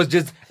because I was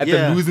just at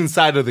the losing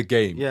side of the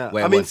game. Yeah,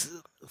 I mean,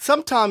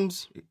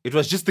 sometimes it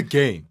was just the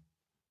game.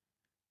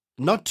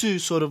 Not to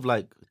sort of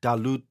like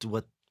dilute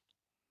what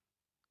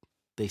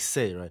they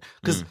say, right?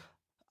 Because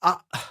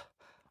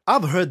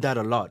I've heard that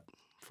a lot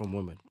from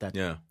women that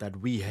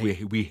we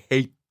hate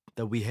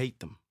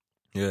them.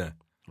 Yeah,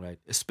 right.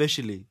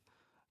 Especially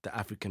the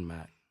African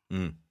man,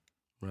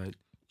 right?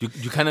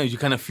 You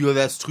kind of feel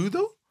that's true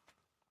though.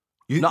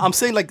 No, I'm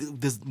saying like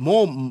there's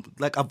more.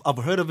 Like I've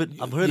heard of it.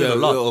 I've heard it a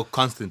lot,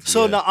 constantly.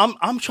 So now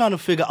I'm trying to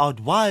figure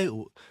out why.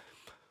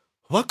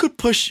 What could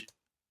push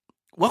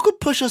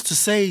us to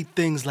say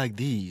things like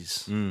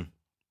these?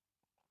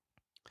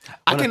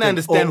 I can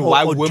understand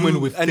why women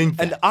would think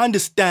that. And I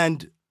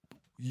understand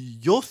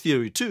your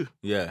theory too.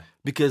 Yeah,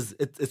 because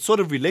it's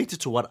sort of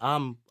related to what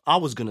I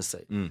was gonna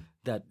say.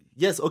 That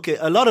yes, okay,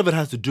 a lot of it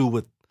has to do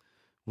with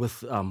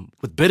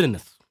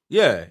bitterness.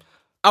 Yeah.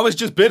 I was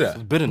just bitter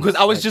because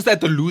I was just at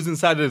the losing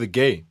side of the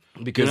game.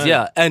 Because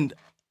and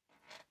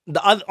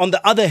on the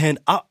other hand,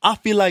 I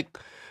feel like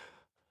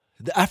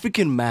the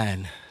African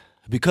man,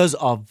 because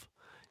of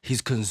his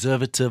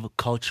conservative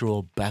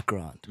cultural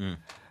background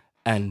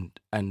and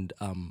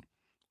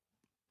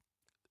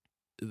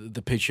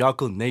the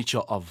patriarchal nature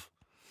of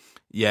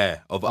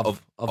the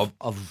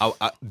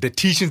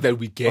teachings that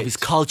we get of his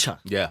culture,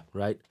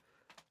 right,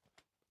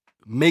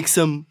 makes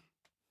him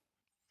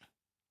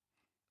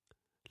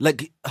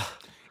like.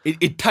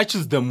 It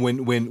touches them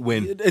when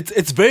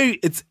it's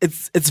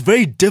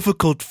very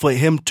difficult for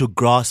him to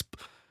grasp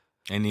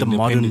the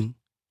modern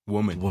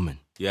woman.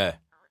 Yeah.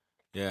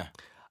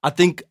 I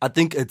think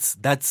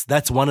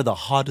that's one of the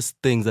hardest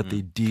things that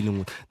they're dealing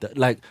with.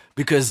 Like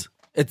because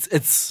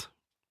it's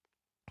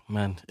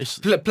man.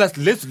 Plus,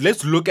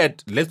 let's look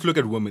at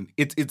women.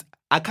 It's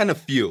I kind of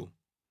feel,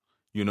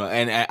 you know,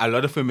 and a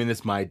lot of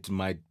feminists might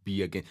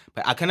be against,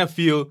 but I kind of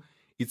feel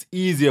it's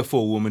easier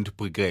for a woman to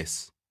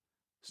progress.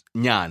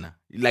 Nyana,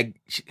 like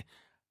she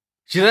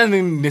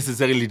doesn't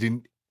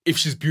necessarily if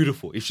she's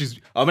beautiful. If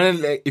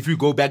you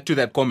go back to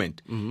that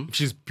comment, if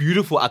she's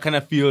beautiful, I kind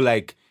of feel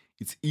like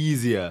it's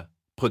easier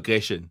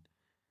progression.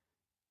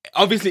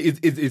 Obviously,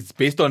 it's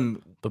based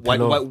on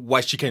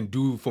what she can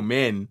do for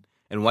men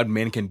and what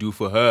men can do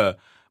for her.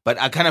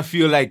 But I kind of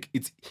feel like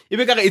it's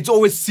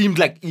always seemed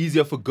like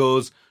easier for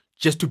girls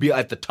just to be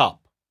at the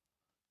top.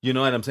 You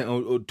know what I'm saying?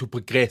 Or to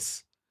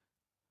progress.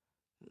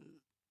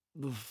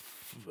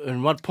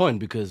 In what point?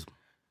 Because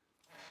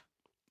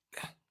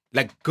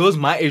like girls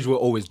my age were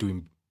always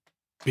doing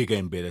bigger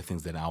and better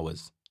things than I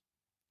was,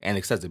 and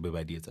excessive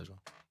ideas as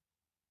well.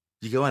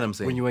 You get what I'm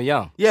saying? When you were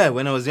young,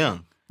 when I was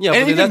young,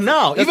 and even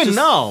now,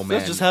 man,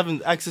 that's just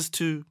having access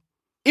to.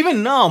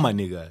 Even now, my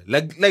nigga,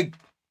 like.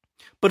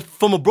 But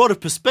from a broader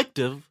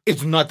perspective,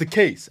 it's not the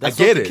case. That's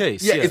I get not it. The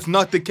case. Yeah, it's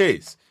not the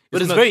case.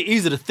 But it's very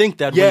easy to think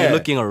that when you're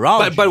looking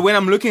around. But when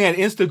I'm looking at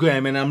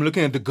Instagram and I'm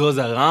looking at the girls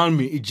around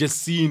me, it just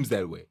seems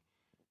that way.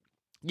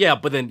 Yeah,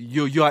 but then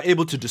you are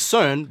able to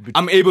discern.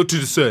 I'm able to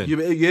discern.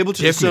 You're able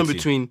to discern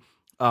between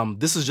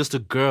this is just a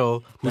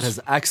girl that has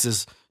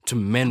access to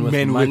men with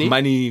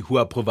money who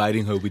are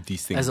providing her with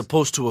these things, as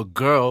opposed to a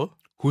girl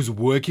who's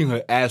working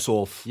her ass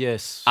off.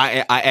 Yes,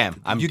 I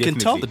am. You can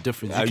tell the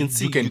difference. You can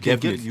see. You can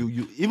definitely.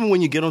 You even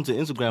when you get onto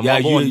Instagram,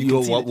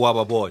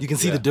 you can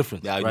see the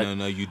difference. Yeah, right?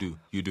 No, you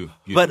do.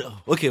 But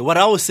okay, what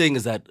I was saying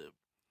is that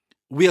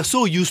we are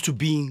so used to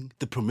being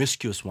the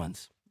promiscuous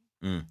ones.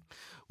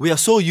 We are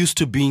so used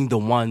to being the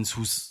ones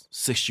whose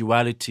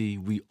sexuality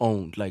we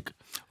owned. Like,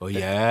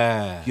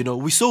 you know,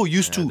 we're so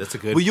used to. That's a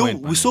good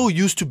point. We're so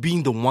used to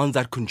being the ones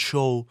that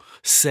control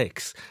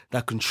sex,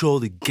 that control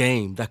the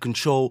game, that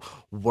control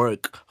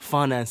work,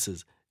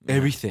 finances,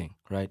 everything,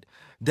 right?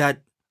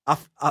 That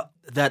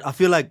I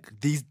feel like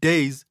these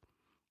days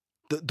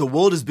the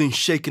world is being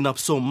shaken up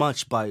so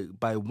much by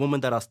women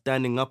that are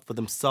standing up for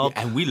themselves,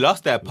 and we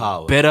lost that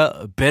power.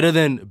 Better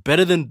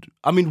than.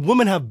 I mean,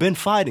 women have been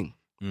fighting,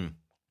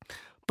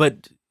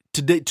 but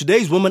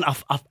today's women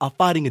are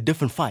fighting a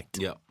different fight.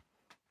 Yeah,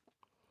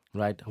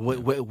 right.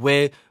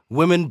 Where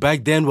women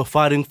back then were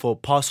fighting for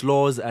passed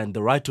laws and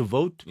the right to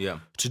vote. Yeah.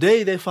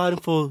 Today they're fighting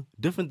for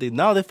different things.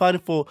 Now they're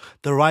fighting for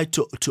the right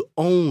to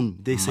own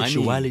their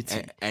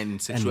sexuality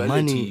and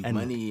sexuality, and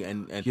money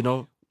and you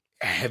know.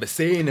 Have a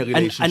say in a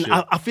relationship.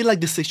 And I feel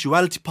like the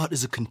sexuality part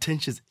is a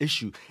contentious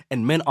issue,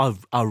 and men are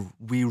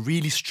we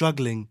really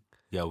struggling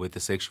with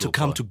the sexual to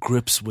come part. to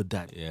grips with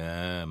that.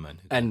 Yeah, man.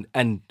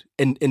 And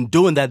in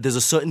doing that, there's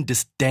a certain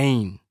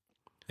disdain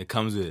it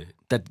comes with it.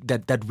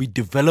 that we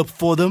develop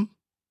for them,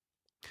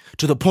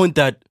 to the point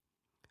that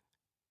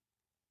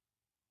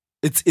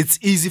it's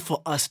easy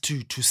for us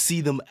to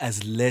see them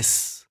as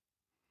less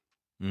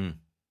than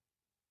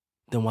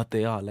what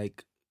they are.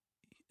 Like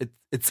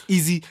it's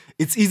easy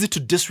to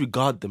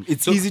disregard them.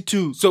 It's easy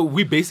to. So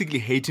we basically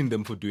hating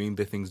them for doing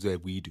the things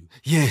that we do.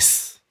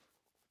 Yes.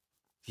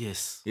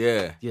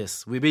 Yeah.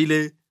 Yes. We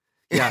really.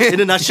 Yeah.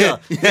 In a nutshell.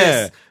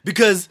 Yes.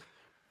 Because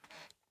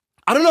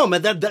I don't know,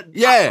 man.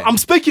 I'm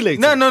speculating.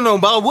 No.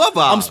 But what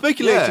about? I'm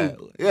speculating.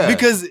 Yeah.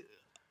 Because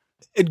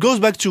it goes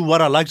back to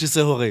what I like to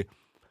say, Jorge.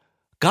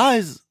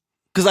 Guys,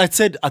 because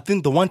I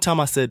think the one time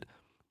I said,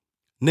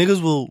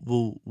 niggas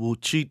will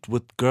cheat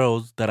with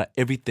girls that are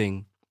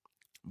everything,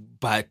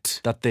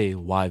 but that their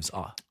wives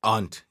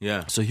aren't.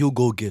 Yeah. So he'll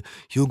go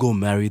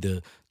marry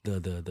the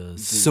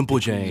simple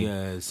Jane,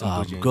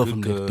 girl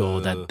from next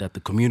door that the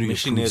community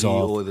approves of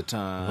all the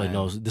time. Like,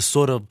 no, the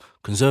sort of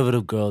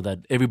conservative girl that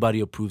everybody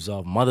approves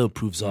of, mother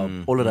approves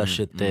of, all of that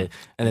shit there,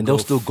 and then they'll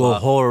still go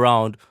whore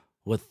around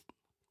with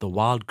the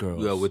wild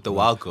girls. Yeah, with the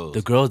wild girls,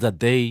 the girls that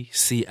they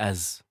see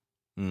as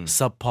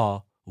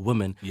subpar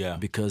women,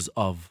 because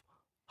of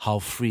how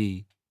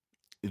free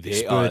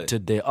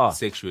spirited they are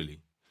sexually.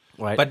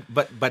 Right.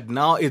 But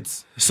now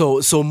it's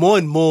so more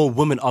and more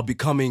women are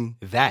becoming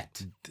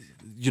that.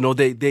 You know,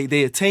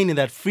 they attaining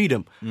that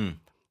freedom.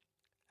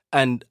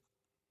 And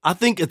I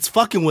think it's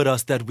fucking with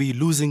us that we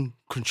losing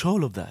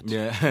control of that.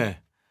 Yeah.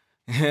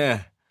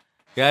 Yeah,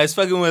 it's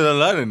fucking with a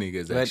lot of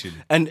niggas, right? Actually.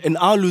 And in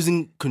our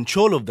losing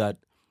control of that,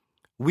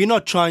 we're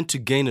not trying to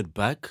gain it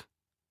back.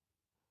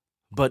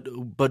 But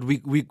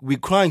we're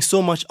crying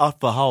so much out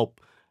for help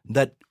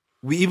that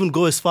we even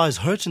go as far as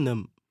hurting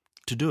them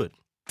to do it.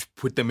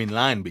 Put them in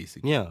line,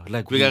 basically. Yeah,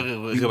 like we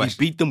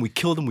beat them, we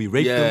kill them, we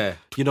rape them.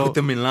 You know, put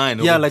them in line.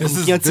 Yeah, like this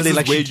is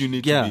like where you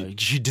need to be.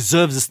 She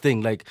deserves this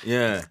thing. Like,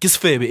 it's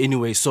fair, but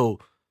anyway. So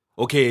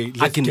okay,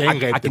 I can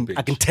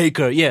take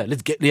her. Yeah,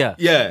 let's get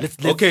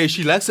Let's, okay,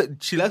 she likes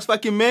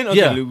fucking men.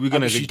 Okay, we're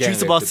gonna. She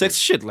treats about sex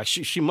shit. Like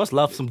she must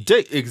love some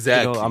dick.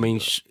 Exactly. You know, I mean,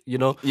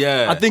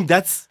 Yeah. I think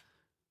that's.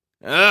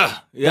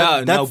 That's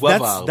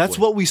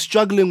what we're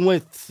struggling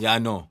with. Yeah, I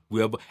know.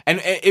 We are,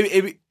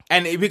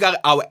 and if we got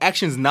our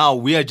actions now,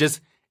 we are just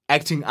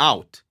acting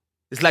out.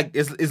 It's like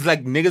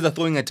niggas are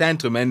throwing a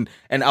tantrum, and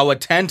our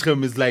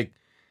tantrum is like,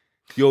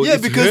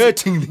 it's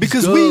hurting these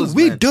because girls,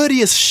 we man.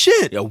 dirty as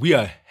shit. Yeah, we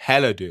are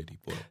hella dirty,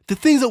 bro. The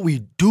things that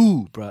we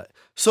do, bro.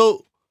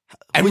 So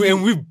and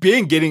we've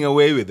been getting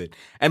away with it,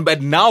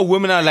 but now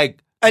women are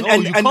like, you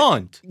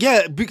can't.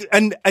 Yeah,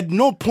 and at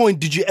no point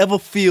did you ever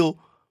feel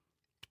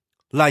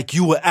like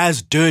you were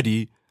as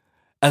dirty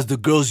as the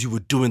girls you were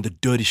doing the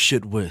dirty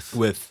shit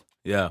with.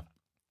 Yeah.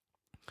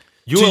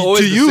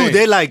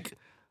 They're like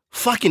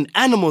fucking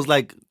animals,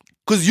 like,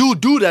 because you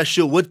do that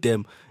shit with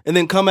them and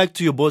then come back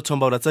to your boy talking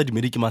about outside you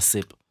make my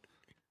sip.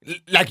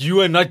 Like you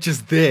were not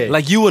just there.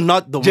 Like you were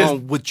not the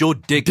one with your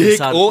dick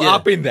inside. All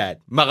up in that.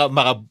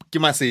 Mara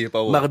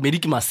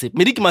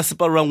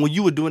sip around when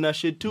you were doing that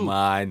shit too.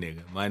 My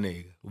nigga.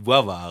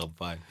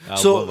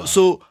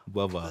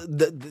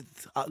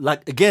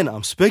 Like again,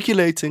 I'm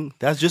speculating.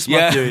 That's just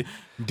my theory.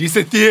 These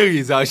are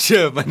theories, I'm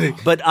sure, my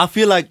nigga. But I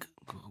feel like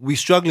we're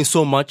struggling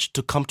so much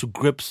to come to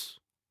grips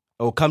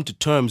or come to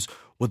terms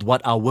with what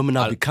our women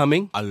are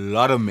becoming. A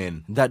lot of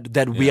men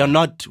that we are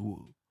not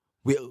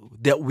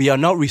we are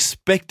not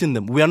respecting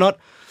them. We are not.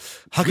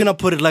 How can I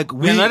put it? Like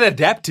we're not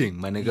adapting,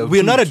 my nigga.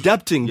 We're not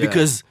adapting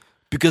because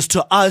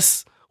to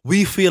us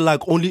we feel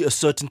like only a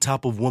certain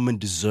type of woman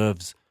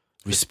deserves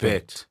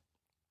respect.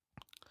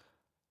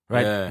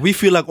 Right? Yeah. We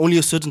feel like only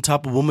a certain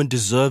type of woman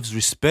deserves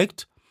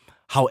respect.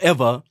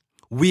 However,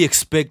 we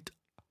expect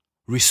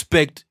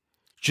respect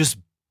just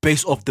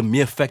based off the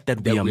mere fact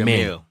that we are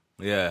male.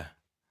 Yeah.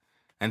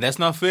 And that's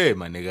not fair,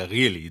 my nigga.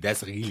 Really.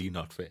 That's really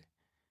not fair.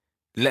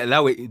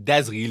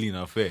 That's really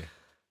not fair.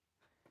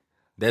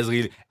 That's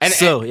really... And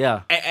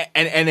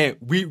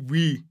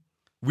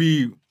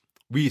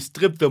we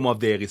strip them of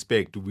their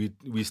respect.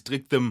 We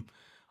strip them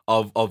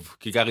of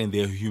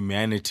their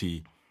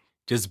humanity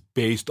just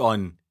based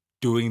on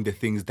doing the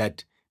things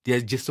that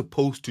they're just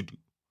supposed to do.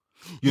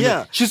 You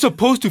know? She's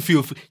supposed to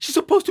feel... She's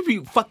supposed to be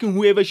fucking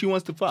whoever she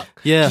wants to fuck.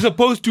 Yeah. She's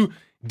supposed to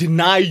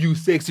deny you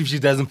sex if she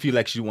doesn't feel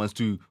like she wants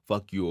to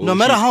fuck you. No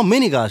matter how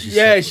many guys she's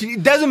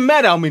it doesn't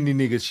matter how many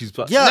niggas she's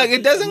fucked. Yeah, like,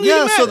 it doesn't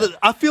really matter. So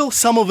I feel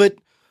some of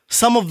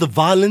the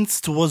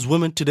violence towards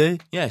women today,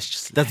 it's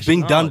just that's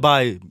being done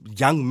by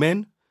young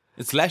men,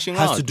 it's lashing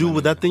out. Has to do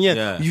with that thing.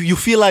 Yeah. You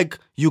feel like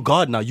you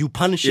God now. You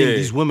punishing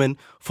these women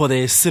for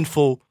their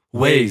sinful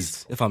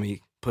ways, if I may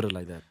put it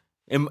like that.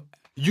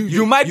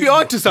 You might be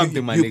onto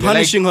something, man. You're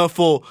punishing her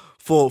for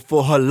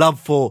her love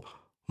for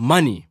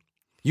money.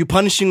 You're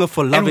punishing her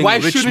for loving rich men.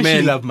 And why shouldn't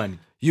she love money?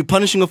 You're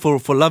punishing her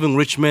for loving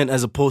rich men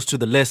as opposed to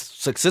the less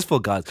successful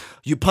guys.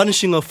 You're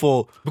punishing her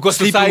for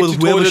sleeping with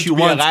whoever she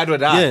wants.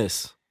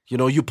 Yes. You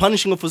know, you're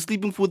punishing her for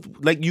sleeping with,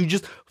 like,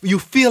 you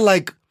feel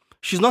like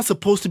she's not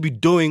supposed to be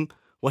doing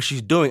what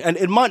she's doing. And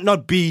it might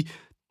not be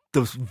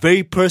the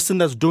very person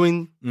that's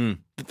doing the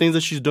things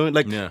that she's doing,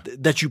 like,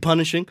 that you're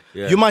punishing.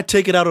 Yeah. You might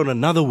take it out on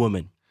another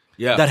woman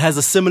that has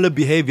a similar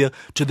behavior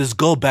to this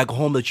girl back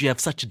home that you have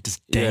such a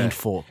disdain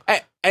for.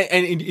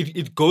 And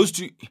it goes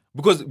to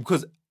because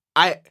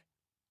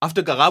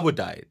after Karabo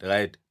died,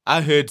 right? I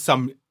heard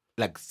some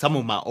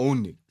of my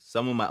own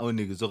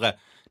niggas. Okay,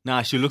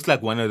 nah, she looks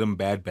like one of them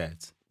bad.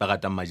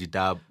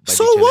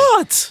 So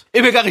what?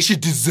 She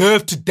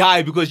deserved to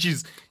die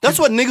because that's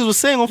what niggas were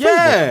saying on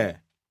Facebook.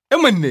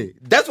 Yeah,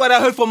 that's what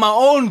I heard from my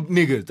own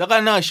niggas.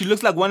 Like, nah, she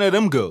looks like one of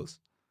them girls.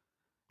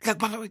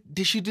 Like,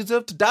 did she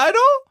deserve to die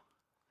though?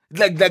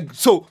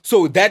 So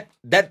that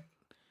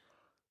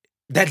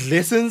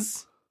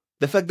lessens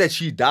the fact that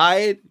she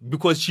died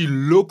because she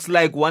looks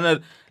like one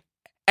of,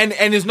 and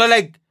it's not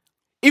like,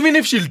 even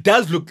if she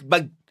does look,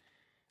 but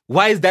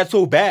why is that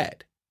so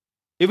bad?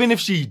 Even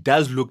if she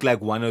does look like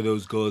one of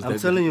those girls. I'm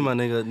telling you, my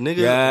nigga,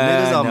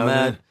 niggas are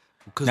mad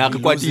because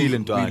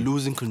we're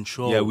losing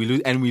control. Yeah,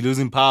 we're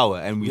losing power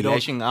and we're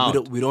lashing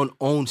out. We don't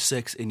own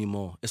sex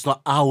anymore. It's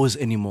not ours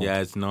anymore.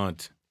 Yeah, it's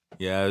not.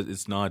 Yeah,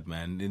 it's not,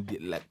 man.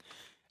 Like,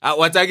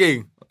 what's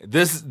again?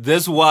 This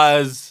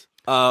was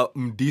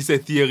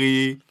Mdise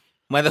theory.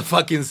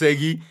 Motherfucking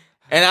Segi.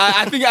 And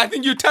I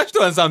think you touched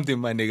on something,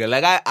 my nigga.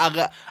 Like,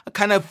 I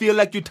kind of feel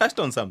like you touched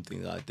on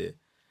something out there.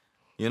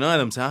 You know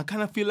what I'm saying? I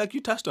kind of feel like you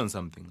touched on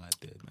something out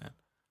there,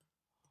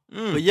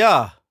 man. But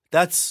yeah,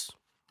 that's...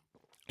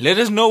 Let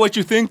us know what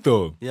you think,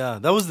 though. Yeah,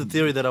 that was the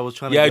theory that I was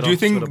trying to get do you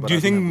think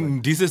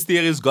Mdise's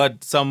theory's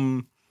got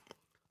some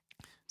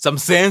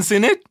sense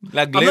in it?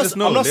 Like, let us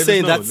know. I'm not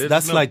saying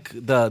that's like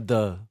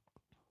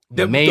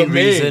the main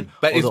reason,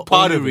 but it's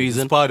part of it.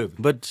 It's part of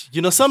it. But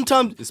you know,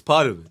 sometimes it's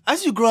part of it.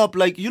 As you grow up,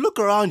 like, you look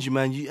around you,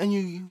 man,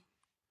 you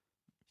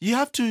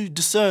have to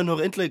discern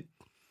or intellect.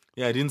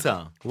 Yeah, it didn't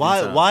sound.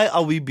 Why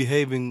are we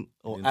behaving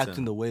or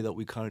acting the way that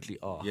we currently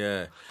are?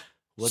 Yeah.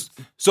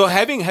 So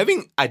having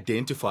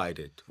identified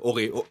it, or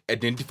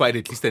identified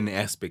at least an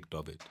aspect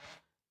of it,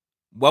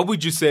 what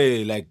would you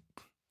say? Like,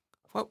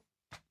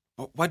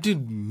 what do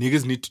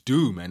niggas need to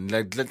do, man?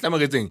 Like, just let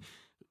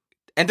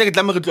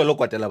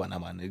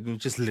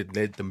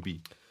them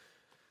be.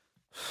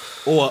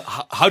 Or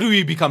how do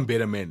we become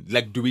better men?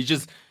 Like, do we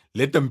just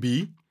let them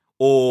be,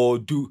 or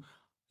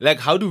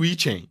how do we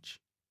change?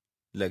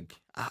 Like,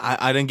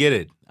 I don't get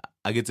it.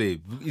 I could say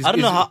I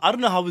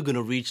don't know how we're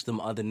gonna reach them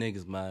other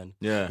niggas, man.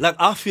 Yeah. Like,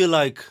 I feel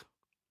like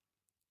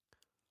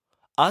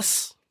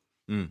us.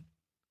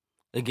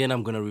 Again,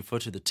 I'm gonna refer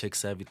to the tech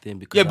savvy thing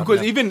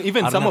because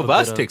even some of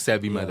us tech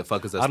savvy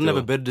motherfuckers are I don't have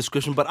a better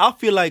description, but I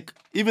feel like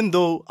even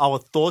though our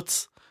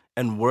thoughts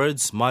and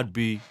words might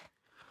be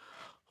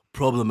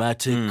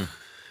problematic in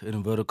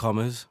inverted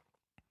commas,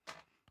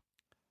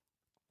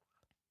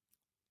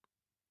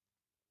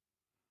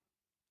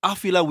 I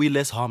feel like we're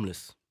less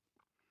harmless.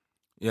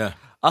 Yeah.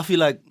 I feel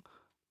like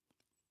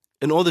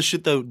in all the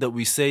shit that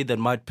we say that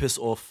might piss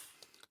off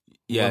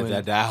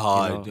women, that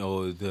hard, you know,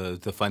 or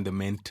the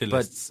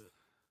fundamentalists.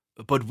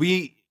 But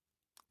we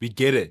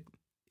get it.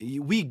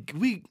 We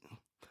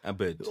I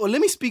bet. Well, let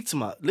me speak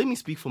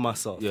for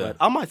myself. Yeah. Right?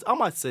 I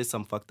might say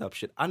some fucked up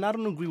shit, and I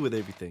don't agree with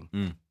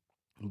everything.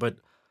 But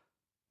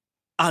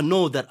I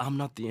know that I'm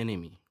not the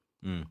enemy.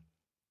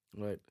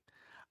 Right?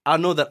 I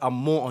know that I'm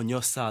more on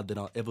your side than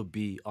I'll ever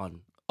be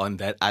on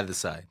that other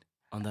side.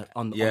 On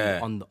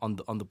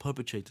the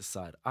perpetrator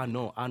side. I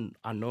know.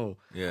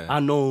 Yeah. I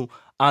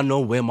know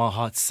where my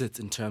heart sits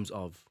in terms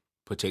of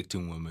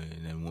protecting women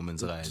and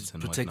women's rights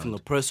and protecting whatnot.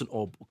 a person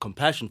or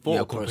compassion for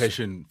a person.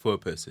 Compassion for a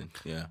person.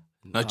 Yeah.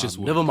 Not just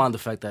women. Never mind the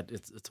fact that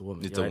it's a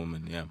woman. It's a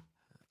woman, yeah.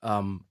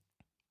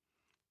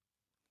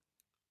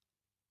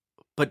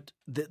 But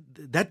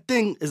that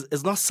thing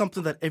is not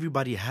something that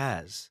everybody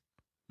has.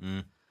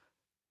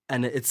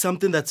 And it's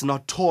something that's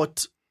not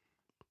taught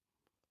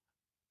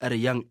at a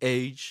young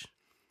age.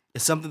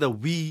 It's something that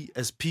we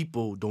as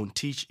people don't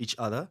teach each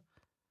other.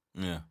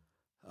 Yeah.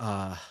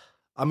 I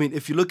mean,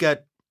 if you look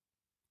at,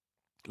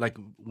 like,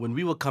 when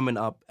we were coming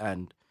up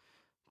and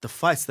the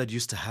fights that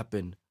used to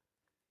happen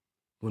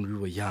when we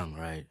were young,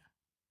 right?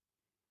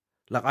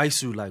 Like, I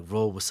used to, like,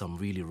 roll with some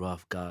really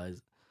rough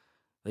guys.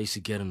 They used to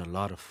get in a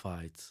lot of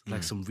fights.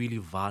 Like, some really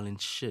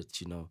violent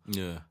shit, you know?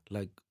 Yeah.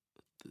 Like,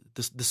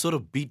 the sort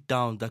of beat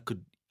down that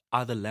could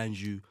either land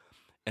you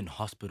in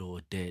hospital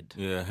or dead.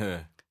 Yeah.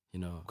 You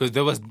know, because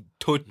there was no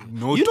You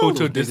know total those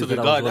niggas that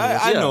disregard. I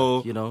was I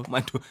know. you know.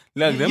 Like,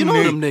 You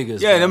know them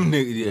niggas. Yeah, man. them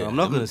niggas. Yeah, I'm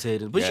not gonna say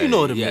it, but yeah, you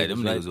know them yeah, niggas.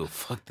 them right? niggas will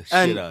fuck the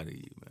And shit out of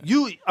you,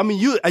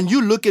 man.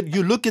 You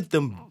look at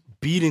them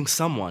beating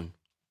someone.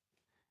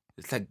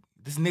 It's like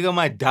this nigga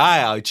might die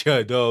out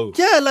here, though.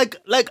 Yeah, like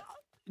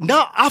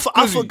now I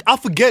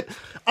forget.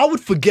 I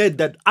would forget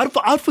that.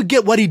 I'd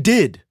forget what he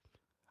did.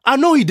 I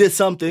know he did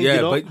something. Yeah,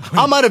 you know? but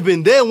I might have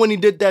been there when he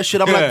did that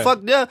shit. I'm like, fuck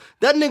yeah,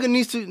 that nigga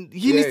needs to.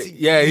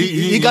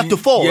 He got to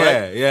fall.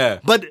 Right? Yeah.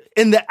 But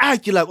in the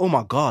act, you're like, oh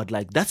my god,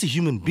 like that's a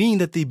human being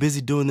that they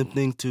busy doing them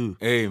thing too.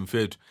 Hey, I'm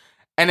fit.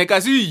 And like I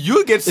see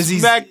you get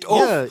smacked off.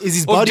 Yeah, is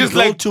his body just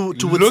built like to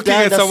looking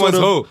withstand at that someone's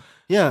sort of, hoe?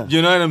 Yeah,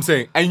 You know what I'm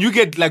saying? And you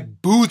get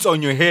like boots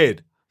on your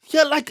head.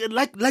 yeah, like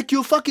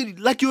you're fucking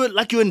like you're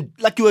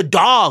a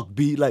dog,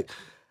 be like,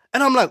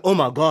 and I'm like, oh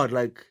my god,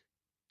 like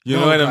You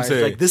no, know what I'm guys,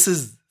 saying? Like this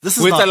is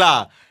With not.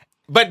 Allah.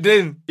 But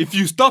then if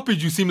you stop it,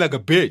 you seem like a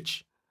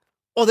bitch.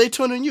 Oh, they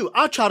turn on you.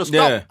 I try to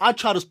stop. Yeah. I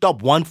try to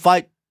stop one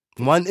fight,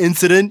 one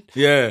incident,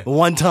 Yeah.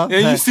 one time.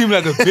 And you seem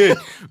like a bitch.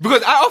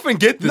 Because I often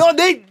get this. No,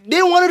 they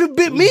wanted to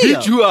beat me beat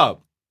up. you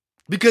up.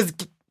 Because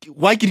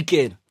why could he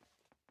care?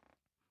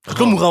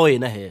 Come away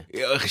na here.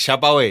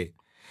 Shop away.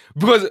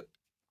 Because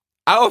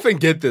I often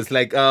get this.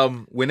 Like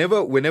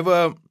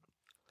whenever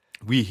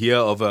we hear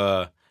of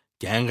a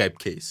gang rape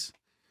case,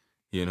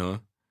 you know,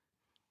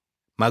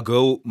 my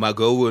girl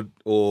would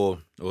or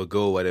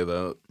girl,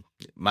 whatever,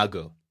 my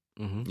girl.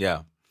 Mm-hmm.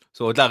 Yeah.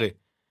 So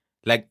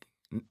like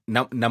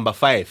number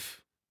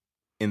 5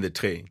 in the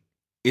train.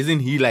 Isn't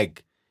he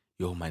like,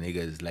 yo, my nigga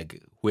is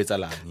like, where's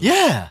Allah?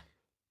 Yeah.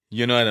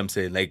 You know what I'm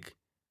saying? Like,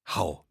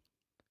 how?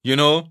 You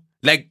know?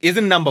 Like,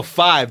 isn't number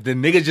 5 the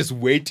nigga just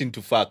waiting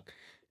to fuck?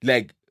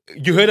 Like,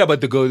 you heard about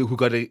the girl who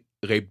got gang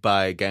raped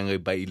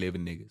by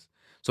 11 niggas.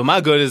 So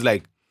my girl is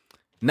like,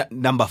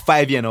 number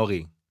 5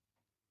 Yanori.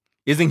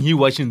 Isn't he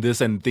watching this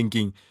and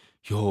thinking,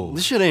 yo,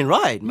 This shit ain't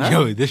right, man.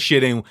 yo, this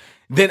shit ain't.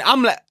 Then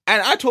I'm like,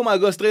 and I told my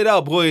girl straight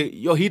out, bro,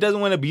 yo, he doesn't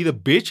want to be the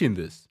bitch in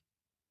this.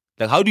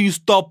 Like, how do you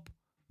stop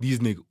these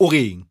niggas?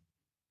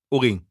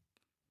 Oring.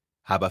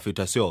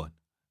 Habituation.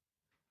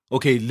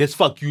 Okay, let's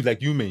fuck you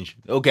like you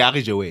mentioned. Okay,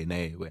 away.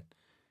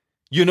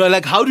 You know,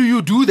 like, how do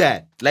you do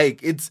that?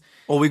 Like, it's.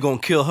 Or we gonna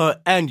kill her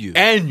and you.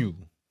 And you.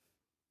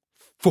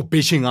 For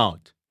bitching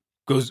out.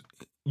 Because,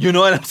 you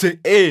know what I'm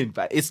saying?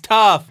 It's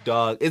tough,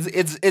 dog.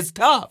 It's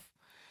tough.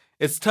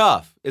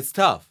 It's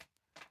tough.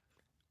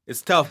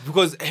 It's tough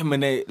because,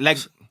 like.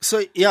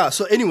 So yeah.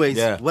 So anyways,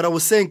 Yeah. what I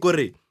was saying, Kore,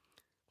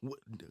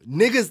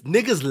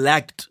 niggas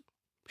lacked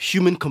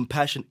human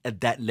compassion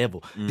at that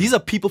level. These are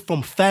people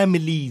from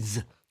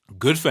families.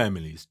 Good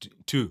families,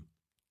 too.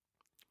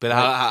 But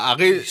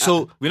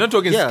So we're not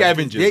talking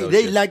scavengers.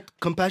 They lacked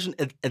compassion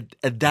at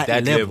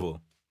that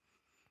level.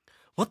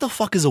 What the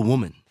fuck is a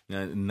woman?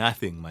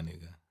 Nothing, my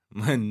nigga.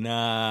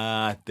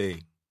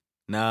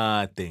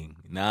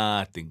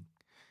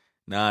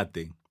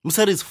 Nothing.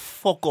 Musa is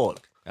fuck all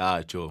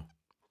Joe.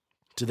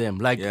 to them.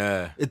 Like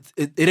Yeah.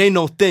 it ain't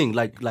no thing.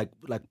 Like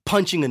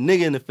punching a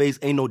nigga in the face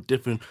ain't no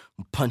different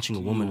from punching a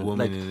woman.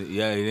 Like,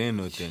 Yeah, it ain't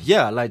no thing.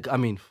 yeah, like I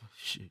mean,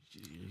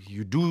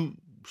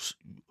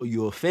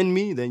 you offend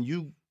me, then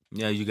you.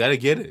 Yeah, you gotta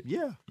get it.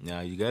 Yeah.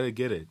 Yeah, you gotta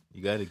get it.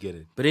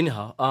 But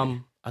anyhow,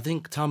 I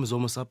think time is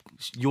almost up.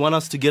 You want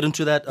us to get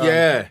into that?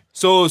 Yeah.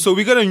 So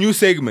we got a new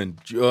segment.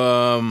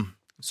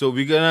 So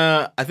we're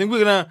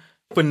gonna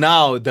for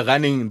now the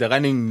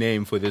running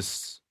name for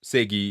this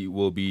segi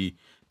will be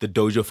the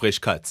Dojo Fresh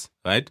Cuts,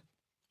 right?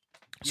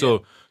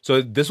 So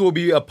this will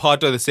be a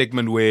part of the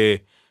segment where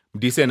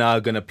Disa and I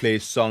are gonna play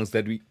songs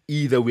that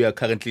we are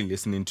currently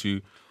listening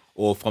to,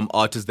 or from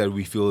artists that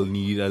we feel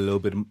need a little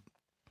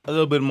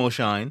bit more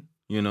shine,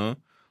 you know,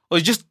 or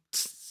just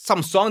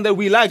some song that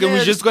we like, and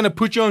we're just gonna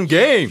put you on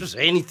game. Just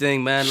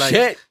anything, man. Like,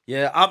 Shit.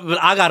 yeah. But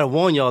I gotta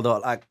warn y'all though.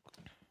 Like,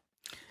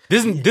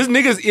 This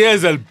nigga's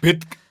ears are a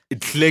bit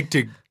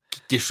eclectic,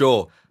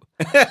 sure.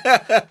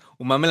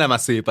 Umamela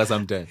masepa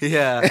sometimes.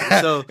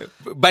 yeah. So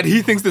But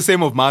he thinks the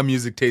same of my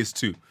music taste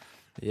too.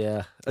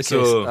 yeah. Okay.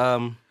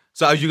 So-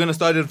 So are you gonna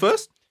start it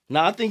first?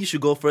 Now I think you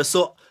should go first.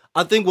 So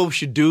I think what we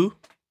should do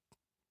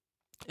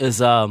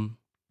is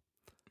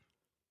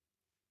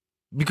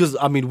because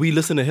I mean we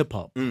listen to hip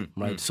hop,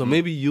 right? So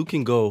maybe you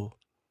can go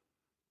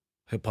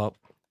hip hop,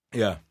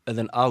 Yeah. and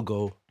then I'll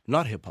go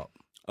not hip hop,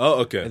 Oh,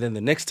 okay. and then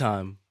the next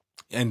time,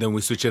 And then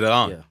we switch it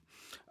around. yeah.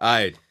 All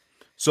right.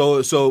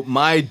 So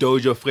my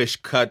Dojo Fresh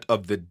cut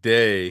of the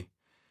day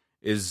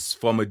is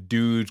from a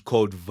dude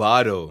called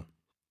Vado.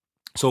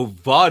 So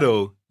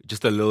Vado,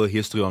 just a little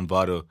history on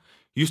Vado,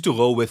 used to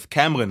roll with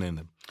Cameron in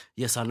him.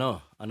 Yes, I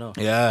know.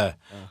 Yeah.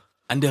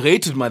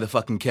 Underrated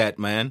motherfucking cat,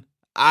 man.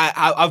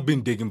 I've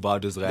been digging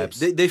Vado's raps.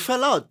 They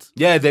fell out.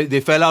 Yeah, they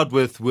fell out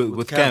with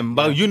Cam, Cam.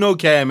 But you know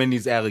Cam and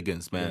his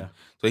arrogance, man. Yeah.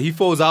 So he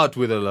falls out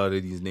with a lot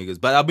of these niggas.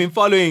 But I've been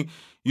following,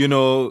 you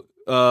know,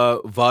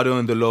 Vado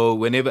and the Low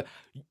whenever.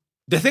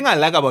 The thing I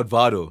like about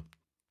Vado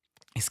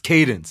is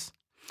cadence.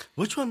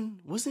 Which one?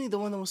 Wasn't he the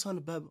one that was on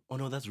the bad? Oh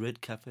no, that's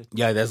Red Cafe.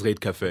 Yeah, that's Red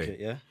Cafe. Okay,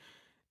 yeah.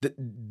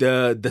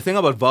 the thing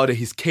about Vado,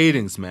 his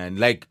cadence, man.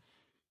 Like,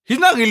 he's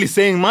not really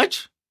saying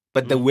much,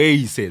 but the way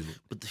he says it.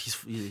 But he's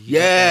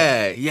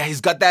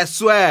he's got that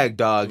swag,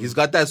 dog. He's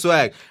got that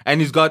swag,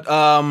 and he's got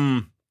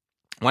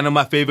one of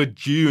my favorite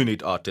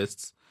G-Unit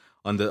artists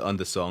on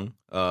the song,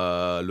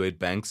 Lloyd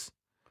Banks.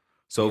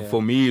 So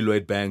for me,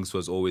 Lloyd Banks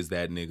was always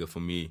that nigga for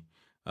me.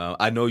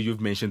 I know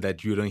you've mentioned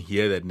that you don't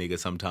hear that nigga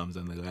sometimes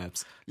on the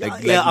raps.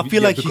 I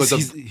feel like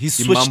he's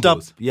switched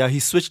up. Yeah, he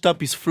switched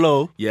up his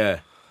flow. Yeah.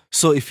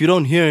 So if you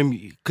don't hear him,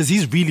 because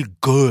he's really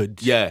good.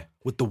 Yeah.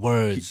 With the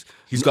words,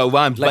 he's got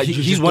rhymes. Like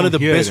he's one of the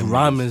best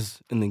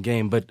rhymers in the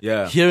game. But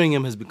hearing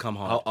him has become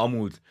hard.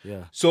 Amud.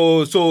 Yeah.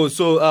 So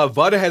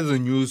Vado has a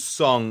new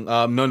song.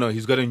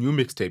 He's got a new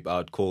mixtape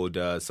out called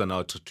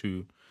Sonata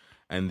 2,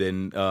 and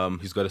then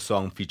he's got a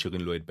song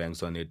featuring Lloyd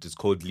Banks on it. It's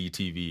called Lee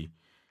TV.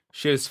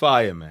 Shit is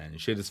fire, man.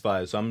 Shit is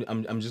fire. So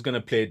I'm just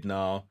gonna play it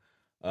now.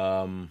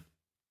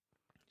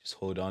 Just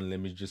hold on.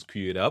 Let me just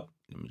cue it up.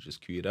 I'm just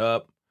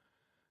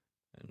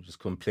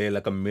gonna play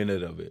like a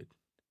minute of it.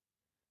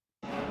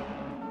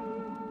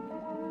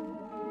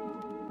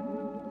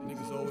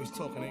 Niggas always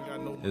talking. Ain't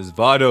got no. It's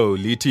Vado,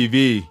 Lee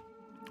TV.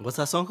 What's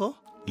that song called?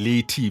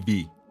 Lee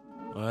TV.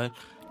 All right.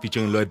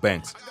 Featuring Lloyd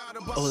Banks.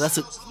 Oh, that's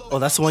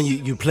the one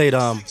you played.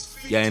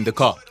 Yeah, in the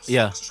car.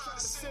 Yeah.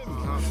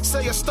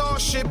 Say a star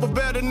shit, but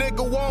better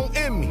nigga won't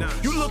end me.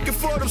 You looking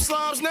for them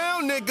slobs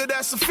now, nigga,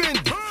 that's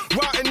offended.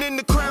 Rotting in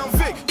the Crown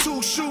Vic,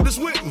 2 shooters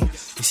with me.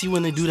 You see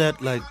when they do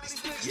that, like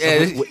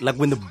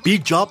when the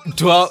beat drop,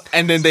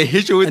 and then they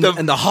hit you with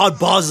and the hard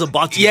bars is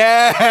about to.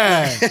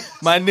 Yeah,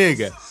 my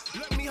nigga.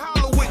 Let me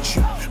holler with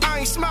you. I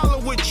ain't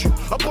smiling with you.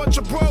 A bunch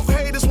of broke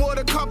haters want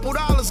a couple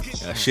dollars.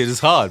 That shit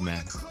is hard,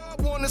 man.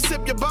 Wanna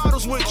sip your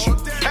bottles with you.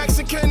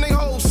 Asking can they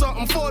hold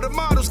something for the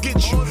models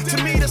get you.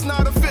 To me that's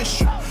not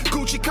official.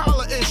 Gucci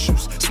collar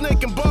issues.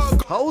 Snake and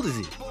bug. How old is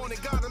he?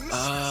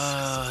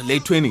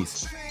 Late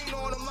 20s.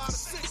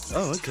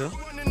 Oh, okay.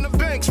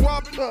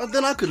 Well,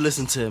 then I could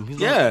listen to him.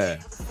 He's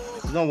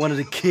not one of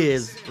the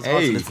kids. It's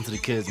hard to listen to the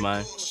kids,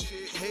 man.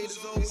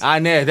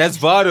 Nah, that's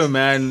Vado,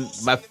 man.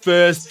 My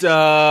first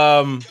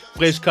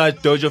fresh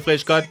cut, Dojo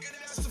fresh cut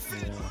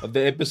of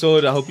the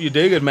episode. I hope you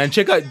dig it, man.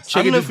 Check it this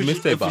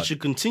mixtape out. We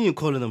should continue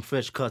calling them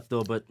fresh cuts,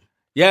 though, but...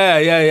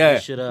 Yeah.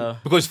 Should,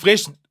 because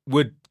fresh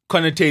would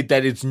connotate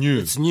that it's new.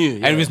 It's new,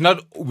 yeah. And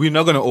we're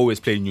not going to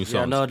always play new songs.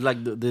 Yeah, no,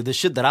 like the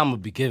shit that I'm going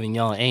to be giving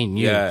y'all ain't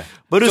new. Yeah.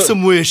 But it's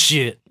some weird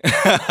shit.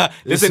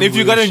 Listen, if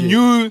you got a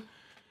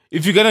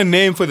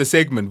name for the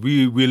segment,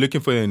 we're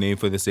looking for a name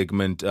for the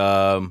segment.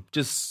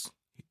 Just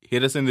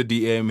hit us in the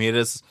DM, hit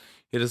us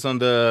on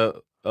the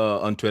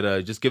on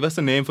Twitter. Just give us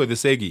a name for the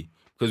segi.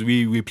 Because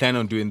we plan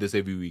on doing this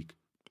every week.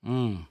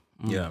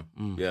 Yeah.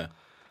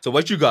 So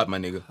what you got, my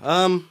nigga?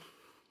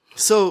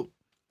 So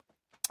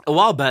a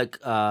while back,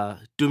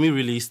 Dumi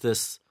released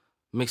this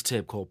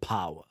mixtape called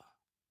Power.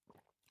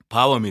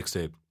 Power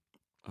mixtape.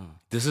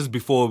 This is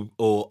before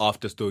or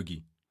after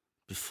Stogie?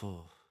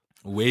 Before.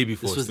 Way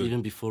before. This was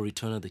even before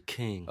Return of the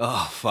King.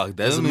 Oh fuck!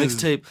 That's a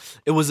mixtape.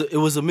 It was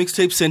a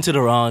mixtape centered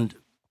around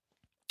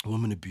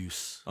women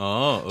abuse.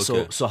 Oh,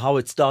 okay. So how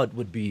it started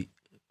would be.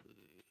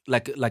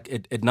 Like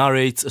it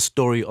narrates a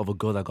story of a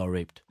girl that got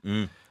raped.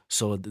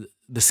 So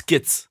the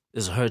skits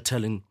is her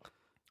telling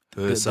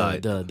her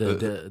side,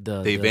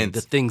 the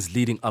events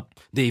leading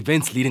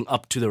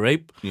up to the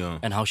rape,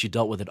 and how she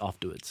dealt with it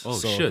afterwards. Oh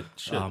shit!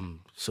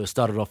 So it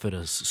started off at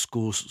a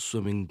school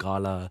swimming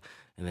gala,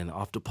 and then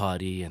after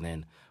party, and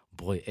then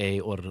boy A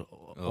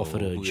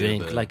offered a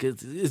drink. Yeah, like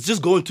it's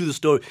just going through the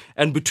story,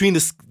 and between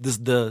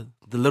the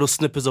little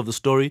snippets of the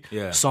story,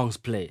 songs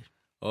play.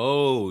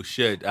 Oh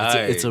shit!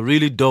 It's a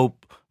really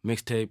dope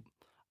mixtape.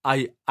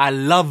 I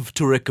love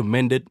to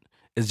recommend it.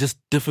 It's just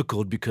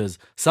difficult because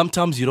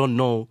sometimes you don't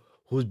know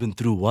who's been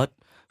through what.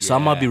 So I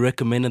might be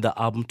recommending the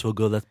album to a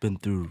girl that's been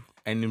through.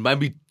 And it might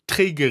be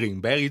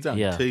triggering, very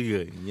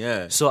triggering.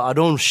 Yeah. So I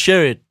don't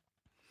share it.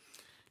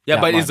 Yeah,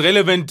 but it's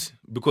relevant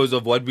because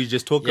of what we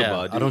just talked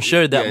about. I don't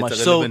share it that much.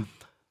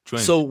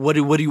 So what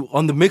he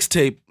on the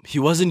mixtape, he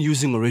wasn't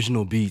using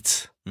original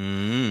beats.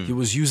 He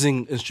was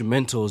using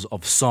instrumentals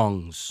of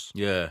songs.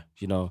 Yeah.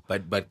 You know.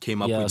 But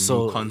came up with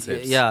new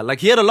concepts. Yeah, like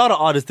he had a lot of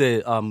artists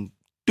there.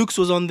 Dukes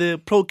was on there,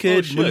 Pro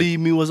Kid,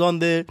 Mulimi was on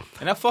there.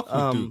 And I fuck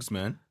with Dukes,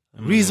 man.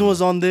 Reason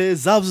was on there,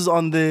 Zabs was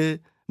on there.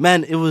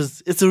 Man,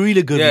 it's a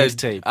really good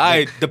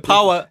mixtape. The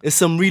Power. It's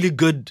some really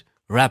good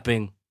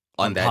rapping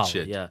on that Power.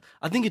 shit. Yeah.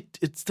 I think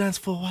it stands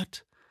for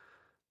what?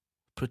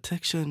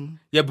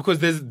 Protection. Yeah, because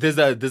there's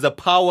a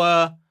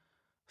power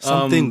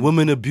something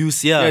women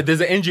abuse, Yeah,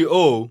 there's an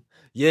NGO.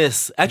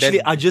 Yes.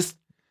 Actually, I just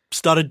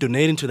started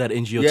donating to that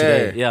NGO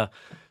today. Yeah.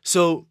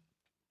 So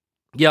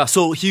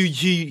he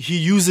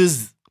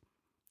uses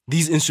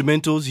these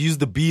instrumentals. He used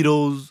the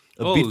Beatles,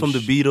 a beat from the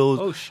Beatles.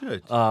 Oh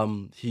shit.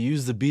 He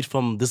used the beat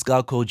from this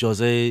guy called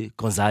Jose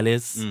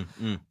Gonzalez.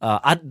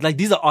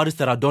 These are artists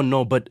that I don't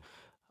know, but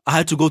I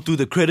had to go through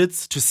the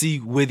credits to see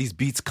where these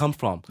beats come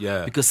from.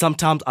 Yeah. Because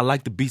sometimes I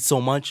like the beat so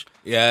much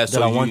that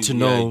I want to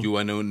know. You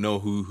want to know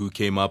who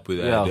came up with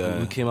that. Yeah,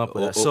 who came up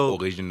with that. So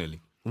originally.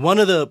 One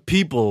of the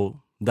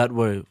people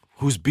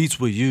whose beats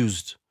were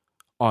used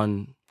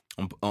on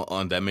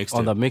that mixtape.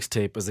 On that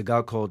mixtape is a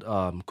guy called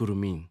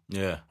Gurumin.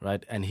 Yeah.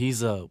 Right? And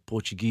he's a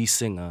Portuguese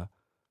singer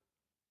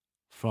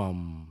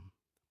from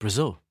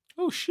Brazil.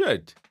 Oh,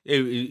 shit.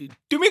 Hey,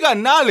 me got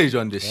knowledge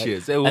on this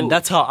shit. And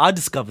that's how I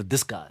discovered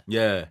this guy.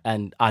 Yeah.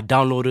 And I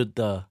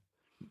downloaded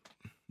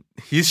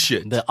his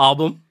shit. The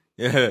album.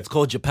 Yeah. It's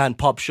called Japan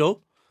Pop Show.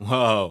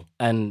 Wow.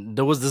 And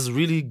there was this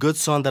really good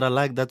song that I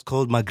like that's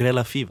called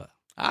Magrela Fever.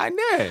 I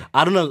know.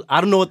 I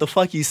don't know what the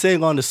fuck he's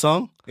saying on the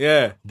song.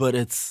 Yeah. But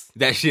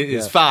that shit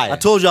is fire. I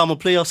told you I'm gonna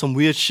play out some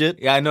weird shit.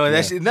 Yeah, I know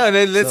that shit. No,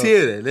 let's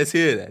hear that. Let's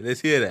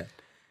hear that.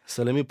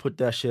 So let me put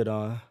that shit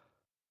on.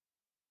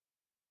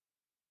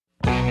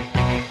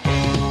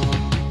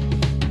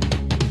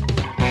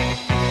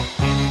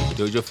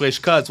 Dojo Fresh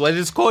Cuts. What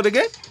is it called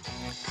again?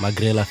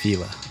 Magrela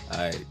Fever.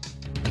 Alright.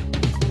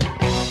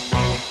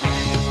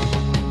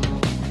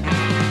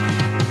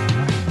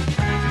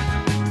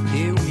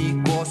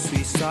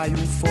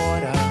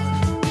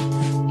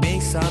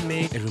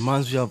 It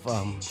reminds me of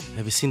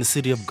have you seen The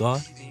City of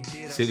God?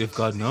 City of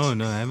God? No,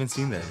 I haven't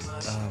seen that.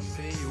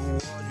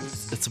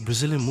 It's a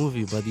Brazilian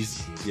movie about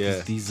these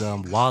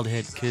wild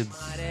head kids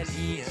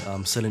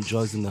selling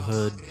drugs in the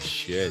hood.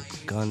 Shit.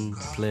 Gun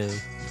play.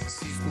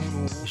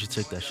 You should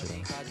check that shit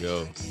out.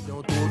 Yo.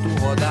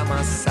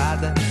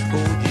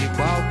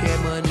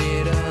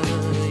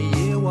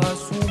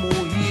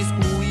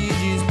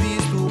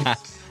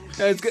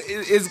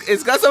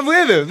 It's got some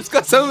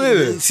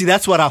rhythm. See,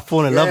 that's what I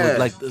fall in love with,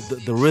 like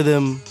the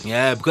rhythm.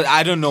 Yeah, because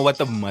I don't know what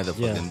the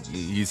motherfucking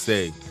he's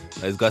saying.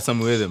 It's got some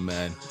rhythm,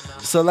 man.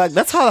 So like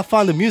that's how I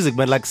find the music,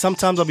 man. Like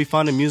sometimes I'll be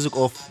finding music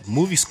off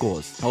movie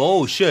scores.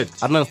 Oh shit!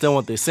 I don't understand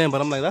what they're saying,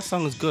 but I'm like, that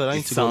song is good. I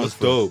need to go look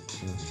for dope.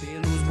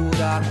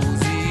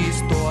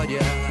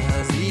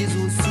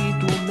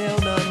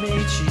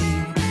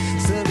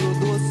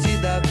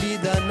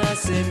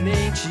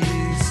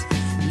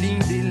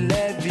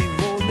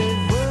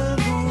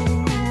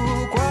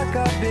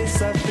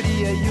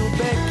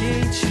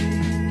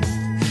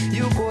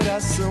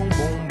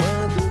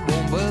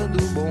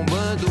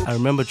 I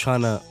remember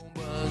trying to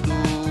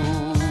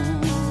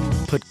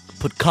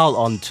put Carl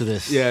onto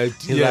this. Yeah,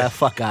 he's like,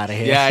 fuck out of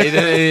here. Yeah,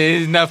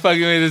 he's not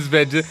fucking with his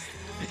bed.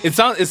 It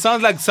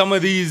sounds like some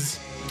of these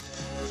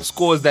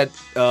scores that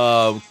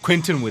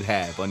Quentin would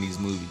have on these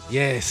movies.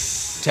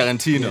 Yes,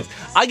 Tarantino. Yes.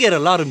 I get a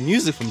lot of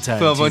music from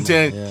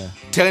Tarantino.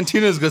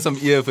 Tarantino's got some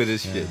ear for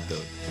this shit,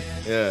 though.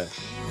 Yeah.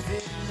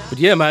 But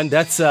yeah, man,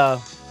 that's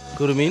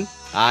Gurumin.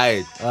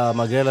 Alright.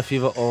 Magrela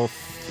Fever off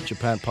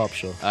Japan Pop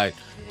Show. Alright.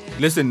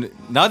 Listen,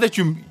 now that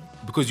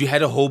because you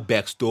had a whole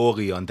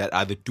backstory on that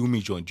other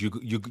Doomy joint, you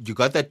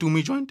got that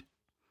Doomy joint?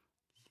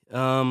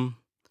 From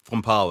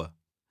Power.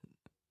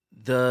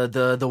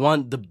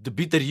 The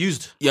beat that he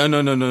used. Yeah,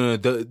 no.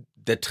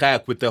 The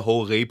track with the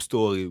whole rape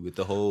story, with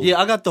the whole. Yeah,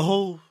 I got the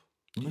whole.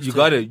 You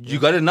got it. You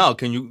got it now.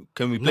 Can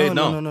we play it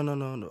now?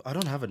 No. I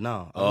don't have it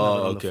now.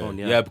 Okay. The phone,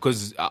 yeah,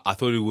 because I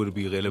thought it would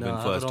be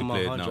relevant for us to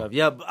play it now. Drive.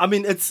 Yeah, I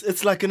mean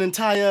it's like an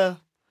entire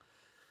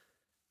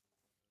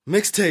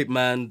mixtape,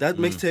 man. That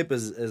mixtape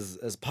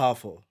is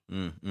powerful.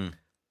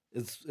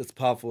 It's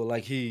powerful.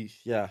 Like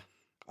I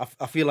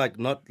feel like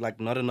not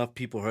enough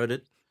people heard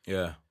it.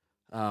 Yeah.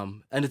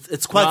 And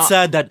it's quite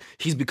sad that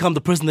he's become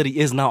the person that he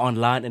is now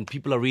online, and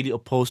people are really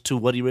opposed to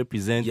what he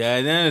represents.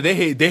 Yeah, they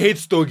hate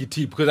Stogie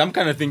T, because I'm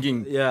kind of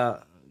thinking,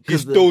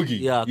 he's Stogie.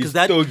 Yeah, he's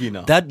Stogie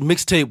now. That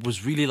mixtape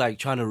was really like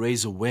trying to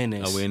raise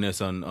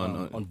awareness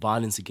on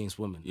violence against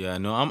women. Yeah,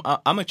 no, I'm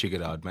gonna check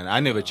it out, man. I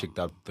never checked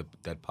out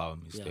that Power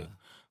mixtape,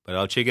 but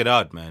I'll check it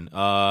out, man.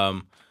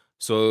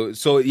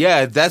 So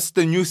yeah, that's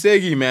the new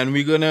Segi, man.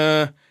 We're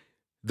gonna.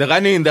 The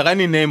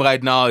running name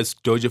right now is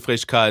Dojo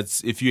Fresh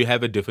Cuts. If you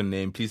have a different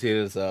name, please hit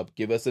us up.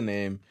 Give us a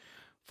name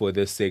for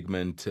this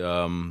segment.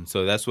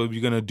 So that's what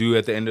we're gonna do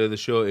at the end of the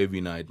show every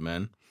night,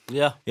 man.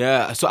 Yeah.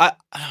 So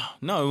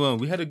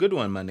we had a good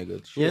one, my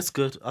nigga. Shit. Yeah, it's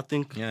good. I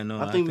think. Yeah, no.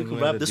 I think we can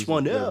wrap this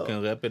one up. We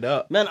can wrap it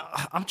up, man.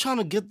 I'm trying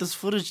to get this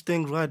footage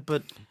thing right,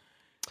 but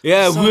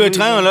yeah, we were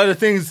trying a lot of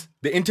things.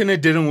 The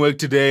internet didn't work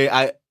today.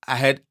 I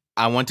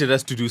wanted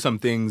us to do some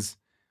things.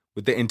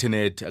 With the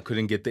internet, I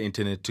couldn't get the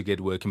internet to get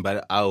working,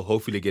 but I'll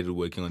hopefully get it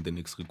working on the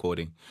next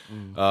recording.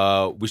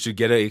 We should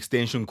get an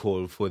extension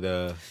call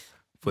I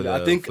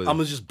think I'm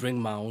gonna just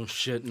bring my own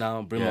shit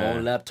now. Bring my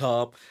own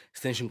laptop,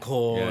 extension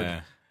cord.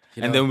 Yeah.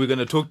 And then we're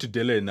gonna talk to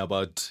Dylan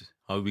about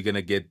how we're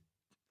gonna get,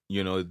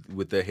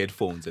 with the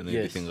headphones and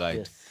everything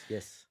right.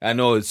 Yes. I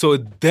know. So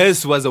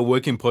this was a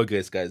work in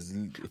progress, guys.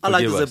 Forgive I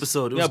like this us.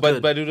 episode. It was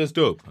good. but it was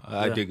dope.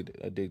 I digged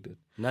it.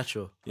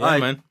 Natural. Yeah,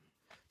 right, man.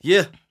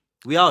 Yeah.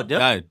 We out, yeah?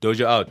 All right,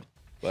 Dojo out.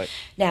 Bye.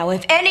 Now,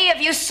 if any of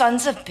you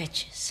sons of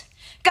bitches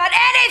got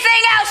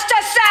anything else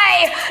to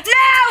say,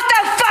 now's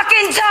the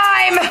fucking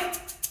time!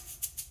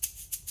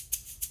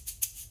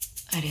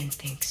 I didn't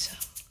think so.